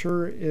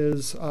gesture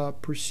is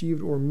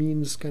perceived or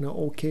means kind of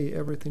okay,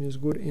 everything is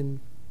good in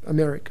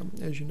America,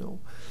 as you know,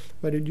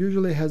 but it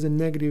usually has a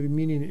negative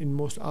meaning in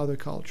most other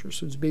cultures.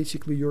 So it's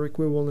basically your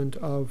equivalent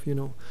of,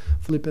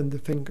 flipping the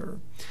finger.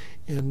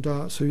 And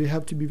so you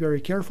have to be very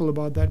careful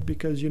about that,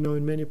 because,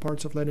 in many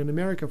parts of Latin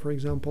America, for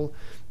example,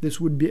 this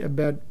would be a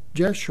bad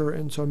gesture,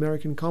 and so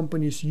American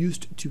companies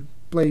used to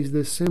place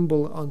this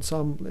symbol on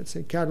some, let's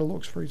say,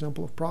 catalogs, for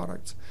example, of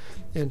products.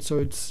 And so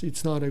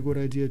it's not a good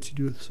idea to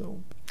do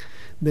so.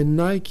 Then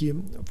Nike,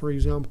 for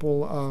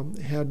example,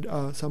 had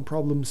some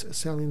problems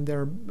selling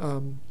their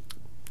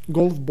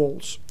golf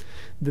balls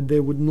that they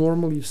would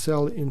normally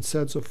sell in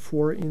sets of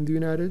 4 in the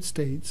United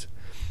States.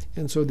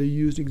 And so they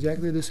used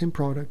exactly the same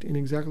product in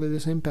exactly the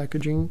same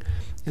packaging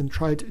and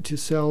tried to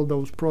sell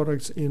those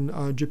products in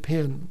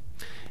Japan.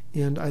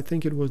 And I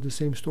think it was the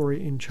same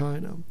story in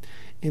China.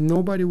 And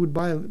nobody would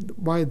buy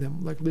them.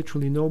 Like,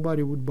 literally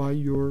nobody would buy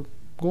your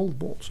golf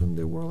balls. And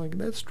they were like,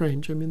 that's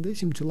strange. I mean, they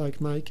seem to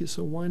like Nike,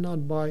 so why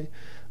not buy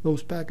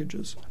those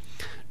packages?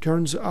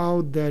 Turns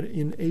out that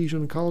in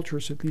Asian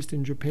cultures, at least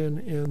in Japan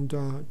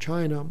and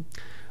China,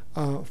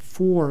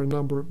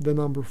 the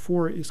number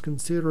 4 is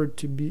considered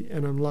to be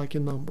an unlucky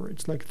number.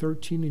 It's like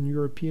 13 in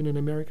European and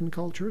American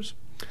cultures,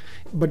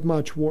 but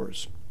much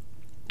worse.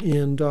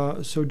 And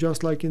so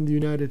just like in the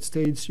United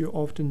States, you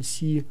often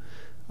see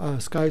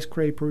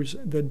skyscrapers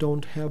that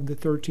don't have the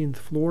 13th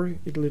floor.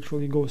 It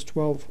literally goes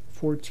 12,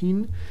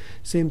 14.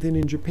 Same thing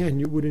in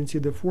Japan. You wouldn't see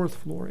the 4th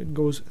floor. It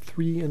goes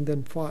 3 and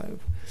then 5.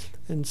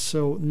 And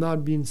so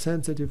not being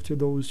sensitive to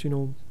those,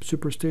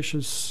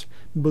 superstitious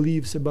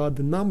beliefs about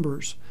the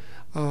numbers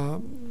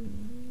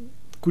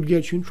could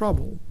get you in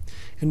trouble.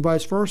 And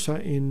vice versa.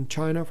 In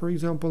China, for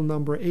example, the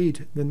number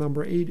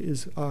 8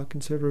 is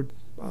considered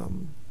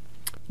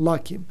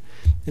lucky.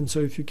 And so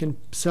if you can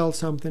sell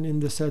something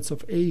in the sets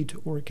of 8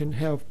 or can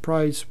have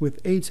price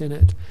with 8s in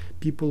it,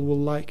 people will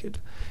like it.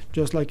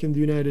 Just like in the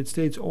United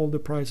States, all the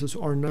prices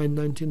are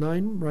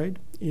 $9.99, right?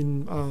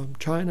 In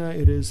China,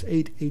 it is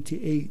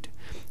 $8.88.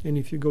 And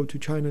if you go to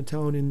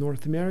Chinatown in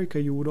North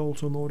America, you would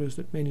also notice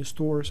that many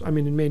stores,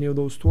 in many of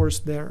those stores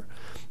there,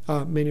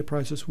 many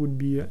prices would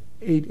be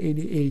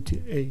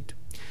 $8.88.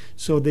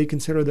 So they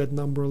consider that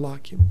number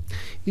lucky.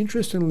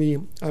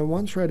 Interestingly, I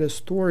once read a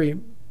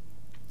story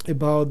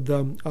about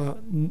the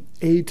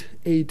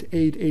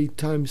 8888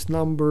 times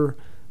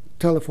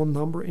telephone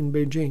number in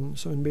Beijing.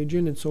 So in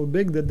Beijing, it's so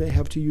big that they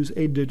have to use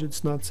 8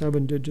 digits, not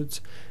 7 digits,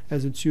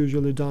 as it's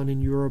usually done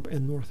in Europe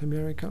and North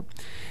America.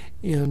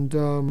 And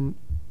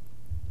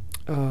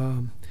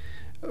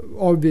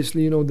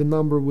obviously, the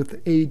number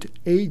with 8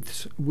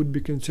 eighths would be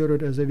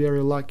considered as a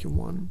very lucky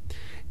one.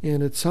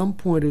 And at some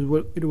point,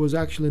 it was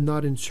actually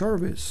not in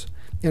service.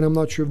 And I'm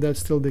not sure if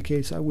that's still the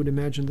case. I would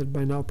imagine that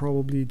by now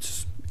probably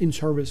it's in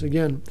service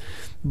again.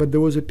 But there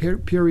was a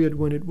period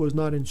when it was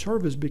not in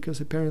service because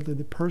apparently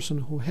the person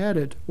who had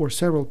it, or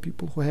several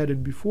people who had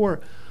it before,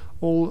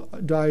 all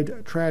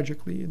died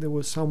tragically. There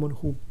was someone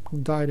who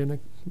died in an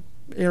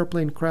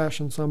airplane crash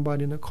and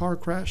somebody in a car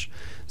crash,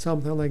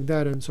 something like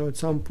that. And so at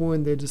some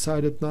point they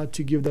decided not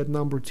to give that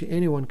number to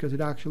anyone because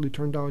it actually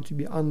turned out to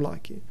be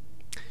unlucky.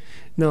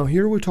 Now,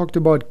 here we talked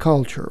about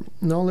culture.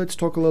 Now let's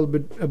talk a little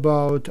bit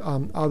about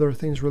other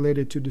things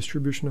related to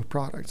distribution of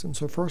products. And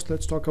so first,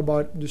 let's talk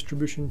about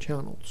distribution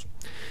channels.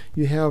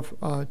 You have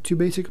 2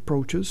 basic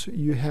approaches.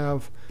 You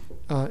have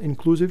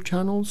inclusive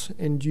channels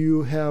and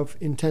you have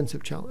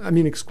intensive channels.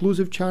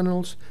 Exclusive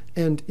channels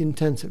and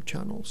intensive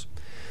channels.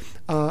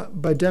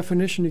 By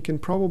definition, you can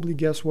probably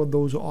guess what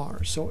those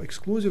are. So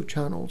exclusive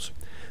channels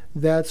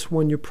that's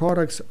when your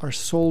products are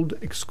sold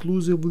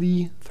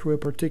exclusively through a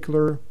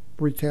particular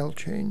retail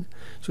chain.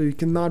 So you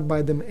cannot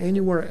buy them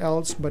anywhere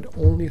else but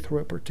only through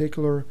a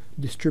particular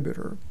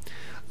distributor.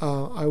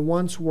 I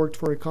once worked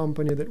for a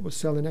company that was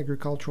selling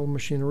agricultural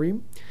machinery,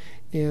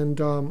 and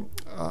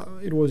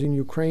it was in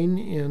Ukraine,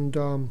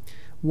 and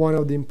one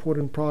of the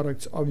important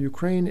products of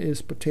Ukraine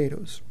is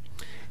potatoes.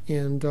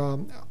 And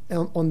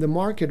on the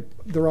market,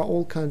 there are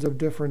all kinds of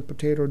different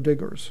potato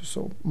diggers,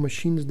 so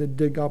machines that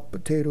dig up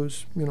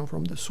potatoes,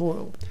 from the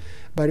soil.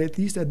 But at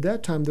least at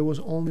that time, there was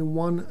only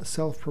one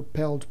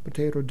self-propelled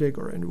potato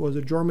digger, and it was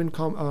a German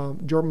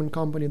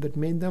company that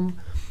made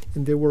them,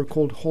 and they were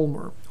called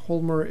Holmer.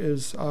 Holmer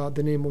is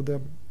the name of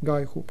the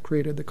guy who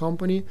created the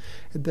company.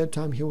 At that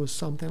time, he was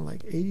something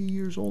like 80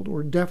 years old,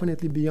 or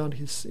definitely beyond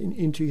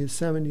into his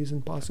 70s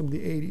and possibly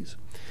 80s.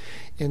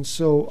 And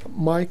so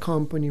my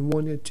company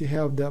wanted to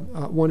have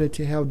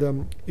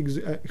the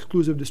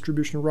exclusive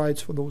distribution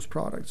rights for those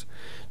products.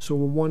 So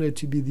we wanted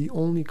to be the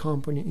only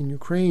company in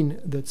Ukraine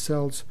that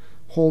sells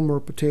Holmer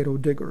potato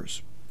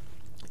diggers.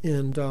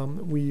 And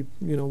we,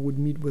 would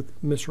meet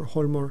with Mr.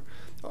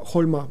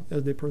 Holma,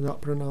 as they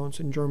pronounce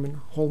in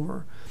German,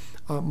 Holmer,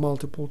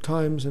 multiple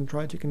times and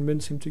try to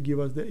convince him to give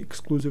us the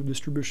exclusive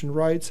distribution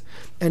rights,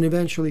 and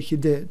eventually he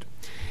did.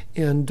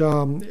 And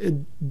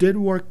it did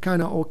work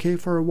kind of okay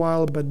for a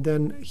while, but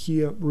then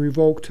he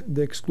revoked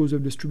the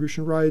exclusive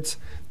distribution rights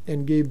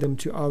and gave them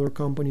to other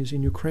companies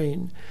in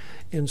Ukraine.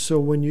 And so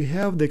when you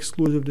have the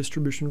exclusive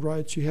distribution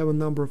rights, you have a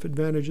number of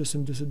advantages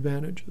and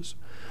disadvantages.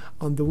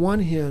 On the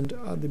one hand,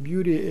 the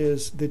beauty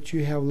is that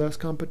you have less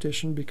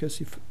competition, because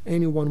if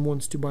anyone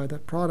wants to buy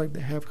that product,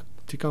 they have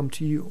to come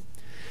to you.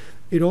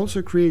 It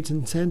also creates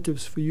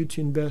incentives for you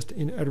to invest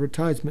in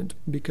advertisement,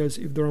 because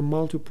if there are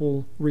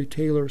multiple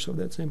retailers of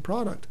that same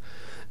product,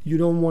 you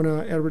don't want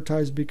to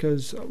advertise,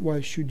 because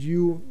why should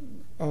you?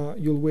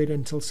 You'll wait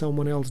until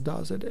someone else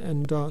does it.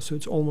 And so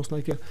it's almost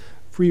like a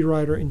free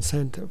rider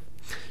incentive.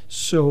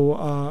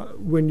 So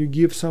when you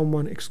give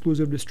someone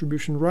exclusive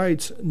distribution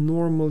rights,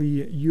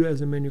 normally you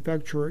as a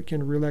manufacturer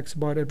can relax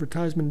about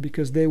advertisement,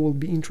 because they will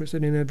be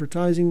interested in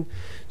advertising,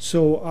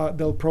 so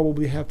they'll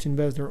probably have to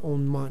invest their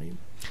own money.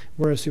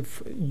 Whereas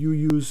if you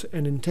use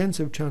an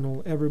intensive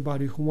channel,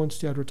 everybody who wants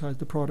to advertise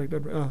the product,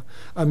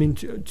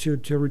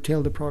 to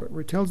retail the product,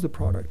 retails the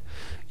product,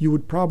 you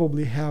would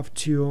probably have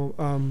to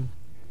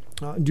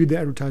do the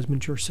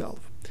advertisement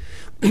yourself.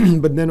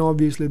 But then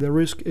obviously the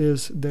risk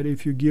is that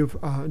if you give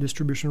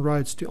distribution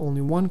rights to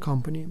only one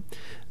company,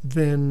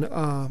 then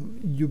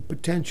you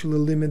potentially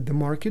limit the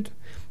market.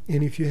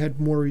 And if you had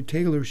more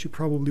retailers, you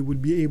probably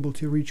would be able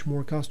to reach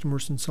more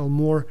customers and sell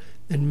more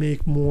and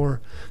make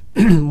more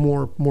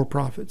more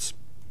profits.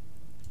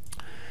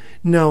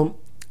 Now,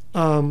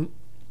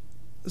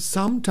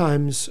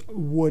 sometimes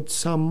what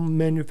some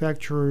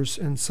manufacturers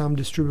and some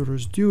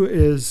distributors do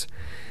is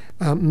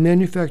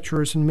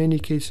manufacturers in many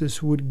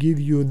cases would give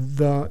you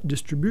the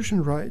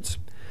distribution rights,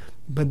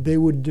 but they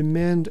would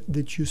demand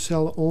that you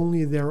sell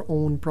only their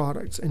own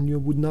products, and you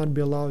would not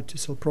be allowed to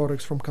sell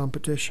products from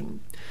competition.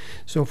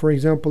 So for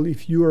example,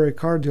 if you are a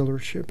car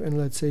dealership, and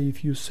let's say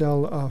if you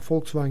sell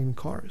Volkswagen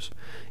cars,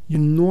 you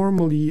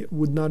normally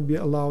would not be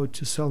allowed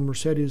to sell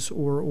Mercedes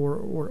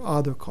or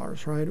other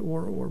cars, right?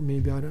 Or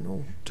maybe, I don't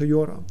know,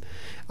 Toyota.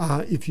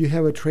 If you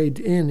have a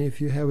trade-in, if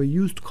you have a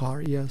used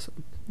car, yes,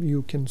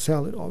 you can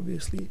sell it,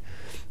 obviously,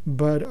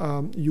 but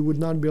you would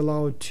not be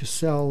allowed to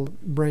sell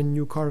brand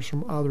new cars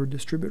from other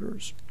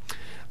distributors.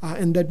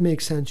 And that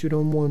makes sense. You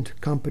don't want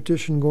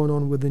competition going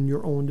on within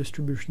your own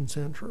distribution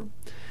center.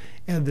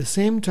 At the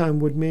same time,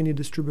 what many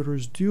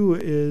distributors do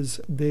is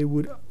they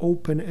would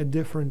open a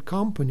different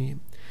company,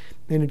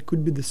 and it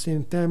could be the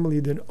same family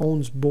that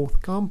owns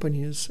both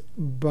companies,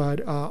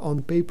 but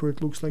on paper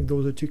it looks like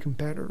those are two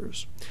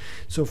competitors.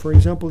 So for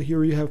example,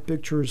 here you have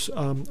pictures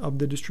of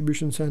the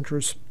distribution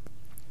centers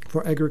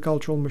for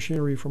agricultural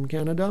machinery from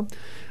Canada.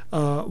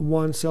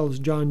 One sells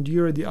John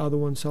Deere, the other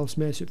one sells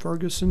Massey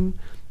Ferguson,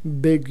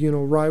 big,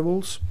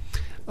 rivals.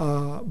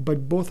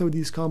 But both of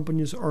these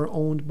companies are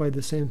owned by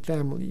the same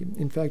family.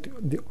 In fact,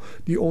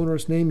 the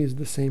owner's name is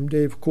the same,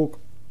 Dave Cook,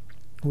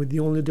 with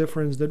the only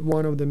difference that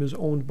one of them is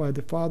owned by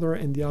the father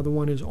and the other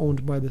one is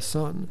owned by the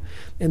son.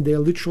 And they're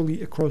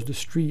literally across the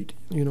street,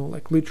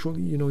 like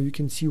literally, you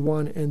can see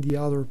one and the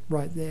other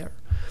right there.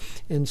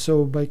 And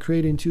so by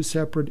creating two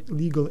separate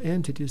legal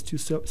entities, two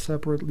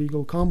separate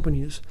legal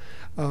companies,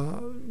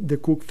 the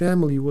Cook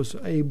family was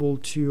able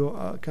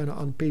to kind of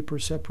on paper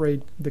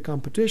separate the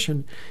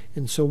competition.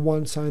 And so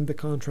one signed the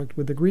contract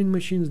with the green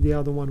machines, the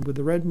other one with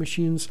the red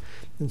machines.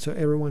 And so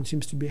everyone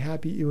seems to be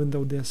happy, even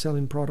though they're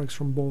selling products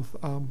from both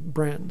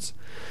brands.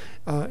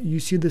 You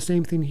see the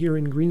same thing here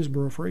in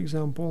Greensboro, for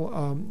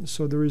example.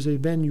 So there is a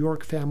Van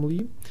York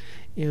family.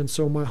 And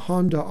so my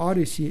Honda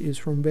Odyssey is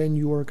from Van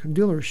York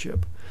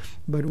dealership.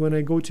 But when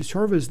I go to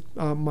service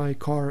my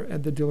car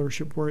at the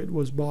dealership where it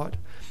was bought,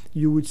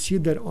 you would see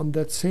that on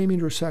that same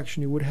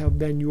intersection, you would have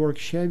Van York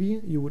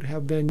Chevy, you would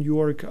have Van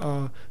York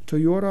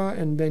Toyota,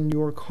 and Van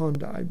York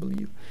Honda, I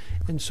believe.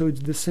 And so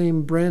it's the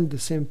same brand, the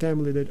same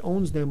family that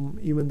owns them,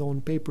 even though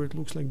on paper it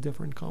looks like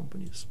different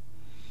companies.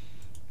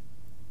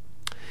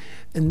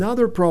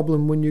 Another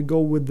problem when you go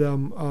with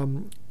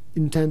the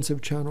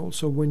intensive channel,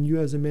 so when you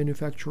as a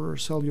manufacturer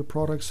sell your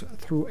products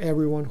through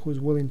everyone who's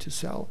willing to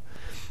sell,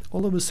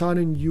 all of a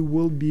sudden you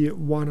will be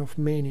one of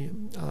many.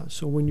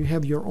 So when you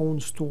have your own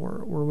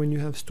store, or when you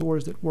have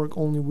stores that work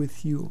only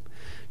with you,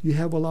 you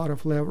have a lot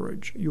of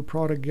leverage. Your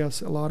product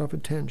gets a lot of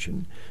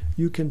attention.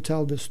 You can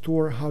tell the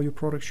store how your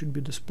product should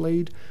be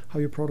displayed, how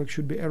your product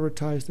should be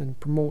advertised and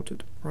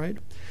promoted, right?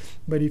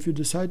 But if you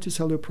decide to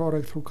sell your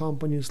product through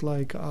companies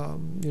like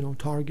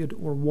Target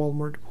or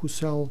Walmart, who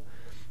sell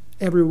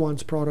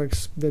everyone's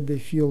products that they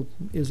feel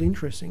is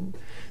interesting,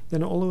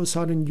 then all of a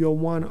sudden you're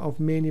one of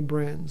many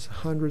brands,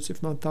 hundreds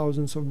if not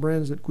thousands of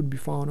brands that could be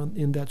found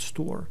in that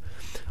store.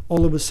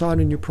 All of a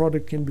sudden your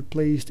product can be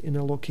placed in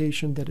a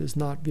location that is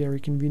not very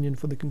convenient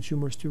for the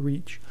consumers to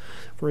reach.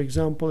 For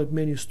example, at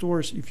many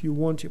stores, if you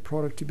want your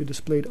product to be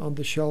displayed on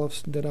the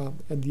shelves that are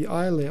at the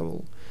eye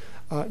level,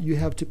 you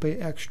have to pay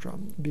extra,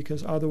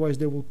 because otherwise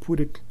they will put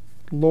it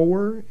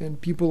lower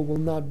and people will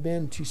not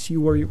bend to see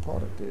where your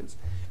product is.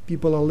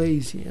 People are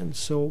lazy, and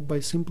so by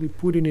simply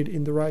putting it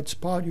in the right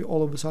spot, you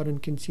all of a sudden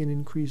can see an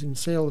increase in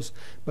sales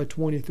by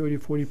 20, 30,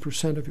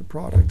 40% of your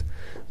product.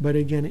 But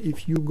again,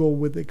 if you go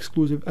with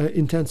exclusive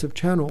intensive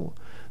channel,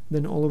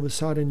 then all of a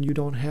sudden you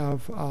don't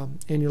have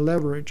any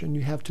leverage, and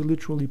you have to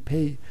literally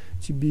pay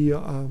to be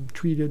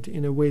treated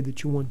in a way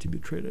that you want to be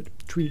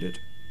treated.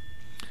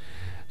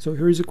 So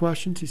here is a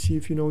question to see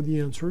if you know the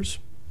answers.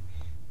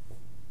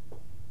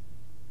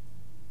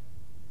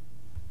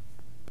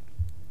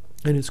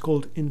 And it's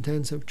called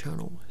intensive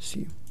channel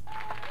C.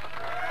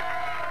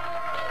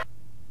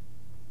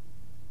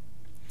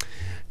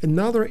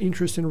 Another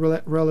interesting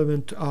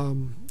relevant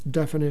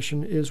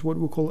definition is what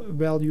we call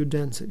value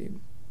density.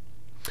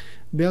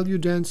 Value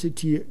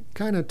density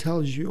kind of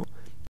tells you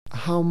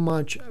how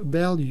much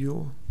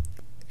value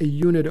a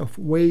unit of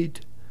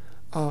weight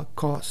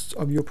costs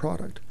of your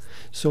product.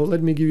 So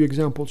let me give you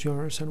examples to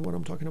understand what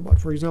I'm talking about.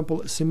 For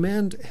example,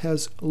 cement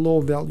has low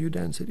value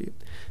density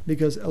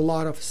because a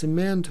lot of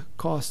cement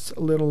costs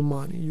little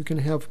money. You can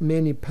have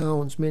many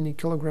pounds, many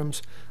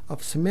kilograms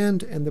of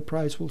cement, and the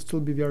price will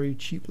still be very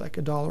cheap, like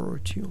 $1 or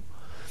 $2.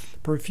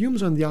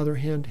 Perfumes, on the other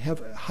hand,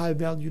 have high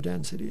value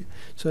density.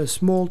 So a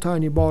small,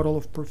 tiny bottle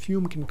of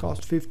perfume can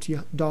cost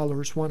 $50,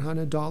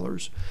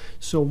 $100.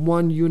 So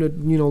one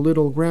unit,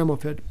 little gram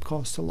of it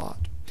costs a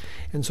lot.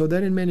 And so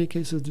that in many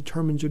cases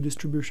determines your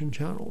distribution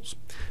channels.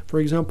 For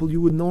example, you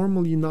would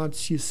normally not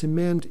see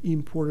cement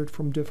imported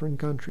from different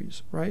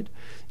countries, right?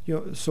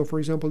 So for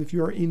example, if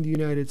you are in the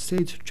United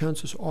States,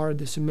 chances are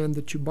the cement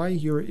that you buy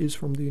here is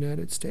from the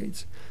United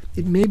States.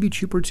 It may be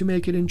cheaper to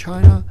make it in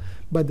China,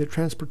 but the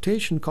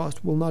transportation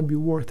cost will not be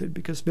worth it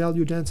because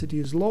value density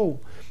is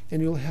low,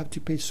 and you'll have to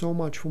pay so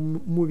much for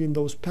moving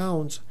those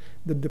pounds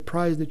that the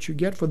price that you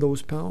get for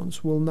those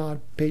pounds will not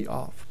pay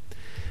off.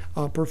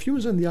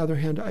 Perfumes, on the other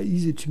hand, are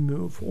easy to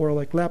move, or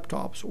like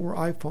laptops or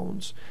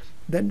iPhones.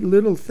 That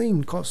little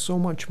thing costs so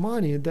much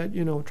money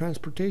that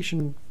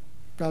transportation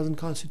doesn't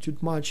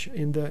constitute much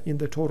in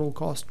the total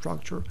cost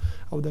structure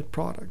of that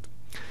product.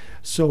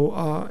 So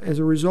as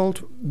a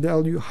result,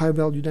 high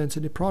value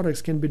density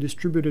products can be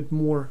distributed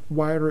more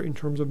wider in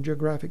terms of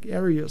geographic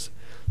areas,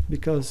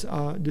 because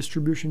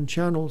distribution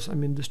channels,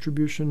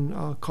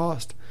 distribution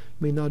cost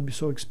may not be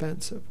so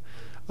expensive.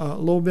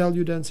 Low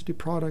value density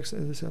products,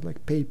 as I said,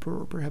 like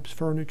paper or perhaps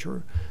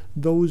furniture,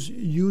 those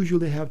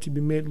usually have to be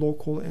made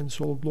local and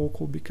sold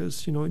local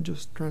because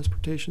just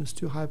transportation is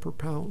too high per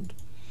pound.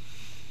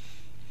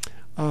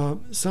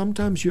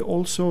 Sometimes you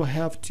also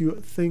have to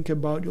think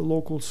about your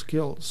local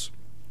skills.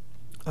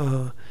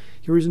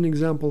 Here is an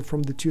example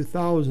from the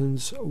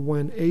 2000s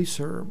when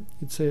Acer,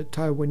 it's a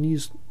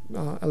Taiwanese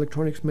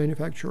electronics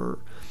manufacturer,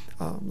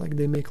 like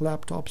they make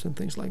laptops and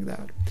things like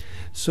that.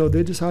 So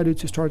they decided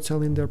to start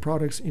selling their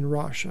products in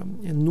Russia.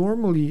 And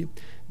normally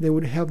they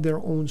would have their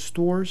own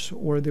stores,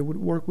 or they would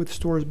work with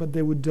stores, but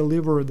they would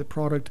deliver the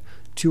product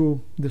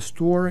to the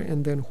store,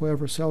 and then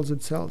whoever sells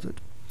it, sells it.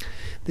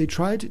 They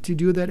tried to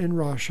do that in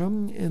Russia,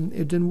 and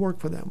it didn't work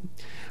for them.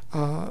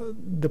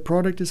 The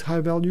product is high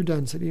value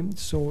density,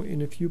 so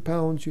in a few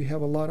pounds you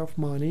have a lot of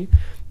money,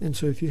 and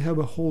so if you have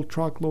a whole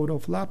truckload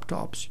of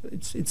laptops,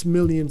 it's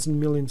millions and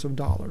millions of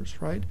dollars,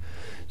 right?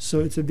 So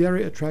it's a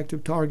very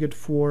attractive target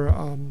for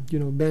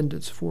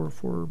bandits, for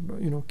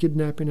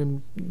kidnapping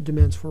and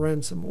demands for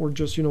ransom, or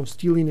just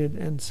stealing it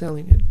and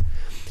selling it.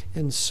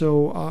 And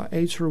so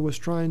Acer was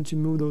trying to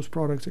move those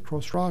products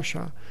across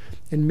Russia,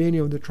 and many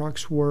of the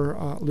trucks were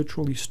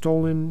literally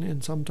stolen,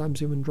 and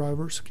sometimes even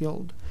drivers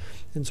killed.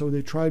 And so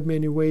they tried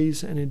many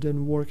ways and it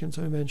didn't work, and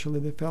so eventually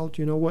they felt,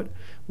 you know what,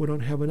 we don't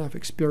have enough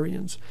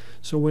experience,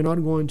 so we're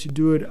not going to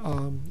do it,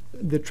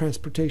 the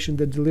transportation,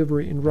 the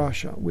delivery in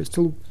Russia. We're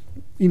still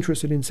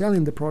interested in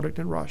selling the product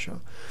in Russia,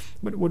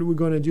 but what we're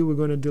going to do, we're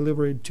going to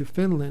deliver it to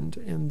Finland,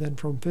 and then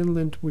from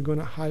Finland we're going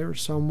to hire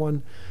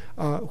someone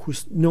who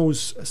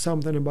knows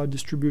something about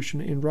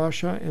distribution in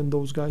Russia, and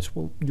those guys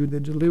will do the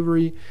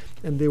delivery,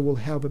 and they will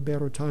have a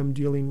better time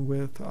dealing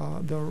with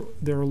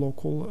their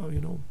local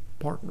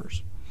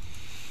partners.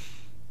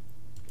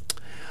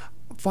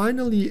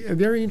 Finally, a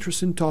very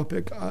interesting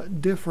topic,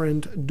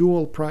 different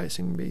dual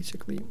pricing,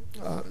 basically.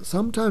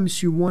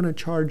 Sometimes you want to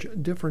charge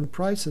different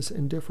prices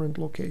in different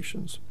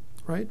locations,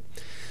 right?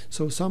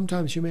 So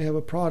sometimes you may have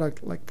a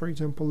product like, for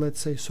example, let's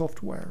say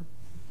software,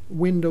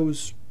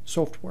 Windows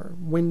software,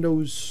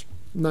 Windows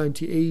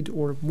 98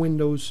 or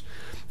Windows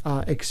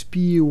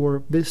XP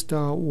or Vista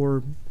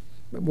or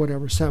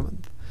whatever,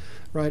 7th,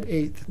 right?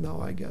 8th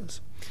now, I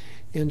guess.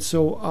 And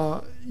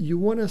so you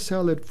want to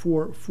sell it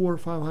for $400 or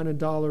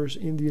 $500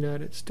 in the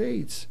United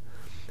States,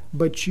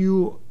 but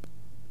you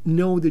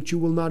know that you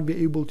will not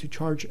be able to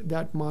charge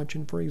that much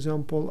in, for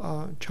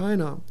example,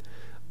 China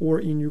or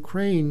in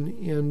Ukraine.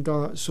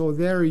 And so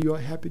there you are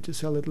happy to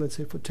sell it, let's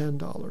say, for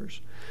 $10.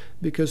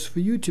 Because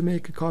for you to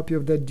make a copy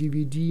of that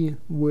DVD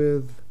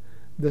with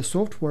the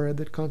software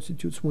that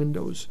constitutes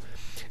Windows,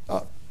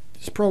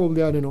 it's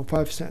probably, I don't know,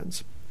 5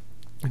 cents.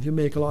 If you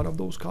make a lot of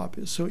those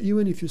copies. So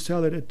even if you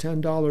sell it at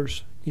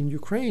 $10 in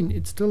Ukraine,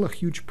 it's still a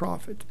huge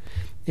profit.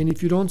 And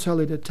if you don't sell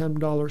it at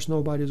 $10,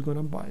 nobody's going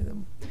to buy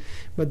them.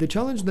 But the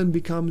challenge then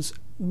becomes,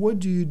 what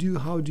do you do?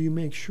 How do you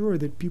make sure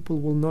that people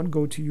will not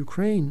go to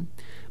Ukraine,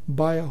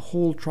 buy a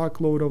whole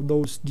truckload of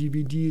those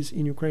DVDs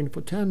in Ukraine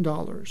for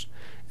 $10,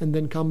 and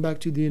then come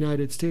back to the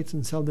United States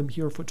and sell them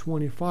here for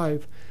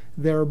 $25,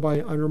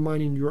 thereby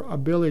undermining your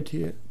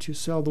ability to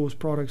sell those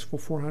products for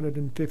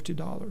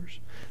 $450?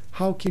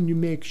 How can you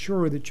make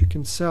sure that you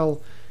can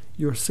sell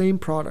your same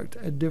product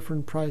at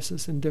different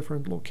prices in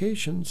different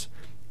locations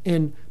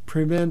and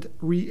prevent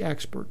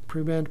re-export,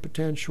 prevent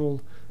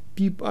potential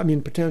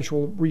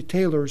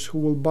retailers who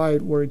will buy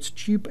it where it's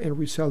cheap and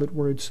resell it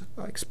where it's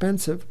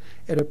expensive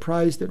at a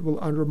price that will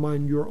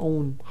undermine your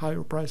own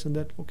higher price in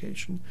that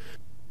location?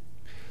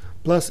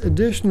 Plus,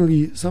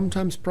 additionally,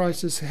 sometimes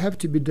prices have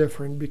to be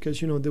different because,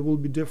 there will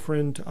be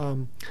different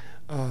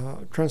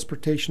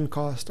transportation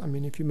cost. I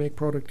mean, if you make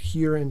product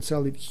here and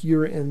sell it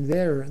here and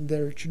there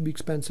it should be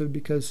expensive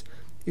because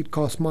it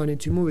costs money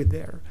to move it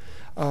there.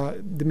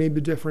 There may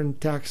be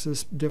different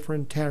taxes,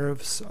 different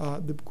tariffs.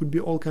 There could be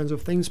all kinds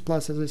of things.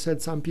 Plus, as I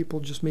said, some people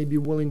just may be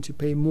willing to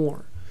pay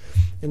more.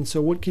 And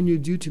so what can you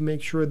do to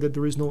make sure that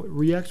there is no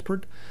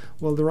re-export?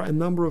 Well, there are a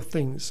number of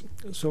things.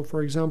 So,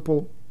 for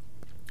example,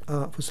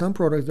 for some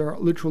products, there are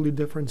literally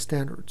different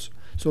standards.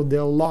 So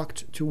they're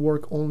locked to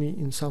work only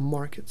in some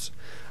markets.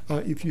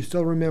 If you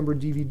still remember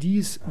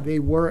DVDs, they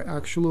were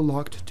actually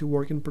locked to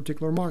work in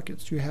particular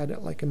markets. You had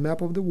like a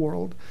map of the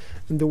world,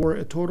 and there were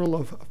a total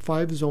of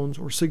 5 zones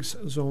or 6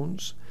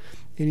 zones.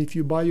 And if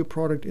you buy your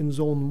product in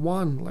zone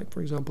 1, like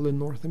for example in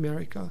North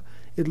America,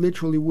 it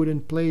literally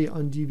wouldn't play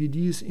on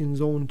DVDs in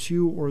zone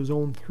 2 or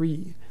zone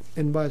 3,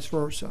 and vice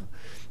versa.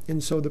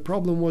 And so the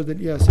problem was that,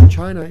 yes, in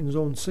China, in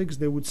zone 6,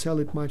 they would sell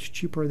it much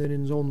cheaper than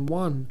in zone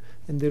 1,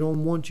 and they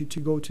don't want you to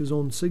go to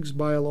zone 6,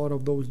 buy a lot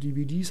of those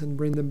DVDs, and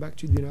bring them back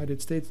to the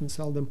United States and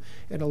sell them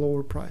at a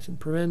lower price. And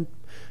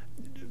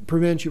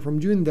prevent you from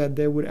doing that,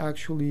 they would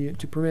actually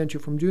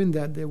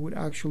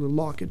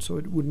lock it so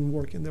it wouldn't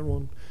work in their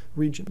own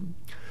region.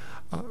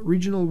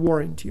 Regional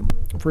warranty.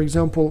 For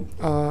example,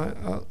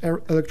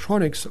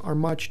 electronics are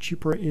much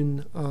cheaper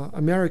in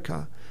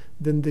America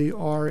than they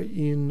are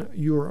in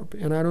Europe.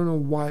 And I don't know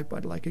why,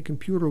 but like a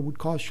computer would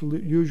cost you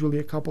usually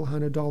a couple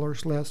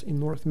 $100 less in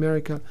North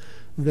America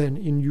than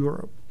in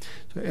Europe.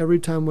 So every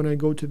time when I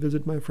go to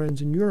visit my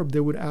friends in Europe,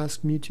 they would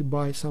ask me to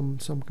buy some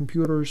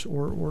computers,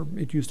 or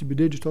it used to be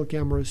digital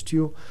cameras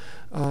too,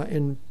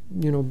 and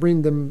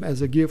bring them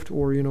as a gift,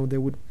 or they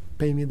would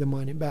pay me the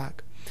money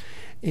back.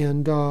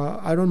 And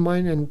I don't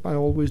mind, and I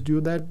always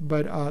do that,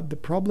 but the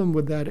problem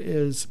with that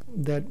is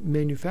that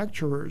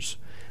manufacturers,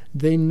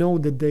 they know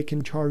that they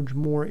can charge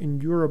more in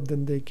Europe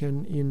than they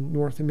can in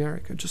North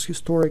America. Just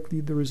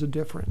historically, there is a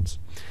difference.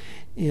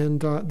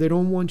 And they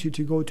don't want you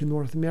to go to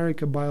North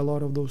America, buy a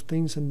lot of those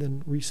things, and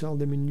then resell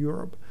them in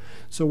Europe.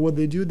 So what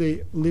they do,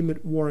 they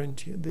limit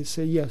warranty. They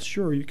say, yes,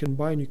 sure, you can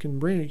buy and you can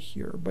bring it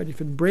here, but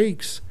if it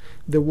breaks,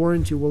 the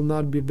warranty will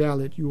not be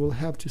valid. You will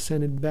have to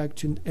send it back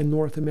to a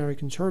North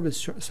American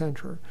service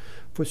center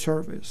for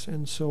service.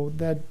 And so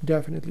that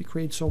definitely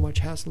creates so much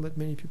hassle that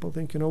many people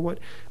think, you know what,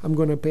 I'm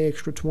going to pay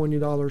extra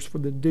 $20 for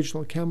the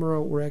digital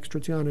camera or extra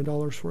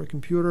 $200 for a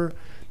computer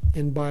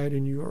and buy it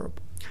in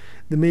Europe.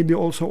 There may be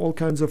also all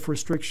kinds of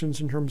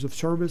restrictions in terms of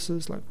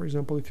services, like for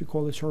example, if you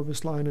call a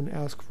service line and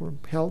ask for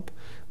help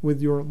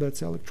with your, let's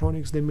say,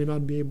 electronics, they may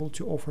not be able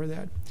to offer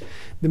that.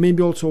 There may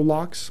be also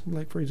locks,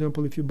 like for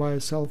example, if you buy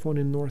a cell phone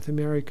in North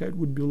America, it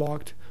would be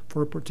locked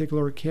for a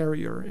particular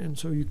carrier, and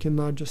so you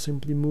cannot just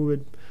simply move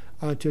it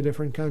to a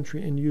different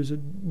country and use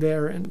it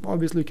there. And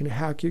obviously you can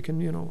hack, you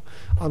can,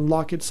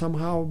 unlock it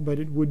somehow, but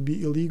it would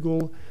be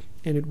illegal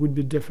and it would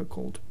be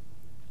difficult.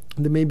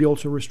 There may be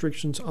also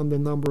restrictions on the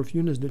number of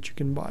units that you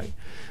can buy.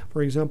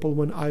 For example,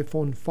 when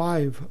iPhone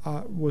 5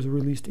 was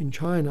released in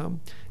China,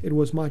 it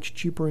was much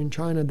cheaper in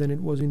China than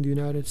it was in the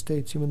United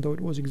States, even though it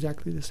was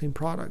exactly the same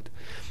product.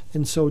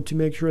 And so to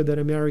make sure that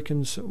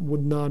Americans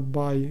would not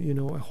buy,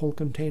 a whole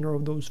container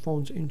of those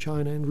phones in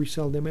China and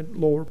resell them at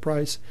lower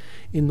price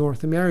in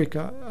North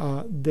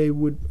America, they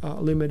would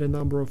limit a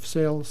number of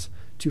sales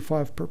to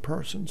 5 per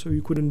person. So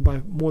you couldn't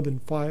buy more than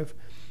 5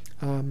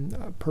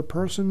 per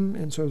person,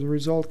 and so as a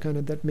result,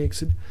 that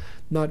makes it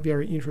not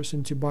very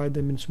interesting to buy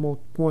them in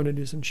small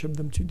quantities and ship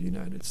them to the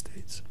United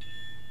States.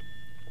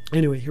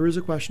 Anyway, here is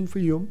a question for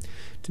you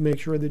to make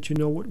sure that you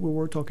know what we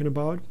were talking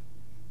about,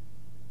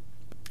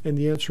 and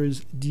the answer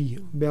is D,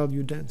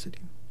 value density.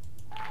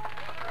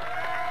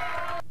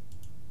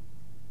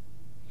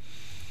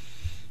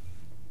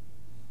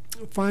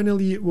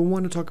 Finally, we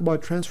want to talk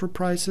about transfer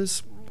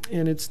prices.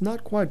 And it's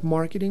not quite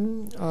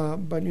marketing,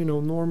 but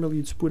normally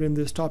it's put in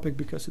this topic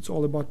because it's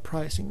all about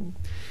pricing.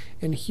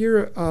 And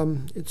here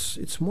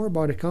it's more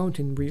about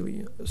accounting,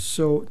 really.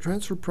 So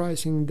transfer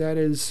pricing, that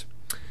is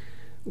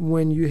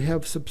when you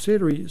have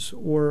subsidiaries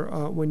or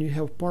when you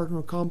have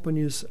partner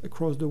companies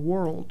across the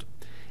world,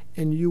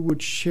 and you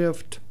would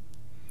shift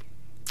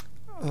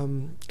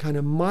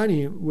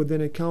money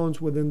within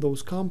accounts within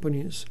those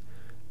companies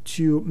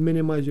to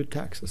minimize your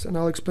taxes. And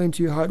I'll explain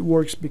to you how it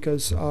works,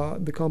 because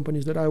the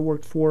companies that I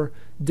worked for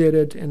did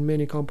it, and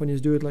many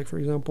companies do it. Like, for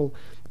example,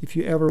 if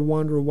you ever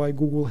wonder why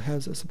Google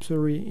has a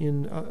subsidiary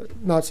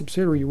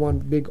one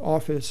big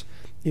office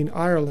in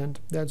Ireland,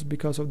 that's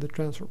because of the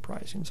transfer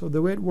pricing. So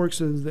the way it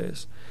works is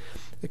this.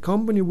 A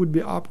company would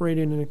be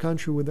operating in a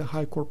country with a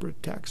high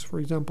corporate tax, for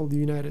example, the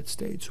United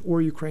States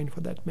or Ukraine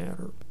for that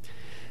matter.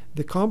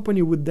 The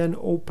company would then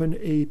open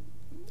a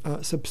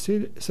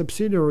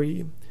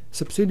subsidiary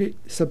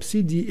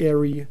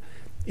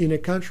in a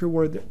country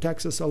where the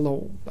taxes are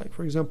low, like,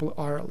 for example,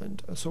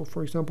 Ireland. So,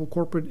 for example,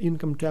 corporate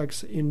income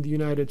tax in the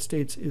United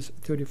States is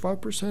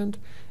 35%,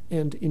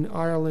 and in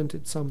Ireland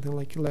it's something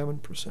like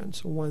 11%,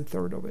 so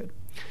 1/3 of it.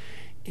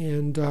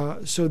 And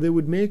so they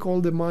would make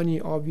all the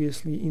money,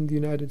 obviously, in the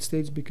United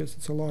States because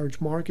it's a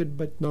large market,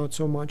 but not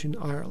so much in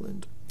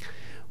Ireland.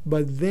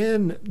 But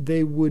then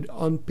they would,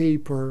 on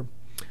paper,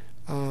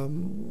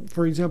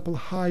 for example,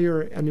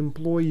 hire an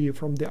employee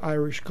from the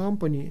Irish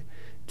company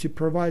to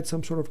provide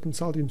some sort of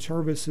consulting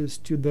services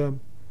to the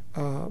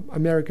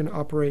American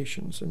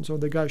operations. And so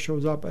the guy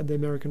shows up at the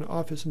American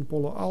office in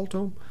Palo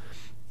Alto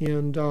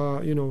and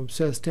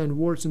says 10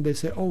 words, and they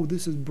say, "Oh,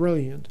 this is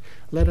brilliant.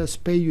 Let us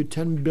pay you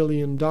 $10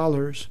 billion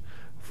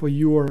for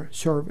your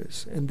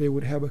service." And they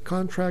would have a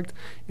contract,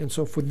 and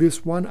so for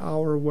this 1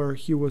 hour where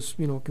he was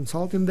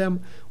consulting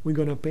them, we're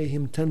going to pay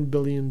him $10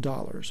 billion.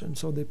 And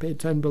so they paid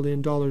 $10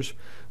 billion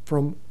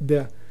from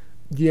the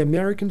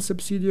American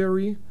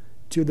subsidiary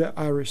to the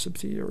Irish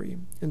subsidiary.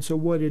 And so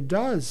what it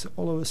does,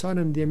 all of a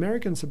sudden, the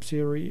American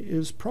subsidiary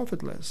is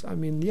profitless. I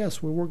mean,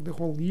 yes, we worked the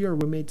whole year,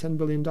 we made $10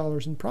 billion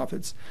in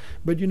profits,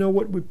 but you know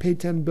what? We paid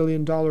 $10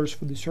 billion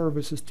for the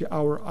services to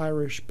our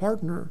Irish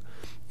partner,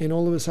 and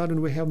all of a sudden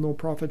we have no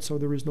profit, so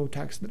there is no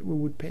tax that we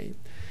would pay.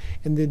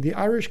 And then the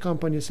Irish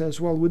company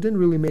says, well, we didn't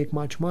really make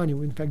much money.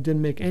 We, in fact,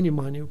 didn't make any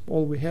money.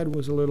 All we had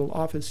was a little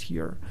office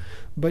here.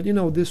 But,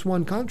 this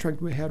one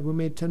contract we had, we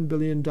made $10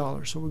 billion.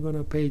 So we're going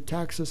to pay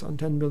taxes on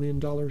 $10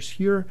 billion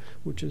here,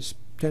 which is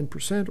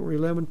 10% or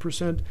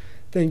 11%.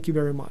 Thank you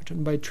very much.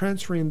 And by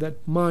transferring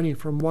that money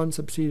from one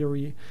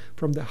subsidiary,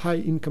 from the high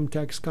income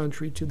tax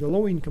country to the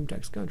low income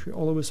tax country,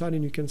 all of a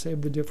sudden you can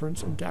save the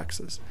difference in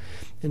taxes.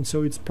 And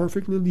so it's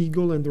perfectly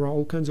legal, and there are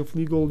all kinds of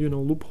legal,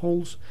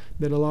 loopholes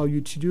that allow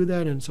you to do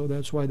that. And so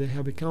that's why they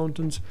have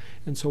accountants.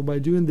 And so by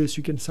doing this,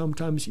 you can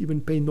sometimes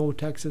even pay no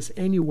taxes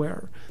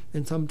anywhere.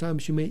 And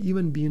sometimes you may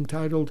even be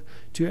entitled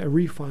to a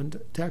refund,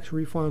 tax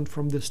refund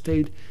from the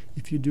state,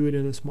 if you do it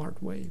in a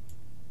smart way.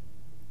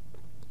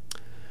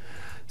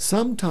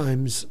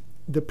 Sometimes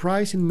the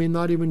pricing may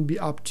not even be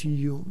up to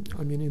you.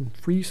 I mean, in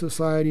free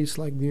societies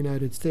like the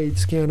United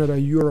States, Canada,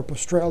 Europe,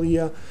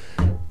 Australia,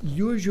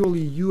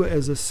 usually you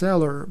as a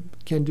seller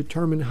can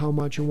determine how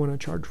much you want to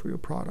charge for your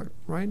product,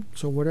 right?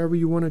 So whatever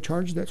you want to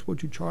charge, that's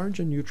what you charge,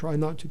 and you try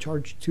not to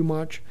charge too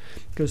much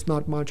because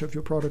not much of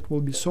your product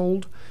will be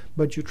sold,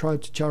 but you try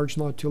to charge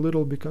not too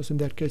little because in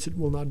that case it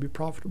will not be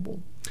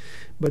profitable.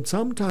 But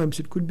sometimes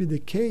it could be the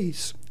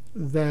case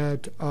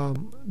that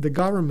the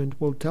government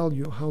will tell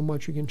you how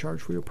much you can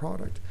charge for your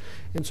product.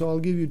 And so I'll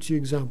give you 2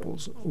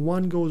 examples.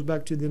 One goes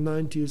back to the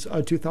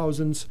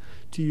 2000s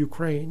to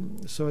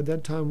Ukraine. So at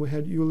that time we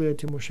had Yulia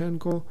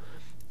Tymoshenko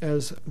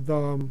as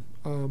the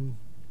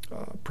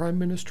prime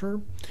minister,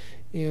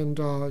 and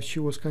she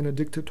was kind of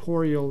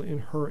dictatorial in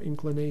her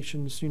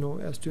inclinations,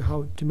 as to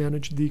how to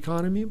manage the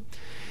economy.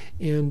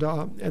 And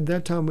at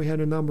that time, we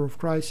had a number of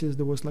crises.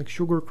 There was like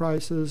sugar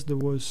crisis, there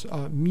was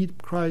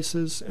meat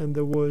crisis, and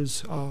there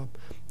was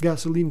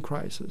gasoline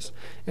crisis.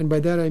 And by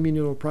that I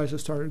mean,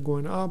 prices started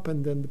going up,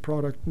 and then the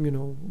product,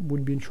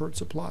 would be in short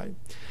supply.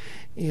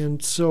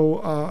 And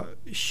so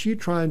she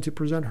tried to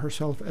present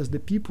herself as the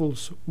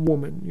people's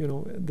woman,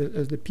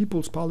 as the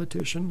people's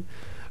politician.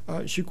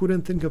 She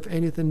couldn't think of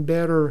anything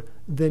better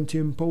than to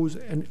impose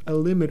a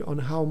limit on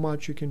how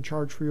much you can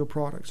charge for your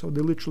product. So they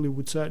literally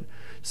would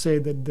say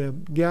that the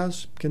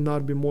gas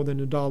cannot be more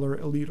than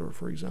 $1 a liter,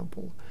 for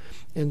example.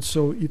 And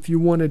so if you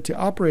wanted to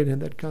operate in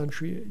that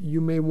country, you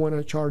may want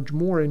to charge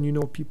more,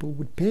 and people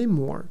would pay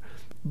more.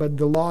 But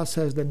the law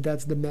says that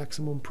that's the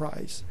maximum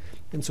price.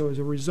 And so as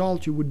a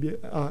result, you would be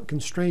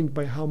constrained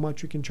by how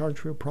much you can charge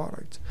for your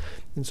product.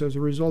 And so as a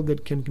result,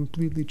 that can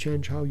completely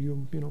change how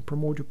you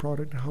promote your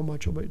product and how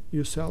much of it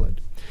you sell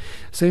it.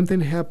 Same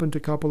thing happened a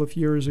couple of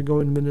years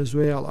ago in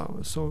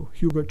Venezuela. So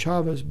Hugo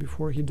Chavez,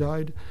 before he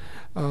died,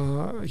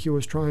 he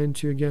was trying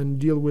to again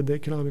deal with the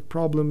economic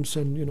problems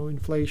and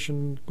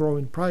inflation,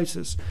 growing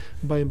prices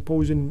by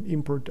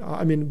imposing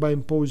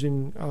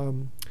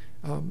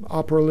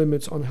upper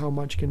limits on how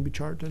much can be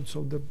charged. And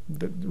so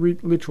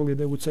literally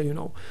they would say,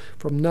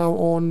 from now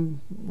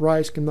on,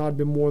 rice cannot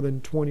be more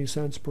than 20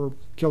 cents per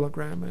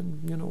kilogram,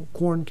 and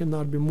corn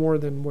cannot be more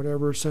than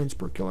whatever cents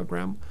per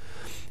kilogram.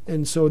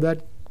 And so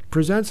that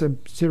presents a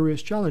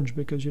serious challenge,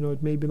 because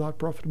it may be not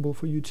profitable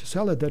for you to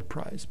sell at that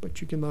price,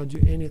 but you cannot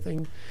do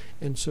anything,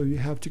 and so you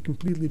have to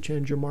completely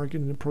change your market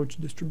and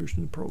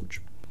distribution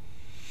approach.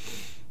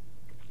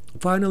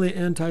 Finally,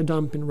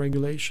 anti-dumping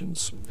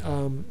regulations.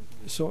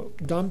 So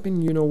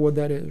dumping, you know what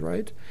that is,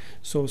 right?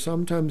 So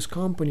sometimes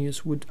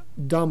companies would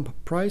dump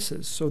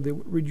prices, so they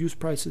would reduce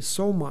prices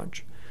so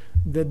much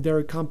that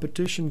their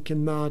competition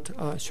cannot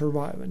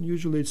survive. And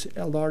usually it's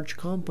a large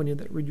company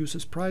that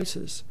reduces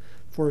prices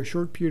for a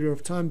short period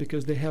of time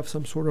because they have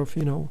some sort of,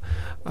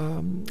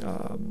 kind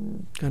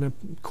of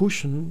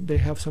cushion. They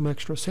have some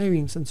extra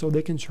savings, and so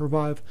they can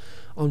survive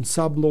on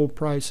sub-low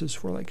prices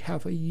for like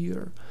half a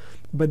year.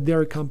 But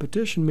their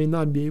competition may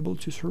not be able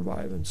to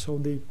survive, and so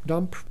they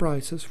dump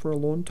prices for a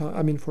long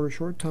time. For a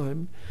short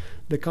time.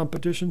 The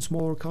competition,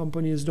 smaller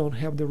companies, don't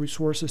have the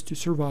resources to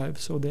survive,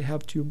 so they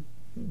have to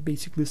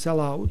basically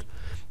sell out,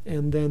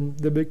 and then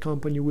the big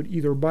company would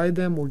either buy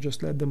them or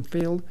just let them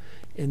fail.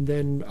 And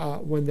then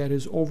when that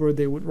is over,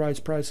 they would raise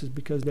prices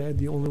because they're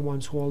the only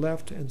ones who are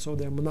left, and so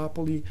they're a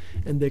monopoly,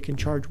 and they can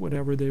charge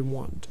whatever they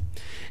want.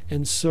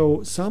 And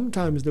so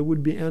sometimes there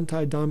would be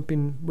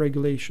anti-dumping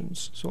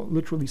regulations. So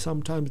literally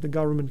sometimes the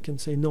government can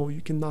say, no,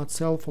 you cannot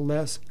sell for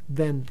less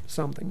than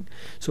something.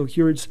 So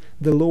here it's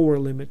the lower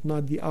limit,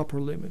 not the upper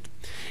limit.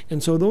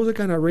 And so those are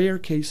kind of rare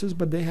cases,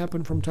 but they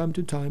happen from time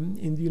to time.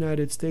 In the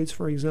United States,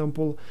 for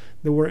example,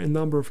 there were a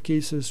number of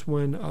cases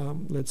when,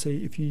 let's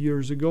say a few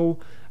years ago,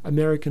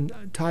 American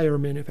tire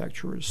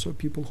manufacturers, so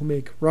people who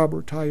make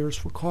rubber tires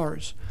for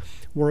cars,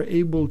 were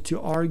able to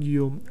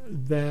argue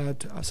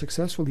that,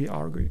 successfully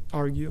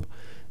argue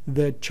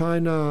that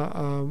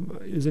China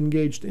is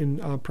engaged in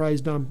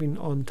price dumping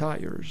on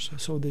tires.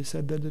 So they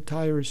said that the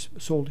tires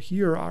sold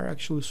here are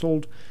actually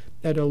sold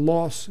at a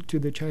loss to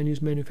the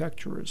Chinese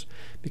manufacturers,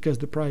 because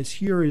the price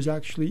here is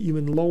actually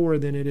even lower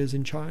than it is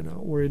in China,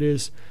 or it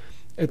is,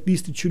 at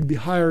least it should be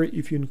higher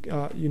if you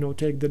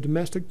take the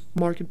domestic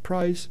market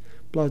price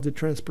plus the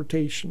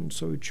transportation,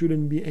 so it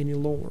shouldn't be any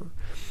lower.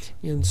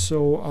 And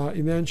so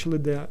eventually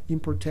the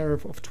import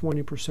tariff of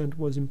 20%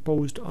 was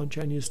imposed on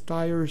Chinese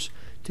tires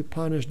to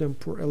punish them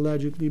for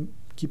allegedly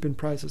keeping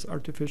prices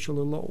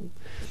artificially low.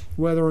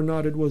 Whether or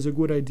not it was a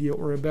good idea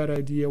or a bad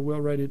idea, we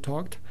already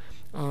talked.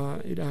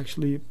 It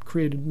actually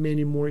created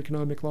many more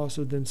economic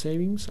losses than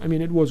savings.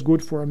 It was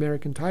good for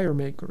American tire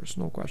makers,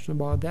 no question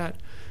about that,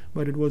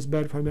 but it was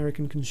bad for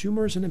American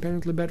consumers and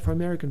apparently bad for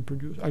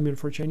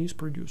for Chinese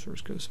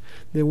producers, because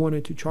they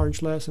wanted to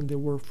charge less and they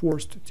were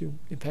forced to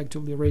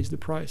effectively raise the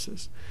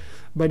prices.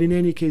 But in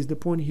any case, the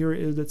point here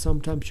is that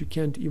sometimes you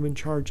can't even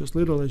charge as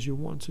little as you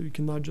want, so you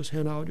cannot just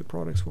hand out your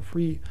products for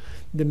free.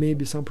 There may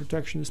be some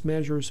protectionist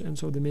measures, and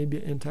so there may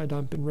be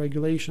anti-dumping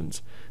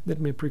regulations that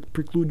may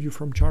preclude you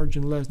from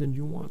charging less than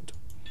you want.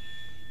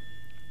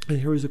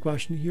 And here is a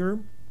question here,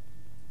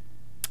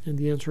 and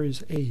the answer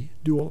is A,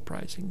 dual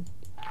pricing.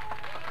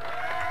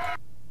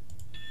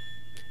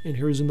 And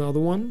here's another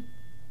one,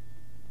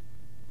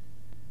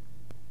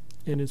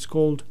 and it's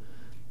called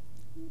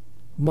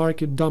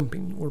market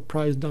dumping or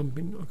price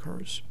dumping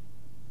occurs.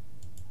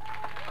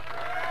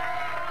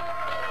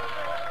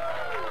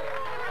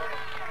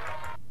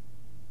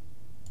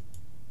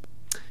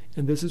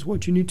 And this is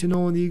what you need to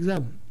know on the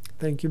exam.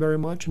 Thank you very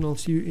much, and I'll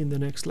see you in the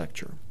next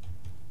lecture.